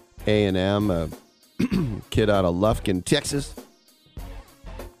A&M, a kid out of Lufkin, Texas.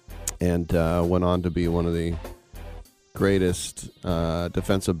 and went on to be one of the greatest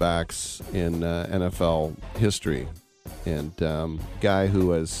defensive backs in NFL history, and guy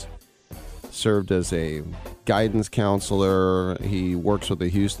who has served as a guidance counselor. He works with the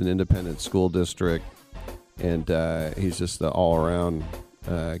Houston Independent School District, and he's just an all-around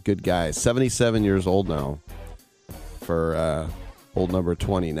good guy. 77 years old now for old number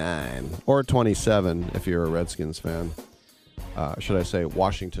 29, or 27 if you're a Redskins fan. Should I say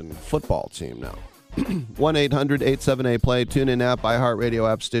Washington football team now. 1-800-878-PLAY, TuneIn app,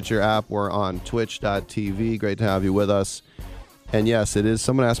 iHeartRadio app, Stitcher app. We're on twitch.tv. Great to have you with us. And yes, it is.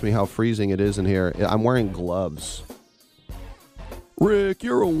 Someone asked me how freezing it is in here. I'm wearing gloves. Rick,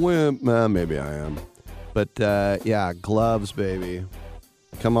 you're a wimp. Maybe I am. But yeah, gloves, baby.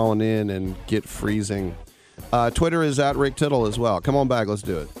 Come on in and get freezing. Twitter is at Rick Tittle as well. Come on back. Let's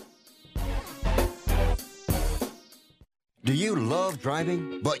do it. Do you love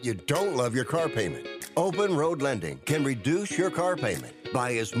driving, but you don't love your car payment? Open Road Lending can reduce your car payment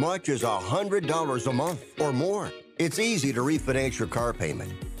by as much as $100 a month or more. It's easy to refinance your car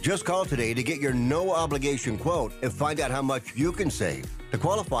payment. Just call today to get your no-obligation quote and find out how much you can save. To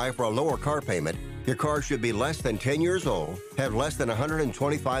qualify for a lower car payment, your car should be less than 10 years old, have less than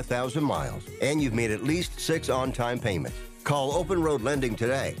 125,000 miles, and you've made at least 6 on-time payments. Call Open Road Lending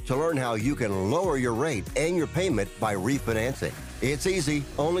today to learn how you can lower your rate and your payment by refinancing. It's easy,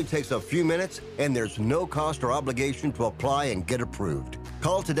 only takes a few minutes, and there's no cost or obligation to apply and get approved.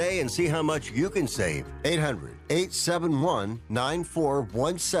 Call today and see how much you can save.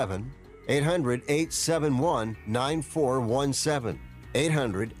 800-871-9417. 800-871-9417.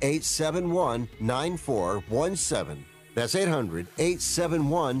 800-871-9417. That's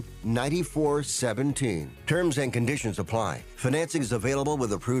 800-871-9417. Terms and conditions apply. Financing is available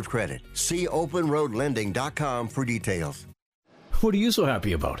with approved credit. See openroadlending.com for details. What are you so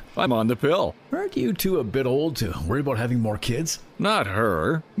happy about? I'm on the pill. Aren't you two a bit old to worry about having more kids? Not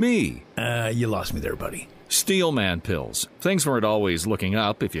her, me. You lost me there, buddy. Steelman pills. Things weren't always looking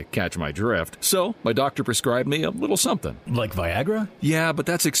up, if you catch my drift. So, my doctor prescribed me a little something. Like Viagra? Yeah, but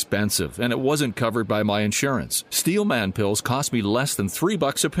that's expensive, and it wasn't covered by my insurance. Steelman pills cost me less than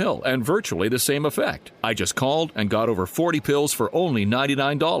 $3 a pill, and virtually the same effect. I just called and got over 40 pills for only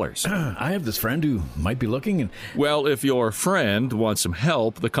 $99. I have this friend who might be looking and... Well, if your friend wants some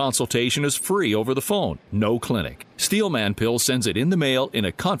help, the consultation is free over the phone. No clinic. Steelman Pills sends it in the mail in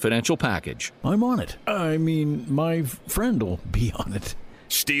a confidential package. I'm on it. I mean, my friend will be on it.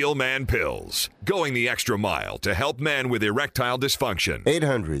 Steelman Pills, going the extra mile to help men with erectile dysfunction.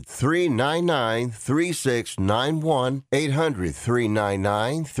 800-399-3691.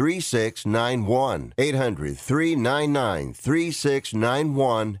 800-399-3691.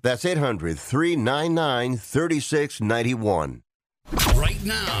 800-399-3691. That's 800-399-3691. Right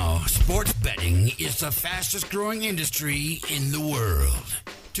now, sports betting is the fastest growing industry in the world.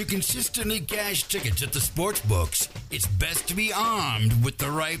 To consistently cash tickets at the sports books, it's best to be armed with the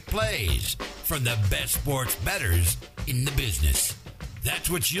right plays from the best sports bettors in the business. That's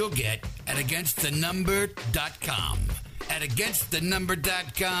what you'll get at AgainstTheNumber.com. At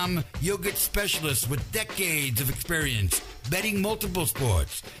AgainstTheNumber.com, you'll get specialists with decades of experience betting multiple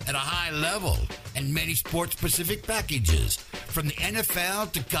sports at a high level and many sports-specific packages, from the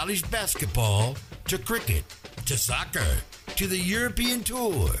NFL to college basketball to cricket to soccer to the European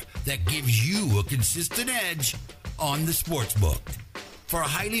Tour, that gives you a consistent edge on the sportsbook. For a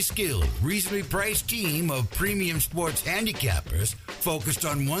highly skilled, reasonably priced team of premium sports handicappers focused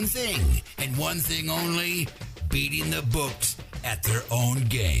on one thing and one thing only, beating the books at their own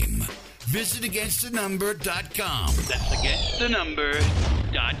game. Visit AgainstTheNumber.com. That's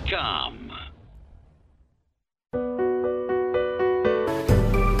AgainstTheNumber.com.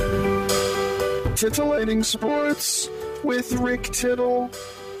 Titillating Sports with Rick Tittle.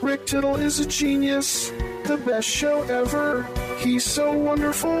 Rick Tittle is a genius, the best show ever. He's so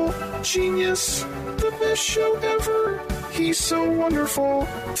wonderful, genius, the best show ever. He's so wonderful.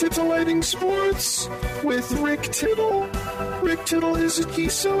 Titillating Sports with Rick Tittle. Rick Tittle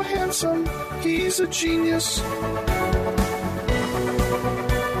he's so handsome, he's a genius.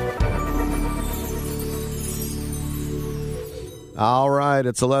 All right,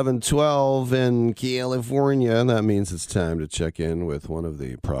 it's 11:12 in California, and that means it's time to check in with one of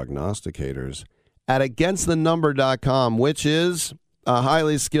the prognosticators at AgainstTheNumber.com, which is a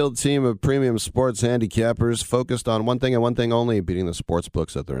highly skilled team of premium sports handicappers focused on one thing and one thing only, beating the sports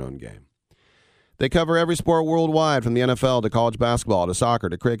books at their own game. They cover every sport worldwide, from the NFL to college basketball to soccer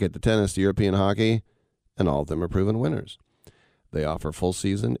to cricket to tennis to European hockey, and all of them are proven winners. They offer full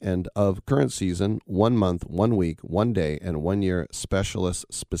season and of current season, 1 month, 1 week, 1 day, and 1 year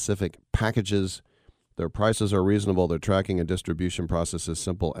specialist-specific packages. Their prices are reasonable, their tracking and distribution process is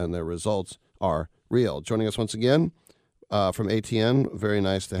simple, and their results are real. Joining us once again from ATN, very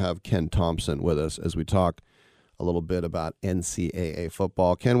nice to have Ken Thompson with us as we talk a little bit about NCAA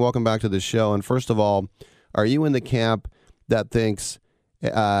football. Ken, welcome back to the show. And first of all, are you in the camp that thinks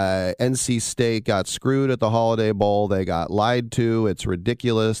NC State got screwed at the Holiday Bowl? They got lied to. It's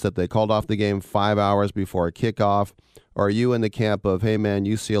ridiculous that they called off the game 5 hours before kickoff. Or are you in the camp of, hey, man,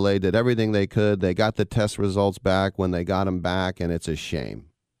 UCLA did everything they could. They got the test results back when they got them back, and it's a shame?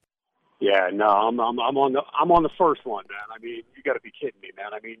 Yeah, no, I'm on the first one, man. I mean, you got to be kidding me,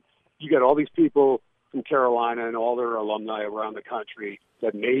 man. I mean, you got all these people from Carolina and all their alumni around the country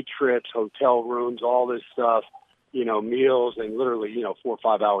that made trips, hotel rooms, all this stuff, meals, and literally, 4 or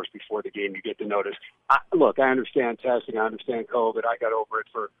 5 hours before the game, you get the notice. Look, I understand testing. I understand COVID. I got over it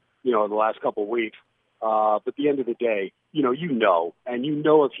for, the last couple of weeks. But at the end of the day, and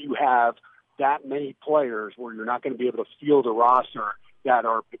if you have that many players where you're not going to be able to field a roster that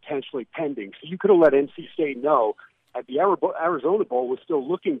are potentially pending. So you could have let NC State know at the Arizona Bowl was still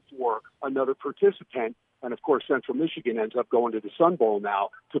looking for another participant. And, of course, Central Michigan ends up going to the Sun Bowl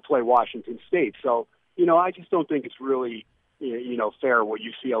now to play Washington State. So, I just don't think it's really, fair what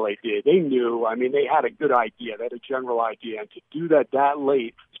UCLA did. They knew. I mean, they had a good idea. They had a general idea. And to do that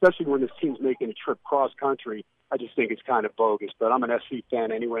late, especially when this team's making a trip cross-country, I just think it's kind of bogus. But I'm an SC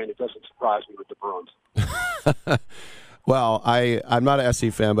fan anyway, and it doesn't surprise me with the Bruins. Well, I'm not an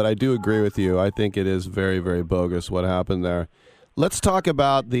SC fan, but I do agree with you. I think it is very, very bogus what happened there. Let's talk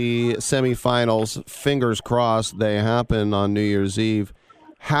about the semifinals. Fingers crossed they happen on New Year's Eve.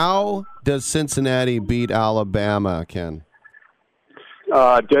 How does Cincinnati beat Alabama, Ken?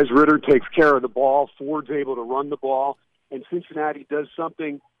 Des Ridder takes care of the ball. Ford's able to run the ball. And Cincinnati does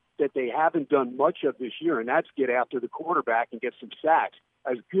something that they haven't done much of this year, and that's get after the quarterback and get some sacks.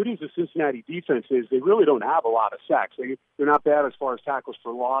 As good as the Cincinnati defense is, they really don't have a lot of sacks. They're not bad as far as tackles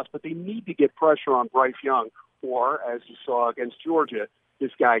for loss, but they need to get pressure on Bryce Young. Or, as you saw against Georgia,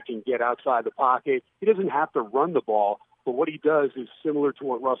 this guy can get outside the pocket. He doesn't have to run the ball, but what he does is similar to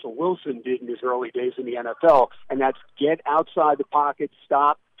what Russell Wilson did in his early days in the NFL, and that's get outside the pocket,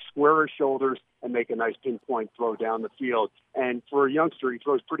 stop, square his shoulders, and make a nice pinpoint throw down the field. And for a youngster, he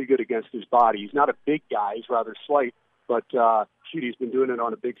throws pretty good against his body. He's not a big guy. He's rather slight, but he's been doing it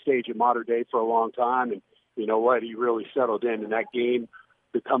on a big stage at Mater Dei for a long time, and you know what? He really settled in that game.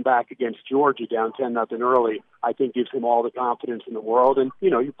 To come back against Georgia down 10-0 early, I think gives him all the confidence in the world. And,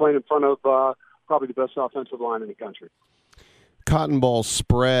 you're playing in front of probably the best offensive line in the country. Cotton Bowl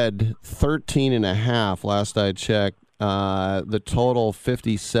spread 13.5 last I checked. The total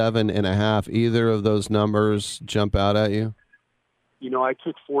 57.5. Either of those numbers jump out at you? I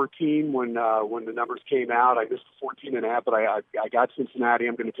took 14 when the numbers came out. I missed 14.5, but I got Cincinnati.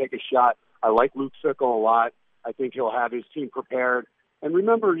 I'm going to take a shot. I like Luke Fickell a lot. I think he'll have his team prepared. And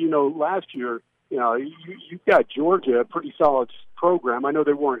remember, last year, you've got Georgia, a pretty solid program. I know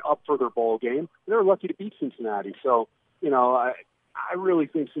they weren't up for their bowl game. They were lucky to beat Cincinnati. So, I really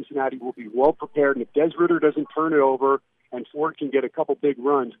think Cincinnati will be well prepared. And if Des Ridder doesn't turn it over and Ford can get a couple big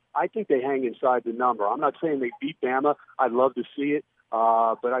runs, I think they hang inside the number. I'm not saying they beat Bama. I'd love to see it.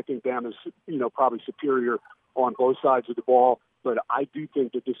 But I think Bama's, probably superior on both sides of the ball. But I do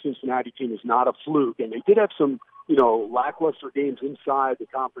think that the Cincinnati team is not a fluke. And they did have some, lackluster games inside the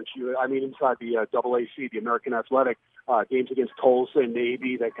conference. Inside the AAC, the American Athletic, games against Tulsa and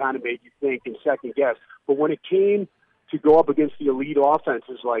Navy that kind of made you think and second guess. But when it came to go up against the elite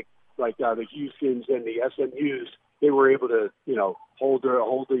offenses like the Houstons and the SMUs, they were able to, hold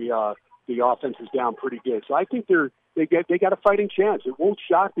the offenses down pretty good. So I think they got a fighting chance. It won't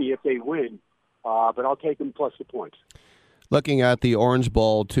shock me if they win, but I'll take them plus the points. Looking at the Orange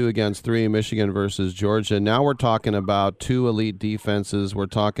Bowl, 2-3, Michigan versus Georgia. Now we're talking about two elite defenses. We're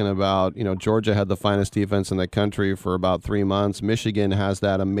talking about, Georgia had the finest defense in the country for about 3 months. Michigan has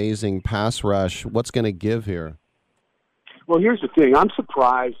that amazing pass rush. What's going to give here? Well, here's the thing. I'm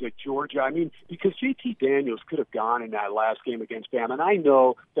surprised that Georgia, because JT Daniels could have gone in that last game against Bama. And I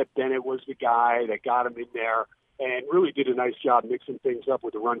know that Bennett was the guy that got him in there and really did a nice job mixing things up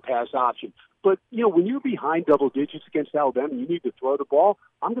with the run-pass option. But, when you're behind double digits against Alabama and you need to throw the ball,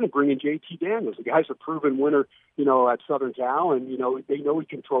 I'm going to bring in J.T. Daniels. The guy's a proven winner, at Southern Cal, and, they know he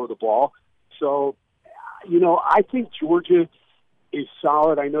can throw the ball. So, I think Georgia is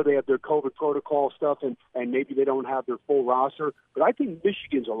solid. I know they have their COVID protocol stuff, and maybe they don't have their full roster. But I think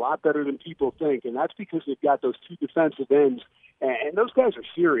Michigan's a lot better than people think, and that's because they've got those two defensive ends And those guys are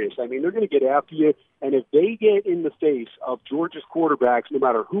serious. I mean, they're going to get after you. And if they get in the face of Georgia's quarterbacks, no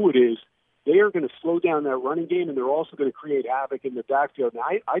matter who it is, they are going to slow down that running game, and they're also going to create havoc in the backfield. Now,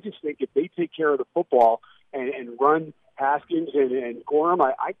 I just think if they take care of the football and run Haskins and Corum,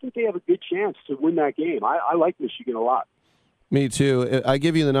 I think they have a good chance to win that game. I like Michigan a lot. Me too. I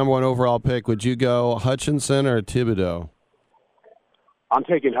give you the number one overall pick. Would you go Hutchinson or Thibodeau? I'm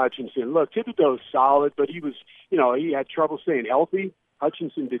taking Hutchinson. Look, Thibodeau's solid, but he had trouble staying healthy.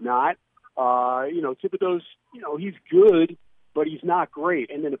 Hutchinson did not. Thibodeau's, he's good, but he's not great.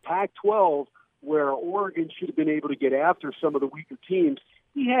 And then the Pac-12, where Oregon should have been able to get after some of the weaker teams,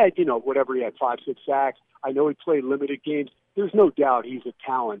 he had, he had 5-6 sacks. I know he played limited games. There's no doubt he's a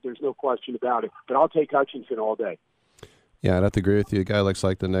talent. There's no question about it. But I'll take Hutchinson all day. Yeah, I'd have to agree with you. The guy looks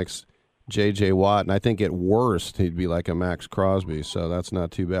like the next J.J. Watt, and I think at worst he'd be like a Max Crosby, so that's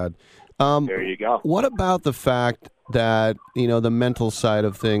not too bad. There you go. What about the fact that, the mental side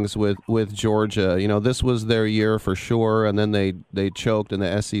of things with Georgia? This was their year for sure, and then they choked in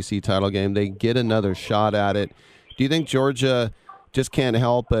the SEC title game. They get another shot at it. Do you think Georgia just can't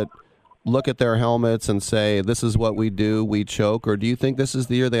help but look at their helmets and say, this is what we do, we choke? Or do you think this is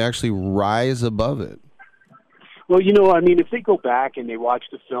the year they actually rise above it? Well, if they go back and they watch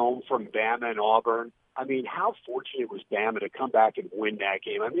the film from Bama and Auburn, how fortunate was Bama to come back and win that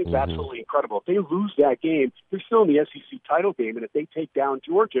game? It's absolutely incredible. If they lose that game, they're still in the SEC title game, and if they take down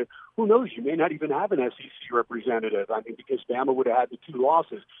Georgia, who knows? You may not even have an SEC representative, because Bama would have had the 2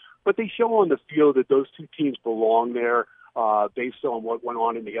 losses. But they show on the field that those two teams belong there based on what went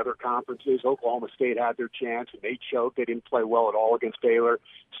on in the other conferences. Oklahoma State had their chance, and they choked. They didn't play well at all against Baylor.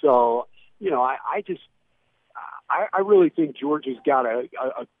 So, I really think Georgia's got a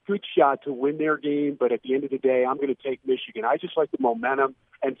good shot to win their game, but at the end of the day, I'm going to take Michigan. I just like the momentum.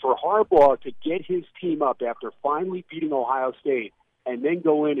 And for Harbaugh to get his team up after finally beating Ohio State and then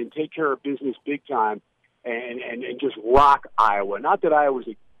go in and take care of business big time and just rock Iowa. Not that Iowa's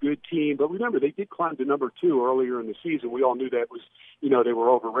a good team, but remember, they did climb to number 2 earlier in the season. We all knew that was, they were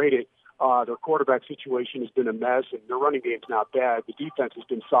overrated. Their quarterback situation has been a mess, and their running game's not bad. The defense has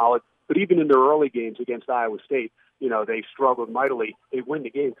been solid. But even in their early games against Iowa State, they struggled mightily. They win the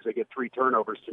game because they get 3 turnovers to